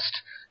Kanye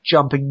West,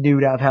 jumping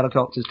nude out of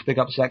helicopters to pick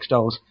up sex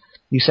dolls.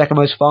 The second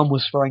most fun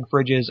was throwing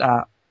fridges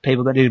at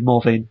people that needed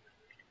morphine.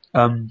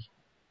 The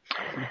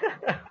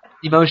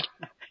most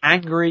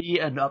angry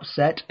and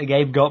upset a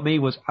game got me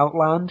was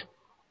Outland,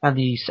 and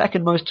the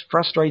second most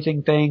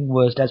frustrating thing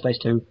was Dead Space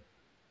 2,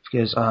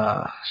 because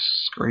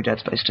screw Dead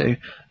Space 2.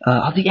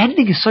 The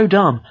ending is so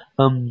dumb.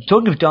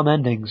 Talking of dumb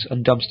endings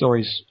and dumb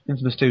stories,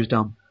 Infamous 2 is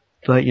dumb,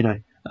 but you know.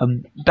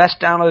 Best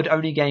download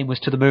only game was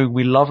To the Moon.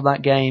 We love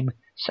that game.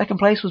 Second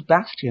place was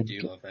Bastion. Do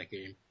you love that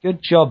game?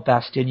 Good job,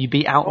 Bastion. You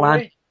beat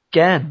Outland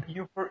again.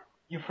 You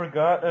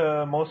forgot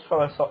most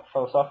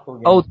philosophical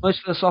game. Oh, the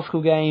most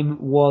philosophical game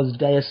was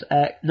Deus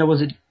Ex. No,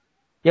 was it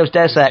Yeah, it was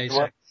Deus Ex, Deus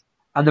Ex.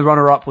 and the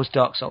runner-up was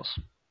Dark Souls.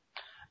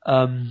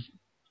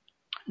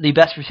 The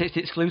best 360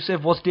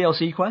 exclusive was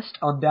DLC Quest,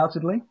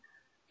 undoubtedly.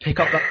 Pick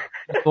up that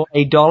for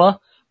 $1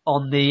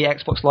 on the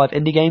Xbox Live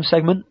Indie Game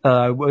segment.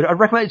 I'd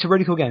recommend it. It's a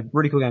really cool game.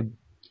 Really cool game.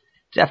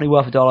 Definitely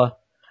worth $1.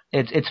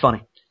 It's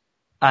funny.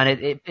 And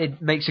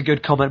it makes a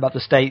good comment about the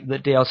state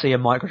that DLC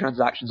and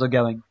microtransactions are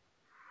going.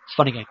 It's a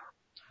funny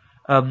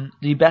game.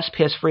 The best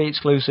PS3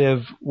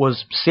 exclusive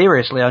was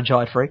seriously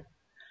Uncharted 3.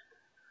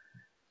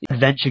 The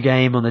adventure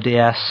game on the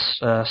DS,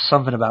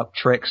 something about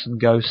tricks and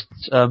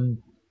ghosts.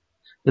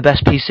 The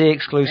best PC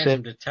exclusive.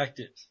 Phantom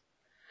Detectives.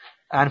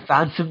 And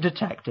Phantom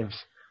Detectives.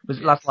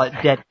 That's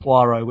like Dead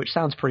Poirot, which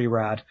sounds pretty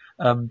rad.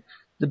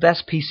 The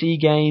best PC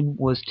game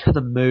was To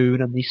the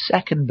Moon, and the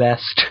second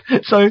best.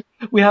 So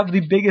we have the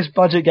biggest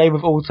budget game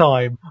of all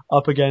time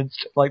up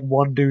against like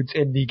one dude's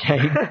indie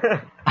game,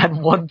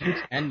 and one dude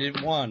And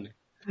it won.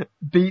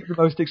 beat the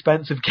most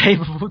expensive game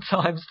of all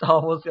time,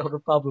 Star Wars: The Old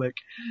Republic.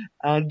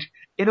 And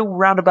in a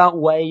roundabout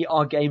way,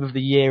 our game of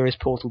the year is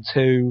Portal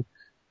 2,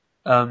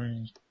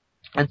 and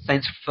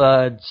Saints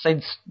Row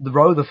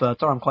the Third.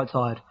 Sorry, I'm quite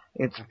tired.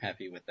 I'm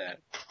happy with that.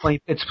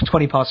 It's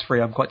 20 past 3.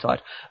 I'm quite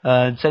tired.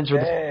 And Saints Row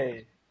the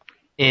Hey.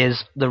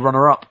 is the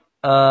runner-up.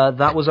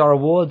 That was our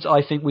awards.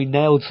 I think we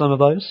nailed some of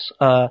those.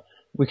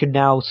 We can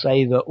now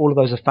say that all of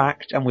those are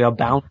fact, and we are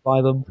bound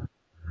by them.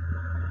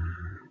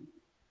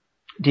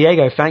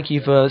 Diego, thank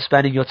you for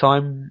spending your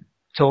time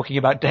talking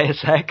about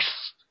Deus Ex.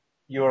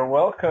 You're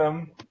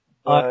welcome.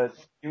 But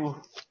you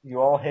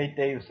all hate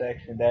Deus Ex,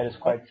 and that is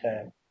quite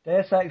sad.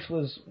 Deus Ex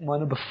was my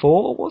number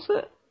 4, was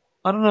it?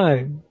 I don't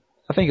know.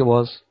 I think it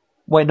was.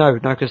 Wait, no,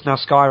 because now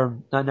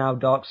Skyrim, now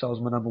Dark Souls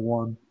is my number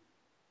 1.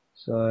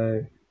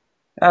 So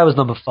that was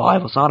number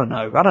 5 or so. I don't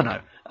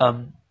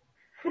know.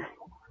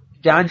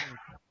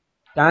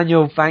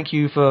 Daniel, thank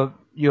you for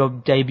your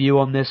debut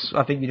on this.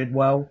 I think you did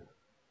well.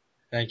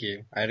 Thank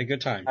you. I had a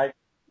good time. I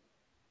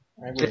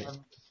agree.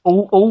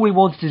 All we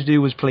wanted to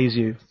do was please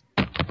you.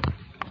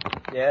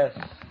 Yes.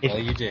 All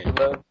you did. We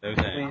love So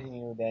thanks. pleasing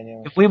you,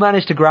 Daniel. If we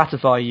managed to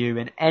gratify you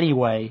in any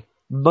way,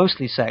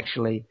 mostly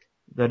sexually,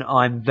 then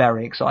I'm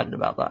very excited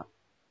about that.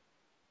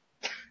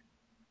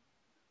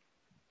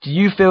 Do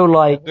you feel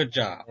Good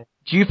job.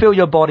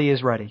 your body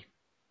is ready?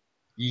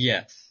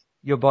 Yes.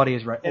 Your body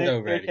is ready. Can So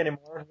you ready. take any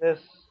more of this?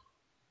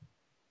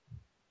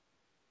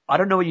 I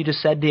don't know what you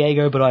just said,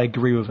 Diego, but I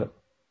agree with it.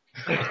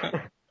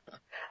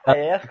 I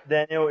asked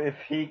Daniel if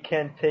he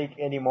can take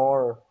any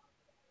more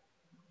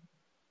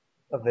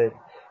of it.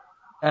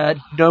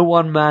 No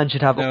one man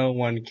should have No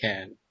one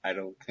can, I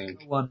don't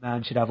think. one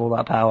man should have all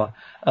that power.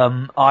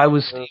 I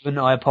was Stephen.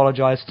 I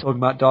apologise for talking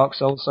about Dark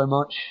Souls so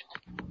much.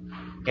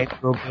 It's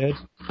real good.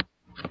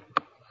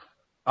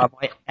 I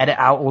might edit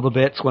out all the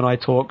bits when I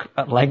talk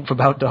at length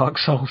about Dark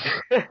Souls.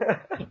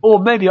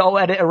 Or maybe I'll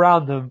edit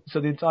around them,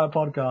 so the entire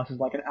podcast is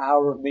like an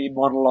hour of me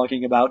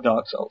monologuing about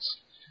Dark Souls.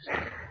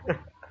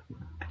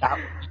 That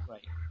would be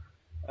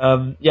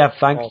great.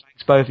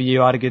 Thanks both of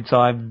you. I had a good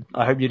time.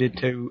 I hope you did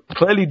too.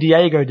 Clearly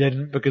Diego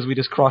didn't, because we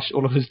just crushed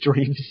all of his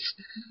dreams.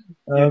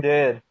 You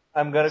did.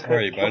 I'm gonna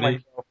Sorry, kill buddy.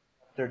 myself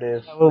after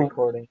this Well,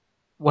 recording.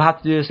 We'll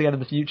have to do this again in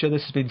the future.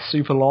 This has been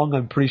super long.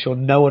 I'm pretty sure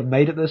no one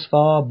made it this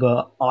far,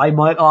 but I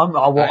might.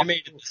 I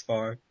made it this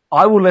far.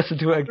 I will listen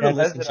to it I'm gonna again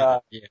listen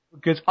to it. Yeah.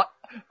 because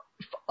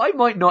I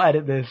might not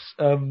edit this.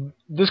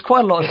 There's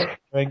quite a lot of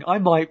censoring. I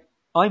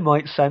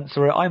might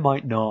censor it. I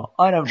might not.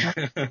 I don't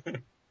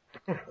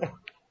know.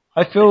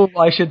 I feel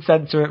I should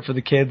censor it for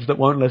the kids that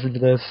won't listen to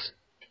this.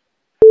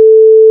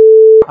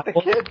 The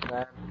kids,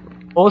 man.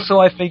 Also,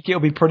 I think it'll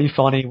be pretty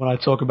funny when I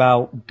talk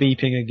about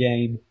beeping a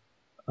game.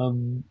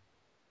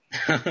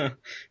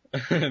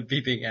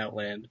 Beeping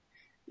Outland.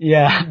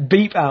 Yeah,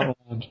 beep out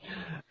loud.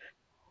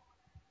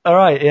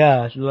 Alright,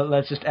 yeah,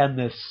 let's just end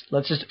this.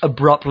 Let's just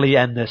abruptly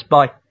end this.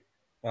 Bye.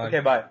 Bye. Okay,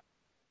 bye.